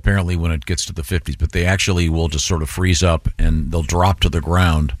down apparently when it gets to the 50s, but they actually will just sort of freeze up and they'll drop to the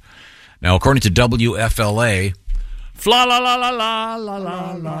ground. Now, according to WFLA, Fla la la la la la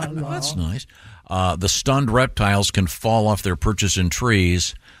la la la. That's nice. The stunned reptiles can fall off their perches in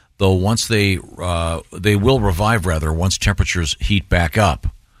trees, though once they will revive once temperatures heat back up.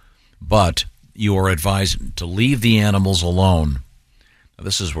 But you are advised to leave the animals alone. Now,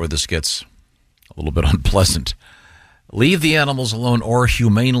 this is where this gets a little bit unpleasant. Leave the animals alone or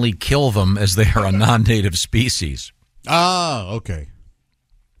humanely kill them as they are a non-native species. Ah, okay.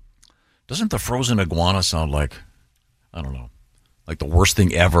 Doesn't the frozen iguana sound like, I don't know, like the worst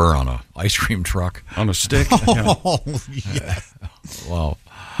thing ever on a ice cream truck? On a stick? Oh, yeah. Wow.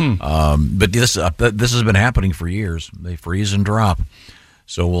 But this has been happening for years. They freeze and drop.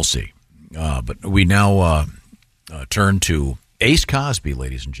 So we'll see. But we now turn to Ace Cosby,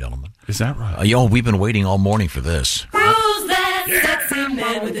 ladies and gentlemen. Is that right? We've been waiting all morning for this. Who's that sexy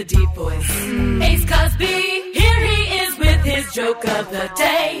man with a deep voice? Ace Cosby, here he is with his joke of the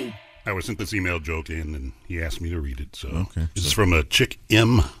day. I was sent this email joke in, and he asked me to read it. So this is from a Chick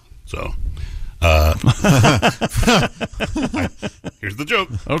M. So here's the joke.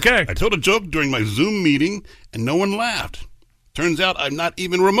 Okay. I told a joke during my Zoom meeting, and no one laughed. Turns out I'm not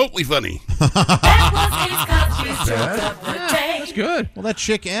even remotely funny. That was Ace Cosby's joke of the day. That's good. Well, that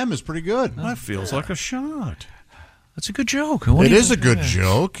Chick M is pretty good. That feels like a shot. That's a good joke. It is a good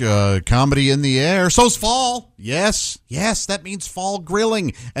joke. Comedy in the air. So's fall. Yes, that means fall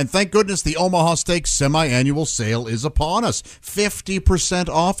grilling. And thank goodness the Omaha Steaks semi-annual sale is upon us. 50%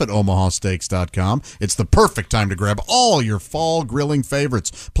 off at omahasteaks.com. It's the perfect time to grab all your fall grilling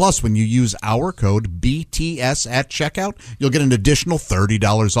favorites. Plus, when you use our code BTS at checkout, you'll get an additional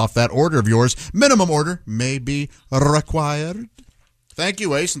 $30 off that order of yours. Minimum order may be required. Thank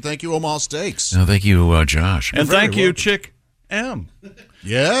you, Ace, and thank you, Omaha Steaks. No, thank you, Josh. And thank you, Chick M.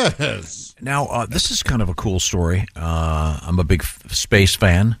 Yes. Now, this is kind of a cool story. I'm a big space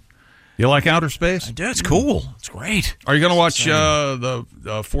fan. You like outer space? I do. It's cool. It's great. Are you going to watch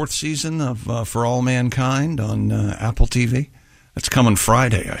the fourth season of For All Mankind on Apple TV? That's coming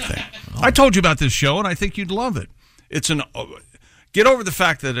Friday, I think. I told you about this show, and I think you'd love it. Get over the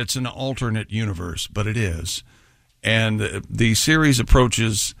fact that it's an alternate universe, but it is. And the series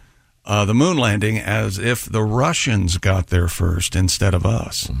approaches the moon landing as if the Russians got there first instead of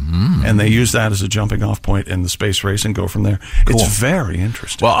us. And they use that as a jumping off point in the space race and go from there. It's very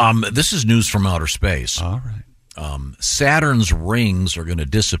interesting. Well, this is news from outer space. All right. Saturn's rings are going to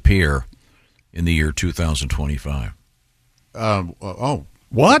disappear in the year 2025.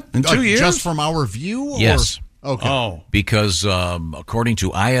 What? In 2 years? Just from our view? Or? Yes. Okay. Oh. Because according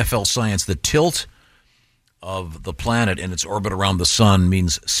to IFL Science, the tilt of the planet in its orbit around the sun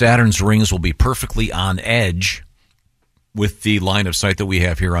means Saturn's rings will be perfectly on edge with the line of sight that we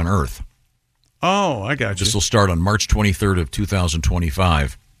have here on Earth. Oh, I got you. This will start on March 23rd of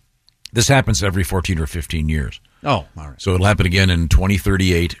 2025. This happens every 14 or 15 years. Oh, all right. So it'll happen again in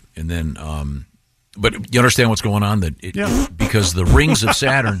 2038, and then. But you understand what's going on? Because the rings of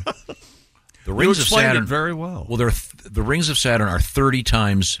Saturn, the rings of Saturn, it very well. Well, the rings of Saturn are 30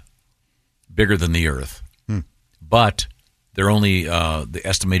 times bigger than the Earth, but they're only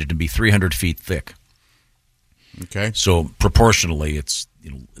estimated to be 300 feet thick. Okay. So proportionally, it's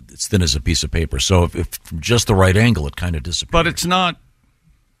thin as a piece of paper. So if from just the right angle, it kind of disappears. But it's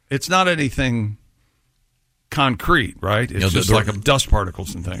not anything concrete, right? It's just like dust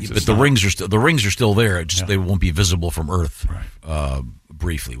particles and things. But the rings are still there. It's just they won't be visible from Earth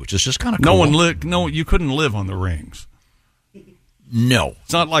briefly, which is just kind of cool. You couldn't live on the rings. No,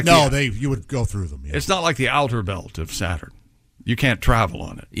 it's not like you would go through them. Yeah. It's not like the outer belt of Saturn. You can't travel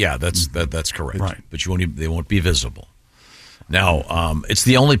on it. Yeah, that's correct. Right, but they won't be visible. Now, it's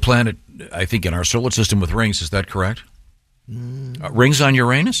the only planet I think in our solar system with rings. Is that correct? Rings on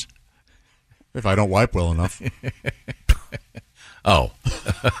Uranus? If I don't wipe well enough. Oh.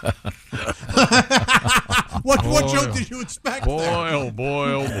 What joke did you expect? Boy, oh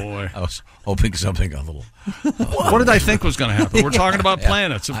boy. I was hoping something a little. What did I think was going to happen? We're talking about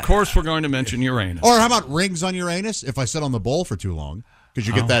planets. Of course we're going to mention Uranus. Or how about rings on Uranus if I sit on the bowl for too long? Because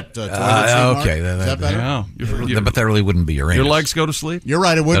you get that toilet seat okay. Is that better? Yeah. But that really wouldn't be Uranus. Your legs go to sleep? You're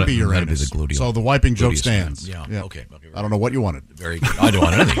right, it wouldn't be That'd Uranus. be the gluteal. So the wiping joke gluteus stands. Yeah. Okay. I don't know what you wanted. Very good. I don't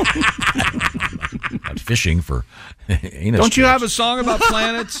want anything. Not fishing for anus. Don't you have a song about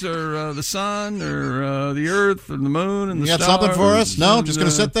planets or the sun or the earth and the moon and the stars? You got something for us? No? Just going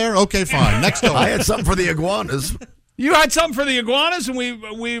to sit there? Okay, fine. Next door. I had something for the iguanas. You had something for the iguanas and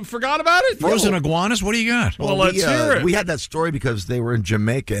we forgot about it? Frozen iguanas? What do you got? Well, let's hear it. We had that story because they were in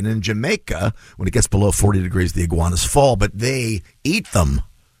Jamaica. And in Jamaica, when it gets below 40 degrees, the iguanas fall, but they eat them.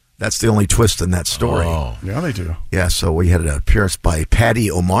 That's the only twist in that story. Oh. Yeah, they do. Yeah, so we had an appearance by Paddy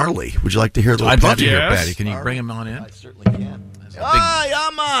O'Marley. Would you like to hear the I'd love to hear Paddy. Can you bring him on in? I certainly can.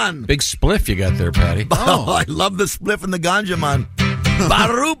 I'm on. Big spliff you got there, Paddy. Oh, I love the spliff and the ganja, man.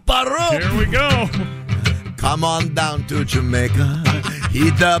 Baru. Here we go. Come on down to Jamaica,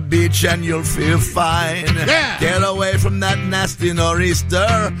 hit the beach and you'll feel fine. Yeah. Get away from that nasty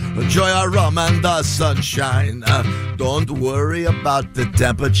nor'easter, enjoy our rum and the sunshine. Don't worry about the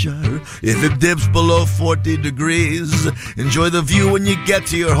temperature, if it dips below 40 degrees. Enjoy the view when you get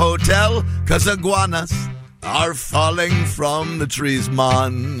to your hotel, cause iguanas are falling from the trees,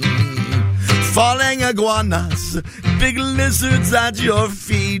 man. Falling iguanas, big lizards at your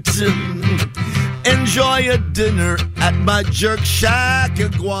feet. Enjoy a dinner at my Jerk Shack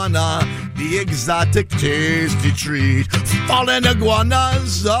iguana, the exotic tasty treat. Fallen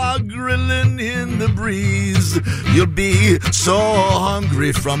iguanas are grilling in the breeze. You'll be so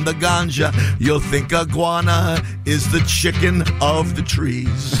hungry from the ganja, you'll think iguana is the chicken of the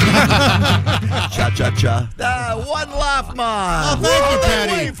trees. Cha-cha-cha. One laugh, man. Oh, thank you,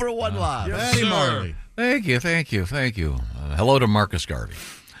 Patty. Wait for one laugh. Yes, Patty sir. Marley. Thank you. Hello to Marcus Garvey.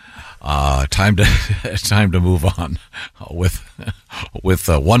 Time to move on with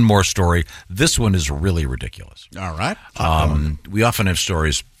one more story. This one is really ridiculous. All right. We often have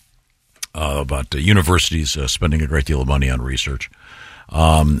stories about universities spending a great deal of money on research.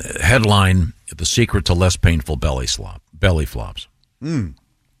 Headline: The secret to less painful belly flops.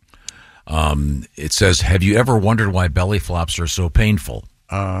 It says, "Have you ever wondered why belly flops are so painful?"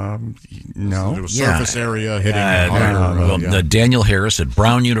 No. Surface area hitting harder. Daniel Harris at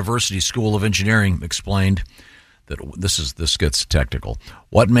Brown University School of Engineering explained that this gets technical.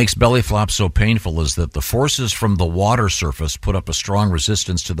 What makes belly flops so painful is that the forces from the water surface put up a strong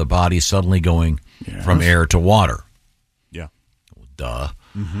resistance to the body suddenly going from air to water. Yeah. Duh.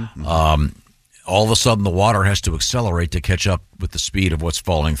 All of a sudden, the water has to accelerate to catch up with the speed of what's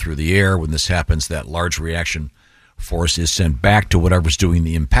falling through the air. When this happens, that large reaction force is sent back to whatever's doing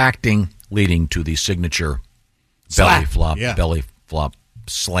the impacting, leading to the signature belly flop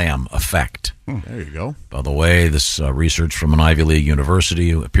slam effect. There you go. By the way, this research from an Ivy League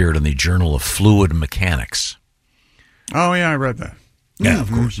university appeared in the Journal of Fluid Mechanics. Oh, yeah, I read that. Yeah,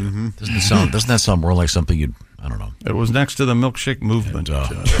 of course. Doesn't that sound more like something you'd? I don't know. It was next to the milkshake movement.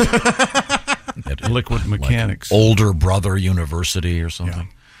 At Liquid Mechanics, Older Brother University or something.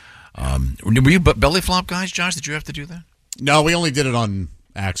 Yeah. Were you belly flop guys, Josh? Did you have to do that? No, we only did it on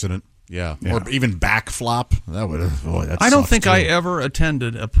accident. Yeah. Or even back flop. That would. I don't think I ever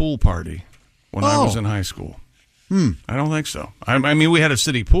attended a pool party when I was in high school. I don't think so. I mean, we had a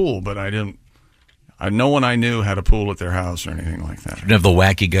city pool, but I didn't. No one I knew had a pool at their house or anything like that. You didn't have the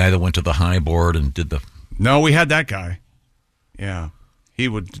wacky guy that went to the high board and did the. No, we had that guy. Yeah, he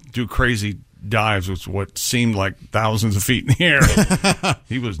would do crazy dives with what seemed like thousands of feet in the air.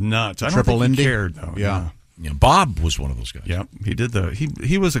 He was nuts. I don't think he cared though. Yeah. Bob was one of those guys. Yep, he did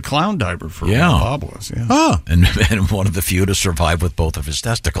he was a clown diver for a while. Bob was. Yeah. And one of the few to survive with both of his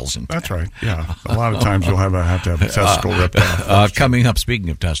testicles intact. That's right. Yeah. A lot of times you'll have to have a testicle ripped off. Coming up, speaking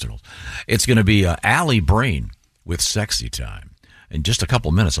of testicles, it's going to be Allie Brain with Sexy Time. In just a couple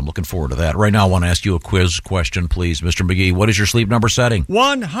minutes, I'm looking forward to that. Right now, I want to ask you a quiz question, please. Mr. McGee, what is your sleep number setting?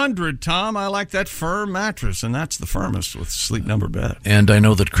 100, Tom. I like that firm mattress, and that's the firmest with Sleep Number bed. And I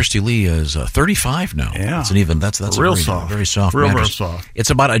know that Christy Lee is 35 now. Yeah. That's real very, soft. Very soft real mattress. soft. It's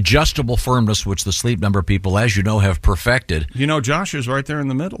about adjustable firmness, which the Sleep Number people, as you know, have perfected. You know, Josh is right there in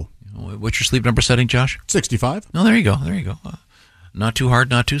the middle. What's your sleep number setting, Josh? 65. Oh, there you go. There you go. Not too hard,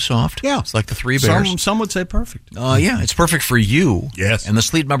 not too soft. Yeah. It's like the Three Bears. Some would say perfect. Yeah, it's perfect for you. Yes. And the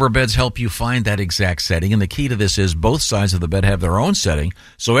Sleep Number beds help you find that exact setting. And the key to this is both sides of the bed have their own setting,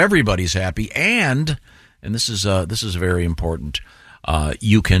 so everybody's happy. And this is very important,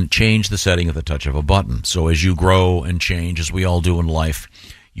 you can change the setting at the touch of a button. So as you grow and change, as we all do in life,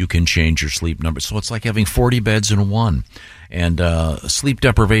 you can change your sleep number. So it's like having 40 beds in one. And sleep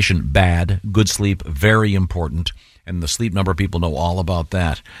deprivation, bad. Good sleep, very important. And the Sleep Number people know all about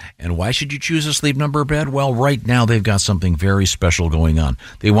that. And why should you choose a Sleep Number bed? Well, right now they've got something very special going on.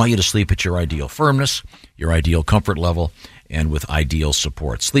 They want you to sleep at your ideal firmness, your ideal comfort level, and with ideal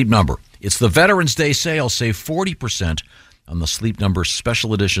support. Sleep Number. It's the Veterans Day sale. Save 40% on the Sleep Number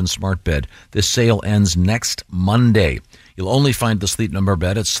Special Edition Smart Bed. This sale ends next Monday. You'll only find the Sleep Number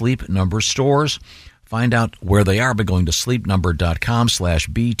bed at Sleep Number stores. Find out where they are by going to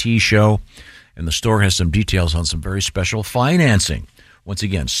sleepnumber.com/BT show. And the store has some details on some very special financing. Once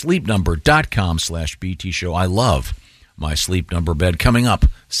again, sleepnumber.com/BT show. I love my Sleep Number bed. Coming up,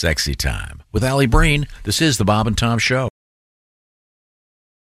 Sexy Time. With Allie Breen, this is the Bob and Tom Show.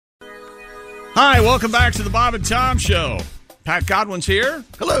 Hi, welcome back to the Bob and Tom Show. Pat Godwin's here.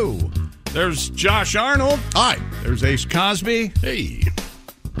 Hello. There's Josh Arnold. Hi. There's Ace Cosby. Hey.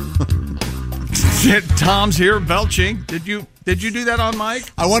 Tom's here belching. Did you do that on mic?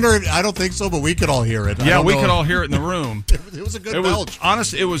 I wonder if, I don't think so, but we could all hear it. Yeah, we could all hear it in the room. It was a good belch.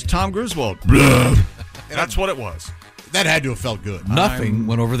 Honestly, it was Tom Griswold. That's what it was. That had to have felt good. Nothing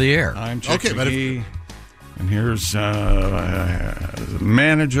went over the air. I'm Chick McGee, and here's the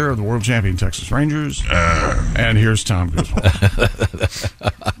manager of the world champion Texas Rangers, and here's Tom Griswold.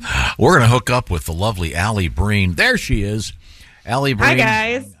 We're going to hook up with the lovely Allie Breen. There she is. Allie Breen.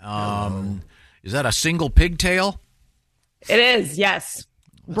 Hi, guys. Is that a single pigtail? It is, yes.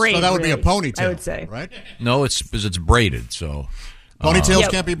 Braid, so that would be a ponytail, I would say. Right? No, it's braided, so... Ponytails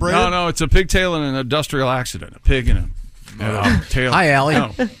can't be braided? No, it's a pigtail in an industrial accident. A pig in a tail. Hi, Allie.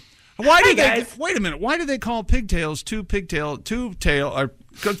 No. Wait a minute. Why do they call pigtails two tail?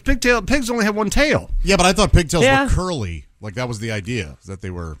 Because pigs only have one tail. Yeah, but I thought pigtails were curly. Like, that was the idea, that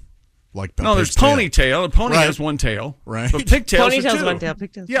they were like no, there's ponytail. A pony has one tail. Right. But pigtails are two. One tail.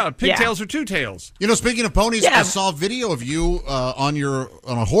 Pigtails. Yeah, pigtails are two tails. You know, speaking of ponies, I saw a video of you on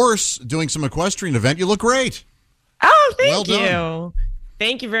a horse doing some equestrian event. You look great. Oh, thank you. Done.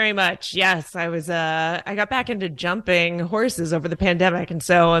 Thank you very much. Yes, I was. I got back into jumping horses over the pandemic, and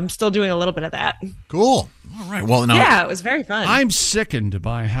so I'm still doing a little bit of that. Cool. All right. Well, now, yeah, it was very fun. I'm sickened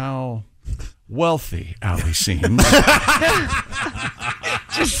by how wealthy Allie seems.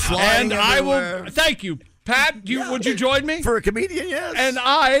 Just flying everywhere. Thank you, Pat. Would you join me for a comedian? Yes. And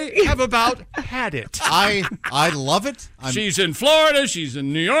I have about had it. I love it. She's in Florida. She's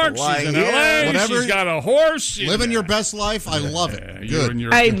in New York. She's in LA. Whatever. She's got a horse. Living your best life. I love it. Good.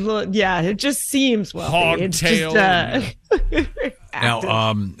 It just seems wealthy. It's just,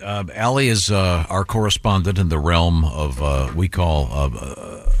 now, Allie is our correspondent in the realm of we call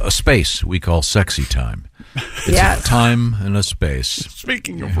a space we call Sexy Time. It's a time and a space.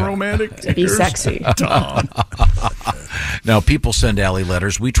 Speaking of romantic, be sexy. Tom. Now, people send Allie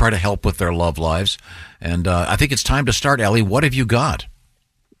letters. We try to help with their love lives. And I think it's time to start, Allie. What have you got?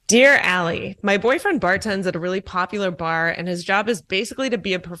 Dear Allie, my boyfriend bartends at a really popular bar, and his job is basically to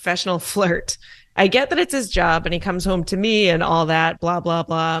be a professional flirt. I get that it's his job and he comes home to me and all that, blah, blah,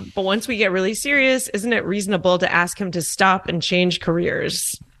 blah. But once we get really serious, isn't it reasonable to ask him to stop and change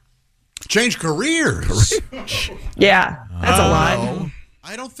careers? Change careers? Yeah, that's a lot.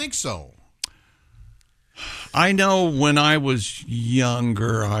 I don't think so. I know when I was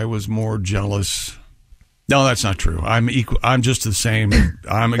younger, I was more jealous. No, that's not true. I'm equal. I'm just the same.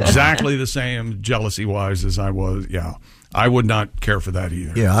 I'm exactly the same jealousy-wise as I was. Yeah. I would not care for that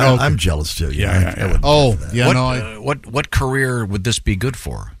either. Yeah, I'm jealous too. Yeah. What career would this be good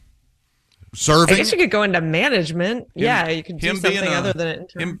for? Serving? I guess you could go into management. Yeah, you could do something other than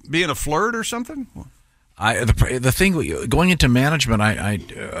it. Him being a flirt or something? The thing going into management, I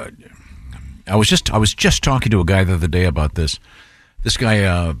was just talking to a guy the other day about this. This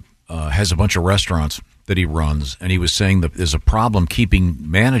guy has a bunch of restaurants that he runs, and he was saying that there's a problem keeping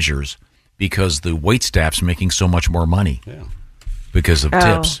managers because the wait staff's making so much more money because of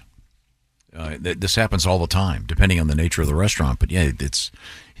tips. This happens all the time, depending on the nature of the restaurant. But yeah, it's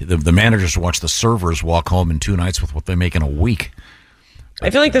the managers watch the servers walk home in 2 nights with what they make in a week.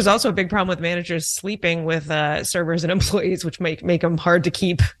 I feel like there's also a big problem with managers sleeping with servers and employees, which make them hard to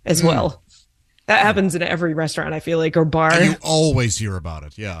keep as well. That happens in every restaurant, I feel like, or bar. And you always hear about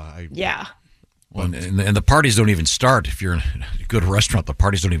it. Yeah. Yeah. Well, and the parties don't even start. If you're in a good restaurant, the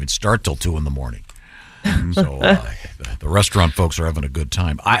parties don't even start till 2 a.m. So the restaurant folks are having a good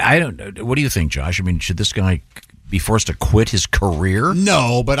time. I don't. What do you think, Josh? I mean, should this guy be forced to quit his career?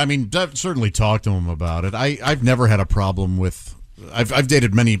 No, but I mean, certainly talk to him about it. I've never had a problem with. I've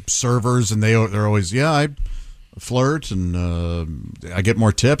dated many servers, and they're always I flirt and I get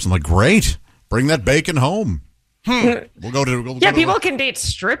more tips. I'm like, great, bring that bacon home. We'll go to people can date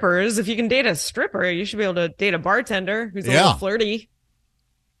strippers. If you can date a stripper, you should be able to date a bartender who's a little flirty.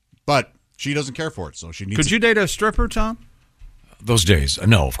 But she doesn't care for it, so she needs. Could you date a stripper, Tom? Those days,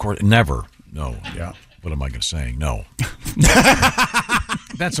 no, of course, never. No, yeah. What am I going to say? No.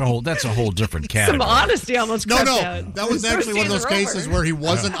 That's a whole different category. Some honesty almost. No. That was actually one of those cases where he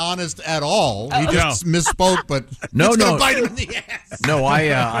wasn't honest at all. He just misspoke, but no. Bite him in the ass. No,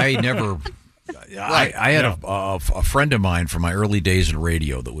 I never. I had a friend of mine from my early days in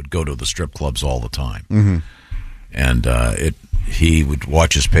radio that would go to the strip clubs all the time, and he would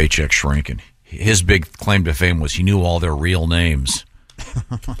watch his paycheck shrink, and his big claim to fame was he knew all their real names.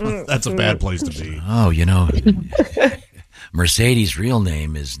 That's a bad place to be. Oh, Mercedes' real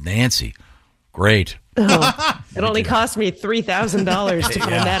name is Nancy. Great. It only cost me $3,000 to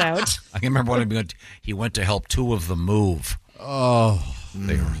find that out. I can remember when he went to help 2 of them move. Oh.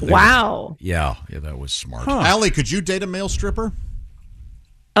 Wow. Yeah, that was smart. Allie, could you date a male stripper?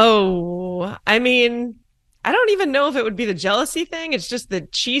 Oh, I mean, I don't even know if it would be the jealousy thing. It's just the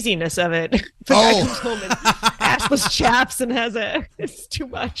cheesiness of it. Comes home and assless chaps and it's too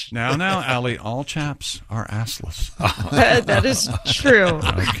much. Now, Allie, all chaps are assless. That is true.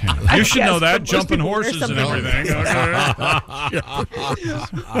 Okay. You should know that, jumping horses and everything.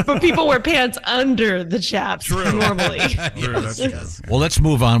 But people wear pants under the chaps normally. Well, let's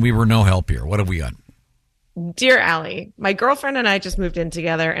move on. We were no help here. What have we got? Dear Allie, my girlfriend and I just moved in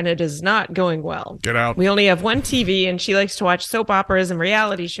together, and it is not going well. Get out. We only have one TV, and she likes to watch soap operas and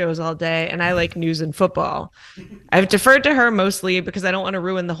reality shows all day, and I like news and football. I've deferred to her mostly because I don't want to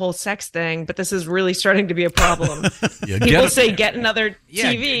ruin the whole sex thing, but this is really starting to be a problem. People say get another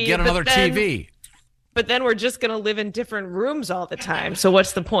TV. Get another TV. But then we're just going to live in different rooms all the time. So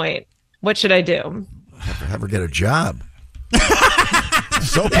what's the point? What should I do? Have her get a job.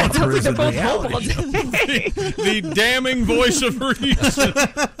 Soap operas and reality. The damning voice of reason.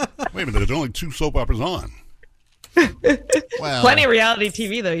 Wait a minute, there's only 2 soap operas on. Well, plenty of reality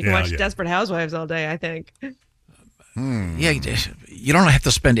TV, though. You can watch yeah. Desperate Housewives all day, I think. Yeah, you don't have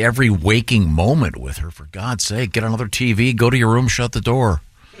to spend every waking moment with her, for God's sake. Get another TV, go to your room, shut the door.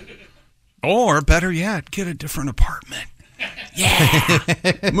 Or, better yet, get a different apartment. Yeah.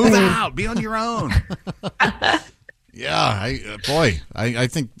 Move out. Be on your own. Yeah, I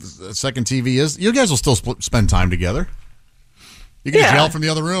think the second TV is. You guys will still spend time together. You can just yell from the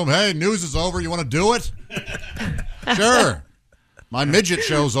other room, "Hey, news is over. You want to do it?" Sure. My midget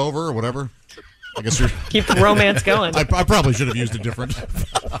show's over or whatever. I guess you're keep the romance going. I probably should have used a different. No,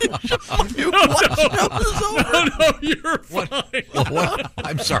 you're fine. What?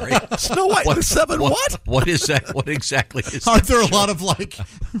 I'm sorry. Snow White and the Seven. What? What is that? What exactly is? Aren't there a lot of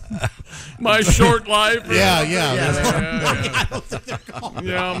My short life. Yeah.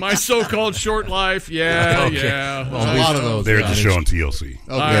 Yeah, my so-called short life. Yeah, Okay. yeah. Well, a lot of those. There's a show on TLC.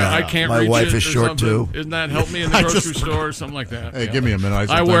 I can't My reach wife it is or short, something. too. Isn't that help me in the grocery store or something like that? Hey, give me a minute.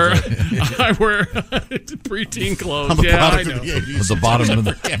 I wear preteen clothes. I'm a Yeah, I product know. of the 80s.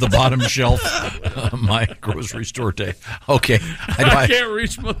 The bottom shelf, my grocery store day. Okay, I can't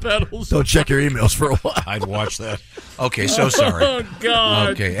reach my pedals. Don't check your emails for a while. I'd watch that. Okay, so sorry. Oh God.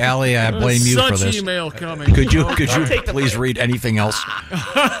 Okay, Allie, I blame you for Such this. email coming. Could you please read anything else?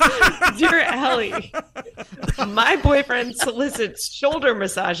 Dear Allie, my boyfriend solicits shoulder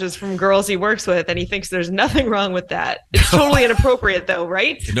massages from girls he works with, and he thinks there's nothing wrong with that. It's totally inappropriate, though,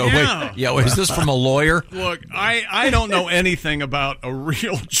 right? No, wait. Yeah, wait, is this from a lawyer? Look, I don't know anything about a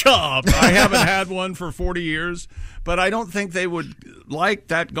real job. I haven't had one for 40 years, but I don't think they would like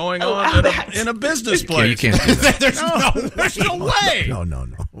that going on in a business place. Yeah, you can't do that. There's no way. No.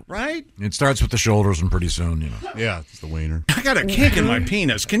 Right? It starts with the shoulders, and pretty soon, Yeah, it's the wiener. I got a kink in my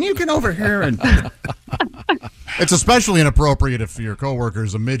penis. Can you get over here and... It's especially inappropriate if your coworker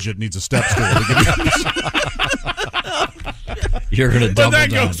is a midget and needs a step stool to give You're going to double But that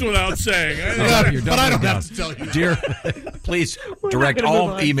down. goes without saying. But I don't have to tell you. Dear, please direct gonna all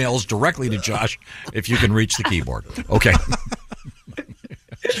move on. emails directly to Josh if you can reach the keyboard. Okay.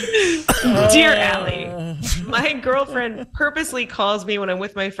 Dear Allie, my girlfriend purposely calls me when I'm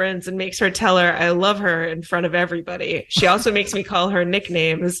with my friends and makes her tell her I love her in front of everybody. She also makes me call her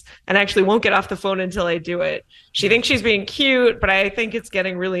nicknames and actually won't get off the phone until I do it. She thinks she's being cute, but I think it's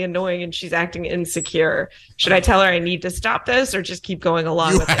getting really annoying and she's acting insecure. Should I tell her I need to stop this or just keep going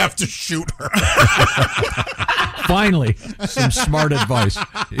along with You have it? to shoot her. Finally, some smart advice.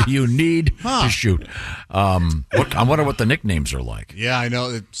 You need to shoot. I wonder what the nicknames are like. Yeah, I know.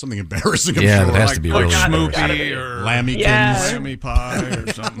 It's something embarrassing. I'm Yeah, sure. that has to be Like really Schmoopy or Lammykins. Yeah. Lammy Pie or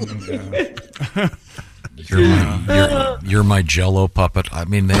something. You're my Jello puppet. I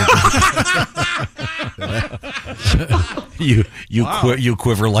mean, you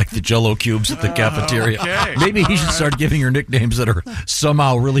quiver like the Jello cubes at the cafeteria. Okay. Maybe he should start giving her nicknames that are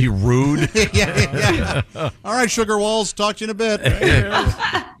somehow really rude. yeah. All right, Sugar Walls. Talk to you in a bit.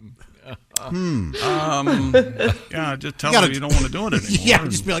 Yeah, just tell You gotta- her you don't want to do it anymore. Yeah,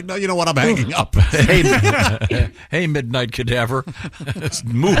 just be like, no, you know what? I'm hanging up. Hey, Midnight Cadaver. Let's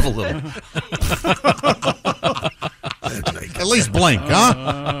move a little. At least blink,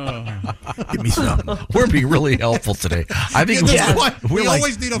 huh? Give me some. We're being really helpful today. I think That's why we're we like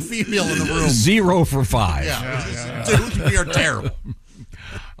always need a female in the room. 0 for 5. Dude, we are terrible.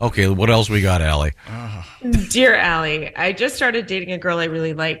 Okay, what else we got, Allie? Dear Allie, I just started dating a girl I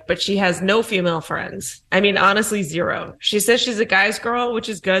really like, but she has no female friends. I mean, honestly, 0. She says she's a guy's girl, which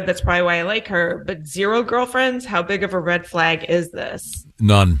is good. That's probably why I like her. But 0 girlfriends? How big of a red flag is this?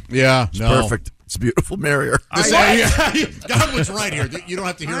 None. Yeah, It's perfect. It's beautiful. Marry her. God was right here. You don't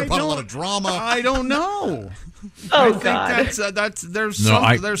have to hear about a lot of drama. I don't know. Oh, I think God.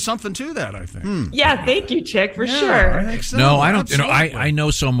 there's something to that. I think. Yeah, thank you, Chick, for sure. I think so. No, I don't. Absolutely. I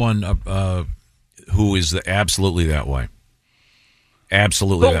know someone who is absolutely that way.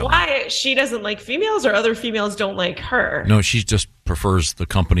 Absolutely But that way. why? She doesn't like females or other females don't like her? No, she just prefers the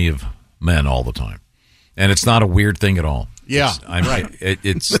company of men all the time, and it's not a weird thing at all. Yeah,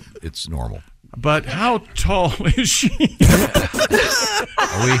 it's normal. But how tall is she?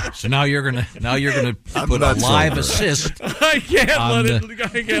 Are we? So now you're gonna put a live assist. I can't let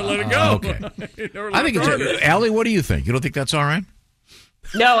it go. Okay. I think it's Allie. What do you think? You don't think that's all right?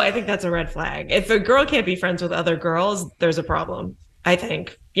 No, I think that's a red flag. If a girl can't be friends with other girls, there's a problem. I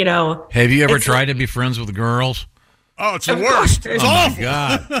think, Have you ever tried to be friends with girls? Oh, it's the worst. It's awful. My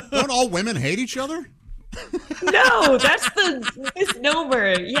God. Don't all women hate each other? No, that's the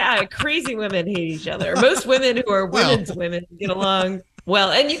misnomer. Yeah, crazy women hate each other. Most women who are women's women get along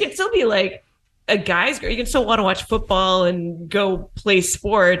well. And you can still be like a guy's girl. You can still want to watch football and go play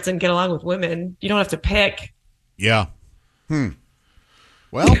sports and get along with women. You don't have to pick. Yeah.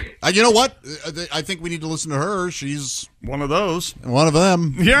 Well, you know what? I think we need to listen to her. She's one of those. One of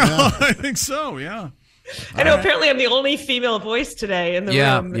them. Yeah. I think so, yeah. I know. Apparently, I'm the only female voice today in the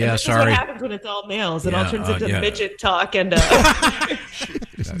room. Yeah, this sorry. is what happens when it's all males. It all turns into midget talk and.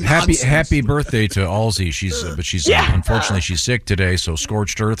 Happy birthday to Halsey. She's unfortunately she's sick today. So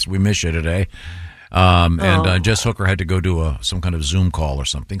scorched earth. We miss you today. And Jess Hooker had to go do some kind of Zoom call or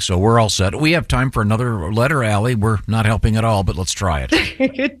something. So we're all set. We have time for another letter, Allie. We're not helping at all, but let's try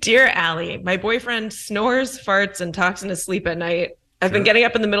it. Dear Allie, my boyfriend snores, farts, and talks in his sleep at night. I've been getting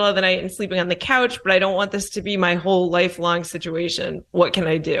up in the middle of the night and sleeping on the couch, but I don't want this to be my whole lifelong situation. What can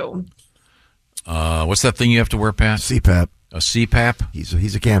I do? What's that thing you have to wear, Pat? CPAP. A CPAP?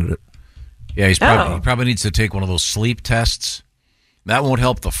 He's a candidate. Yeah, he probably needs to take one of those sleep tests. That won't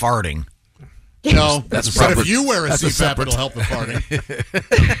help the farting. No, that's but separate. if you wear a That's a CPAP, separate- it'll help the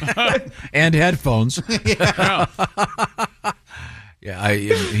farting. And headphones. Yeah,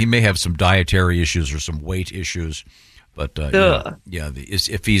 he may have some dietary issues or some weight issues, but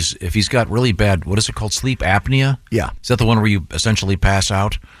if he's got really bad, what is it called, sleep apnea? Yeah. Is that the one where you essentially pass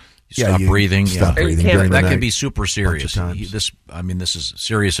out? You stop breathing. Stop breathing during the that can night. be super serious. Bunch of This is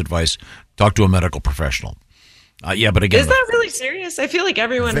serious advice. Talk to a medical professional. But again, Is that really serious? I feel like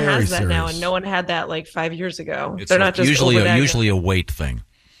everyone Very has that now, serious. and no one had that like 5 years ago. it's They're not just usually a weight thing.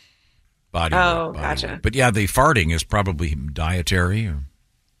 Body Oh, weight, gotcha. weight. But yeah, the farting is probably dietary. Or,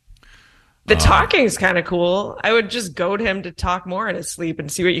 The talking's kind of cool. I would just goad him to talk more in his sleep and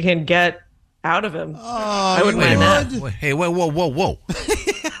see what you can get out of him. I wouldn't mind that. Hey, whoa.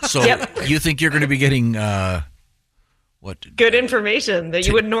 So you think you're going to be getting what? Good information that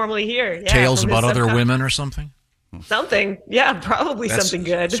you would normally hear. Yeah, Tales from his about other subconscious- women or something? Something. Yeah, probably That's- something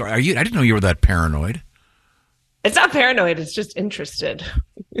good. Sorry, I didn't know you were that paranoid. It's not paranoid. It's just interested.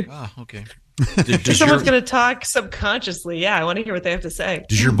 Okay. If someone's going to talk subconsciously, yeah, I want to hear what they have to say.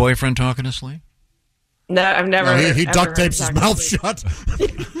 Does your boyfriend talk in his sleep? No, I've never. he ever duct heard tapes him his talk mouth in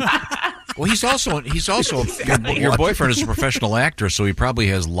his shut. Well, he's also your boyfriend is a professional actor, so he probably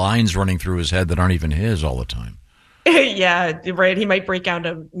has lines running through his head that aren't even his all the time. Yeah, right. He might break down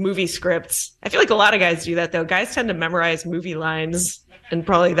to movie scripts. I feel like a lot of guys do that, though. Guys tend to memorize movie lines, and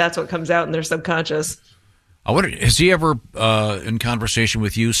probably that's what comes out in their subconscious. I wonder, has he ever, in conversation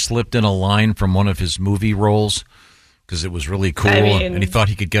with you, slipped in a line from one of his movie roles because it was really cool, I mean- and he thought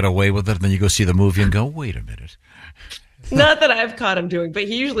he could get away with it, and then you go see the movie and go, wait a minute. Not that I've caught him doing, but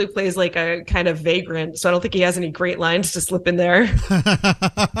he usually plays like a kind of vagrant, so I don't think he has any great lines to slip in there.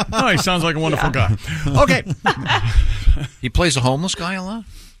 Oh, he sounds like a wonderful guy. Okay. He plays a homeless guy a lot?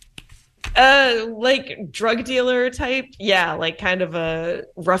 Like drug dealer type. Yeah, like kind of a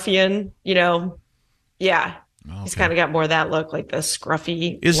ruffian, you know. Yeah. He's kind of got more of that look, like the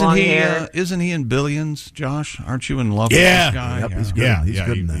scruffy long hair. Isn't he in Billions, Josh? Aren't you in love with Yeah. this guy? Yep, he's good. Yeah, He's yeah,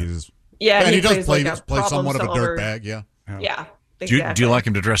 good he- in that. he's- Yeah, and he does plays play like a play somewhat of a problem-solver. dirtbag. Yeah. Yeah. Do you like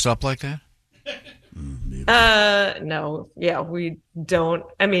him to dress up like that? No. Yeah, we don't.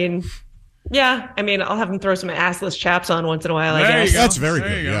 I mean, I'll have him throw some assless chaps on once in a while, I There you guess. go. That's very There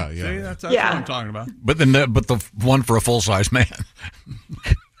good. you go. Yeah, See, yeah. that's Yeah. what I'm talking about. But the one for a full-size man.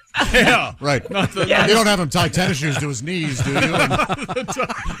 Yeah. Right. Yeah. You don't have him tie tennis shoes to his knees, do you? And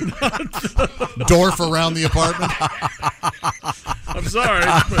Dorf around the apartment. I'm sorry.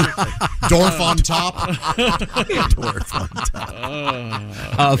 Dorf on top. Dwarf on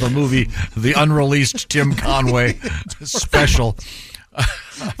top. The movie, the unreleased Tim Conway special.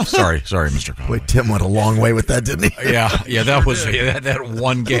 Sorry, Mr. Conway. Wait, Tim went a long way with that, didn't he? Yeah, that was that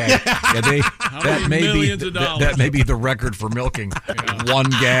one gag. Yeah, that may be millions of dollars? that may be the record for milking one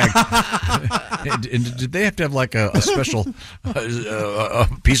gag. and did they have to have like a special a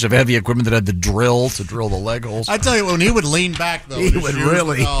piece of heavy equipment that had the drill to drill the leg holes? I tell you, when he would lean back, though, He his would shoes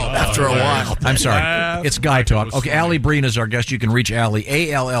really, after a man. while. I'm sorry, That's it's guy talk. was Okay, funny. Allie Breen is our guest. You can reach Allie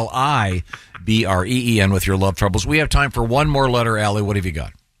ALLIBREEN with your love troubles. We have time for one more letter. Allie, what have you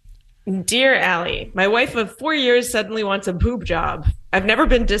got? Dear Allie, my wife of 4 years suddenly wants a boob job. I've never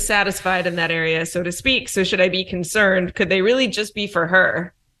been dissatisfied in that area, so to speak. So should I be concerned? Could they really just be for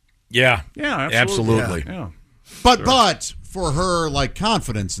her? Yeah, Yeah, absolutely. Yeah. But for her, like,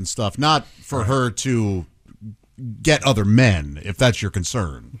 confidence and stuff, not for her to get other men, if that's your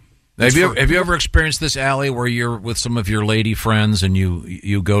concern. Have you ever experienced this, Allie, where you're with some of your lady friends and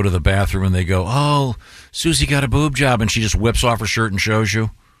you go to the bathroom and they go, "Oh, Susie got a boob job," and she just whips off her shirt and shows you?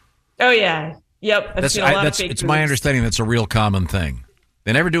 Oh, yeah. Yep. I've seen a lot of fake it's my boobs. understanding that's a real common thing.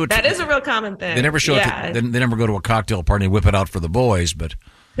 They never do it. That is a real common thing. They never show yeah. it. They never go to a cocktail party and whip it out for the boys, but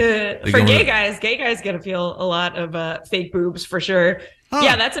For go gay with- guys get to feel a lot of fake boobs for sure. Huh.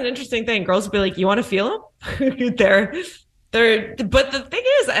 Yeah, that's an interesting thing. Girls will be like, "You want to feel them?" they're. But the thing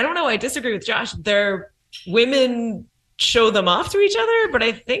is, I don't know. I disagree with Josh. Women show them off to each other, but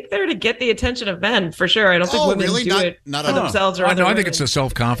I think they're to get the attention of men for sure. I don't think women really? do Not- it not for at all. themselves or I other think women. it's a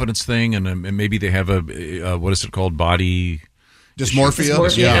self-confidence thing, and maybe they have a what is it called, body Dysmorphia?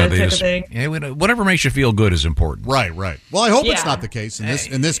 Dysmorphia Yeah. type of thing. Yeah, whatever makes you feel good is important. Right. Well, I hope it's Yeah. not the case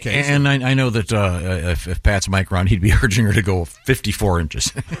in this case. And I know that if Pat's mic around, he'd be urging her to go 54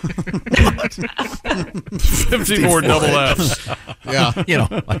 inches. 54 double Fs. Yeah. You know,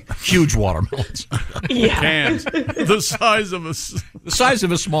 like huge watermelons. Yeah. Cans. The size of a The size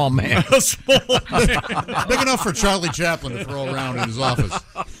of a small man. a small man. Big enough for Charlie Chaplin to throw around in his office.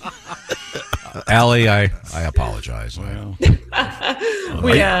 Allie, I apologize.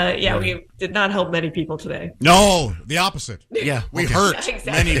 We did not help many people today. No, the opposite. Yeah, we okay. hurt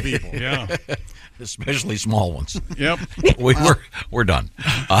Exactly. many people. Yeah. Especially small ones. Yep. We're done.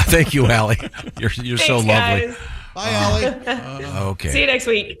 Thank you, Allie. You're so lovely. Guys. Bye, Allie. Okay. See you next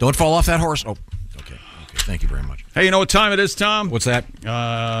week. Don't fall off that horse. Oh, okay. Thank you very much. Hey, you know what time it is, Tom? What's that?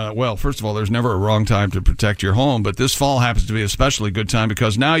 Well, first of all, there's never a wrong time to protect your home, but this fall happens to be a especially good time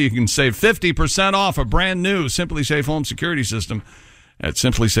because now you can save 50% off a brand new Simply Safe home security system at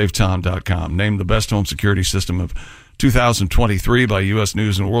simplysafetom.com. Named the best home security system of 2023 by U.S.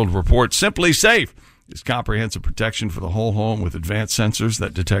 News and World Report. Simply Safe is comprehensive protection for the whole home with advanced sensors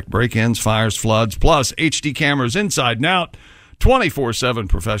that detect break-ins, fires, floods, plus HD cameras inside and out, 24/7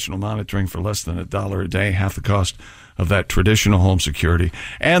 professional monitoring for less than $1 a day, half the cost of that traditional home security,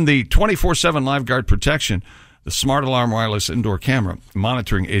 and the 24/7 LiveGuard protection. The Smart Alarm wireless indoor camera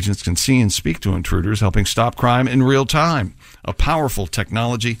monitoring agents can see and speak to intruders, helping stop crime in real time. A powerful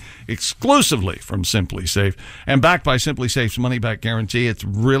technology exclusively from Simply Safe and backed by Simply Safe's money-back guarantee. It's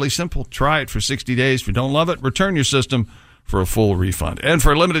really simple. Try it for 60 days. If you don't love it, return your system for a full refund. And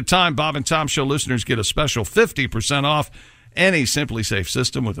for a limited time, Bob and Tom Show listeners get a special 50% off any Simply Safe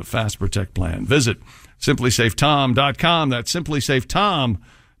system with a Fast Protect plan. Visit simplysafetom.com. That's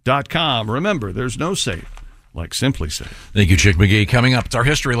simplysafetom.com. Remember, there's no safe like Simply Safe. Thank you, Chick McGee. Coming up, it's our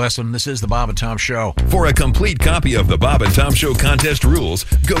history lesson. This is the Bob and Tom Show. For a complete copy of the Bob and Tom Show contest rules,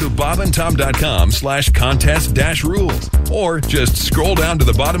 go to bobandtom.com/contest-rules or just scroll down to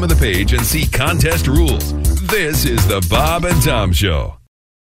the bottom of the page and see contest rules. This is the Bob and Tom Show.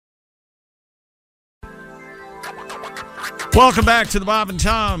 Welcome back to the Bob and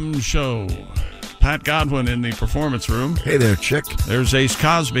Tom Show. Pat Godwin in the performance room. Hey there, Chick. There's Ace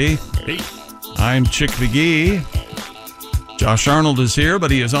Cosby. Hey. I'm Chick McGee. Josh Arnold is here,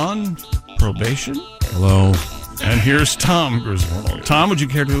 but he is on probation. Hello. And here's Tom Griswold. Tom, would you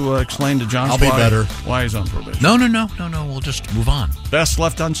care to explain to Josh I'll be better. Why he's on probation? No. We'll just move on. Best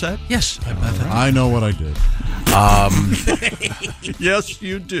left unsaid? Yes. I know what I did. Yes,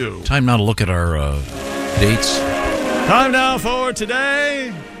 you do. Time now to look at our dates. Time now for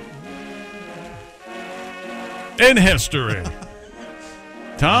today in history.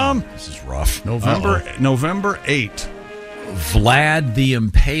 Tom? This is rough. November 8th. Vlad the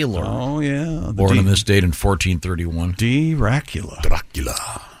Impaler. Oh, yeah. Born on this date in 1431. Dracula.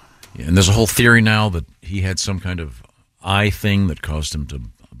 Yeah, and there's a whole theory now that he had some kind of eye thing that caused him to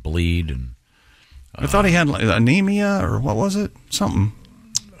bleed. And I thought he had anemia, or what was it? Something.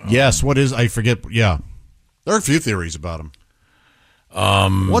 Yes, what is, I forget, yeah. There are a few theories about him.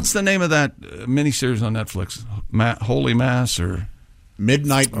 What's the name of that miniseries on Netflix? Holy Mass or...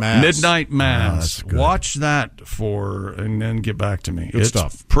 Midnight Mass. Midnight Mass. Watch that and then get back to me. Good it's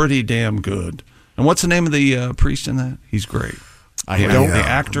stuff. Pretty damn good. And what's the name of the priest in that? He's great. I don't the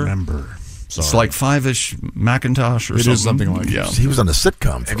actor. remember. Sorry. It's like Five-ish Macintosh or something. It is something like that. Yeah. He was on a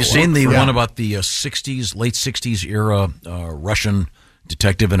sitcom. Have you seen the one about the late 60s era Russian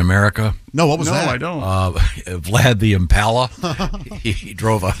detective in America? No, what was No, that? I don't. Vlad the Impala. he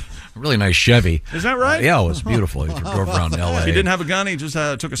drove a really nice Chevy. Is that right? Yeah, it was beautiful. He drove around L.A. He didn't have a gun. He just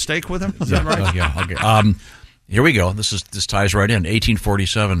took a steak with him. Is that right? Yeah. Okay. Here we go. This ties right in.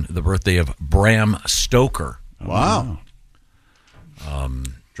 1847, the birthday of Bram Stoker. Wow.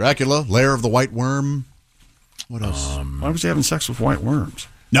 Dracula, Lair of the White Worm. What else? Why was he having sex with white worms?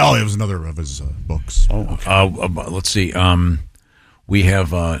 No, it was another of his books. Oh, okay. Let's see. We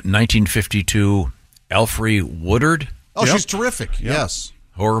have 1952, Alfre Woodard. Oh, she's terrific. Yep. Yes.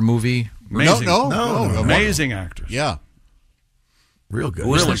 Horror movie. Amazing. No. Amazing actress. Yeah. Real good.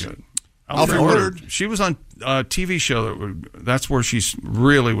 Really good. Alfre Woodard. She was on a TV show. That's where she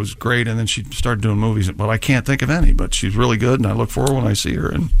really was great, and then she started doing movies. But I can't think of any. But she's really good, and I look forward when I see her.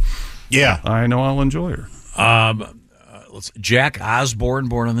 And yeah, I know I'll enjoy her. Jack Osborne,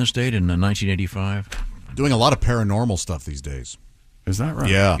 born on this date in 1985. Doing a lot of paranormal stuff these days. Is that right?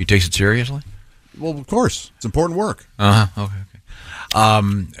 Yeah. He takes it seriously? Well, of course. It's important work. Okay.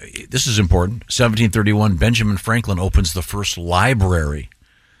 This is important. 1731, Benjamin Franklin opens the first library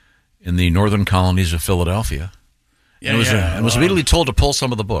in the northern colonies of Philadelphia. Yeah, and was immediately told to pull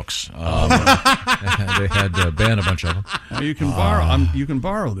some of the books. They had banned a bunch of them. Now you can borrow. You can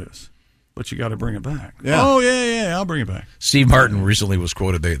borrow this, but you got to bring it back. Yeah. Oh yeah, I'll bring it back. Steve Martin recently was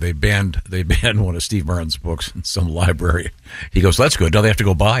quoted. They banned one of Steve Martin's books in some library. He goes, "That's good. Now they have to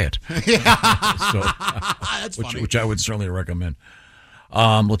go buy it." That's funny. Which I would certainly recommend.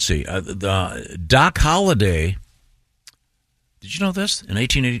 Let's see. Doc Holliday. Did you know this? In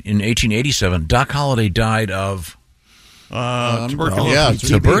 1887, Doc Holliday died of Tuberculosis.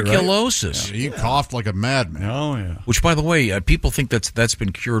 Yeah, tuberculosis. Yeah, he coughed like a madman. Oh, yeah. Which, by the way, people think that's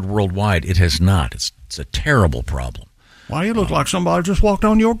been cured worldwide. It has not. It's a terrible problem. Why, you look like somebody just walked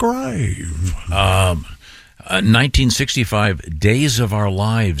on your grave. 1965, Days of Our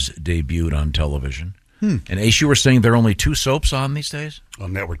Lives debuted on television. And Ace, you were saying there are only 2 soaps on these days?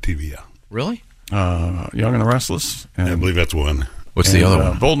 On network TV, yeah. Really? Young and the Restless. And, I believe that's one. What's the other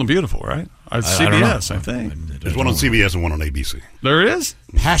one? Bold and Beautiful, right? CBS, I think. There's one on CBS and one on ABC. There is?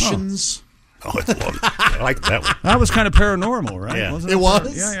 Passions. Oh, it's long. I like that one. That was kind of paranormal, right? Yeah. Wasn't It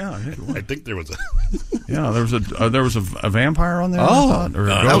was? Yeah. I think there was a... Yeah, there was a vampire on there. Oh, I thought, or a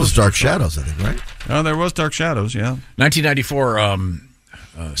that was ghost. Dark Shadows, I think, right? Oh, there was Dark Shadows. Yeah. 1994.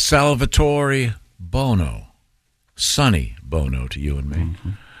 Salvatore Bono, Sonny Bono to you and me,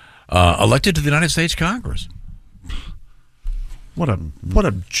 elected to the United States Congress. What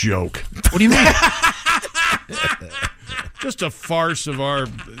a joke! What do you mean? Just a farce of our,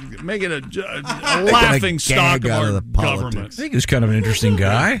 making a laughing stock of our government. I think he was kind of an interesting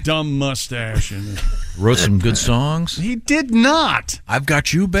guy. Dumb mustache and wrote some good songs. He did not. I've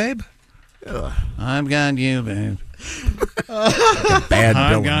Got You, Babe. I've got you, babe. Bad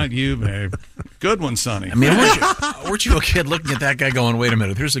I've got you, babe. Good one, Sonny. I mean, weren't you a kid looking at that guy going, wait a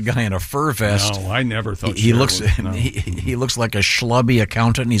minute, there's a guy in a fur vest. No, I never thought he looks he looks like a schlubby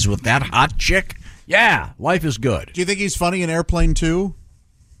accountant and he's with that hot chick. Yeah, life is good. Do you think he's funny in Airplane 2?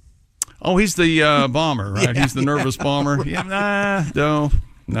 Oh, he's the bomber, right? He's the nervous bomber. Yeah, no,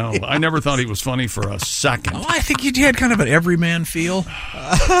 I never thought he was funny for a second. Oh, I think he had kind of an everyman feel.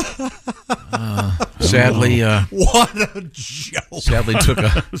 Sadly, what a joke! Sadly,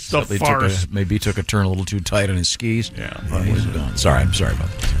 took a turn a little too tight on his skis. Yeah, he's gone. Sorry, I'm sorry about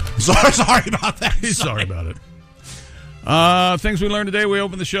that. Sorry about that. He's sorry about it. Things we learned today. We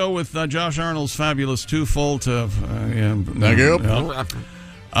opened the show with Josh Arnold's fabulous twofold. Thank you.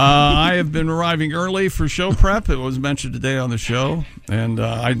 I have been arriving early for show prep. It was mentioned today on the show, and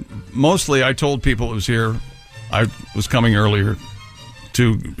I told people it was here. I was coming earlier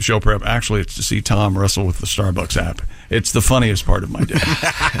to show prep. Actually, it's to see Tom wrestle with the Starbucks app. It's the funniest part of my day.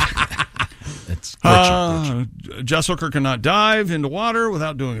 Jess Hooker cannot dive into water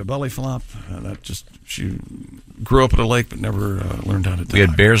without doing a belly flop. She grew up at a lake but never learned how to dive. We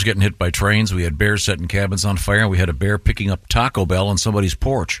had bears getting hit by trains. We had bears setting cabins on fire. We had a bear picking up Taco Bell on somebody's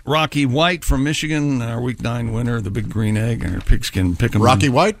porch. Rocky White from Michigan, our Week 9 winner, the big green egg and her pigskin pick'em. Rocky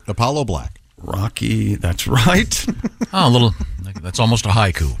White, Apollo Black. Rocky, that's right. That's almost a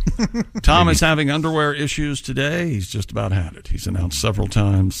haiku. Tom is having underwear issues today. He's just about had it. He's announced several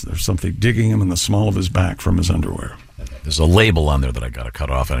times there's something digging him in the small of his back from his underwear. There's a label on there that I got to cut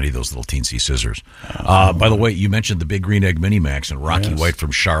off, and I need those little teensy scissors. By the way, you mentioned the Big Green Egg Mini-Max and Rocky White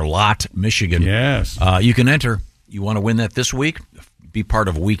from Charlotte, Michigan. Yes. You can enter. You want to win that this week? Be part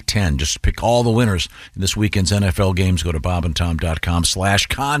of Week 10. Just pick all the winners in this weekend's NFL games. Go to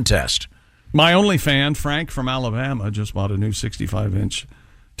bobandtom.com/contest. My only fan, Frank from Alabama, just bought a new 65-inch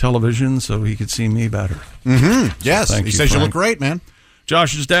television so he could see me better. Mm-hmm. Yes. So he says Frank. you look great, man.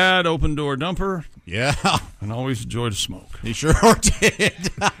 Josh's dad, open door dumper. Yeah. And always enjoyed a smoke. He sure did.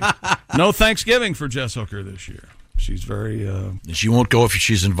 No Thanksgiving for Jess Hooker this year. She's very... she won't go if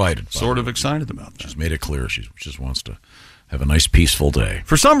she's invited. Sort of excited about that. She's made it clear she just wants to have a nice, peaceful day.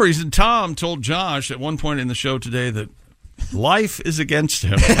 For some reason, Tom told Josh at one point in the show today that life is against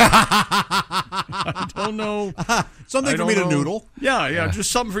him. I don't know. Something for me to noodle. Yeah,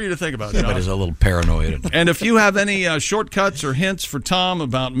 just something for you to think about. But he's a little paranoid. And if you have any shortcuts or hints for Tom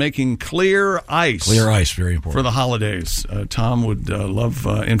about making clear ice. Clear ice, very important. For the holidays. Tom would love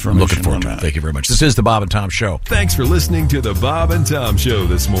information I'm looking forward on to that. it. Thank you very much. This is the Bob and Tom Show. Thanks for listening to the Bob and Tom Show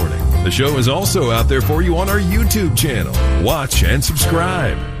this morning. The show is also out there for you on our YouTube channel. Watch and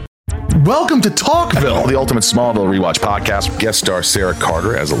subscribe. Welcome to Talkville, the ultimate Smallville rewatch podcast. Guest star Sarah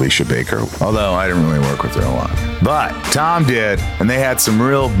Carter as Alicia Baker, although I didn't really work with her a lot. But Tom did, and they had some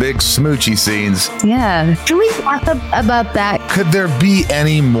real big smoochy scenes. Yeah. Can we talk about that? Could there be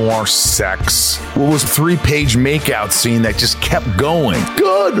any more sex? What was a 3-page makeout scene that just kept going?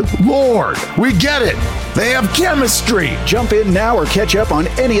 Good Lord. We get it. They have chemistry. Jump in now or catch up on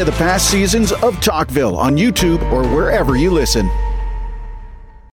any of the past seasons of Talkville on YouTube or wherever you listen.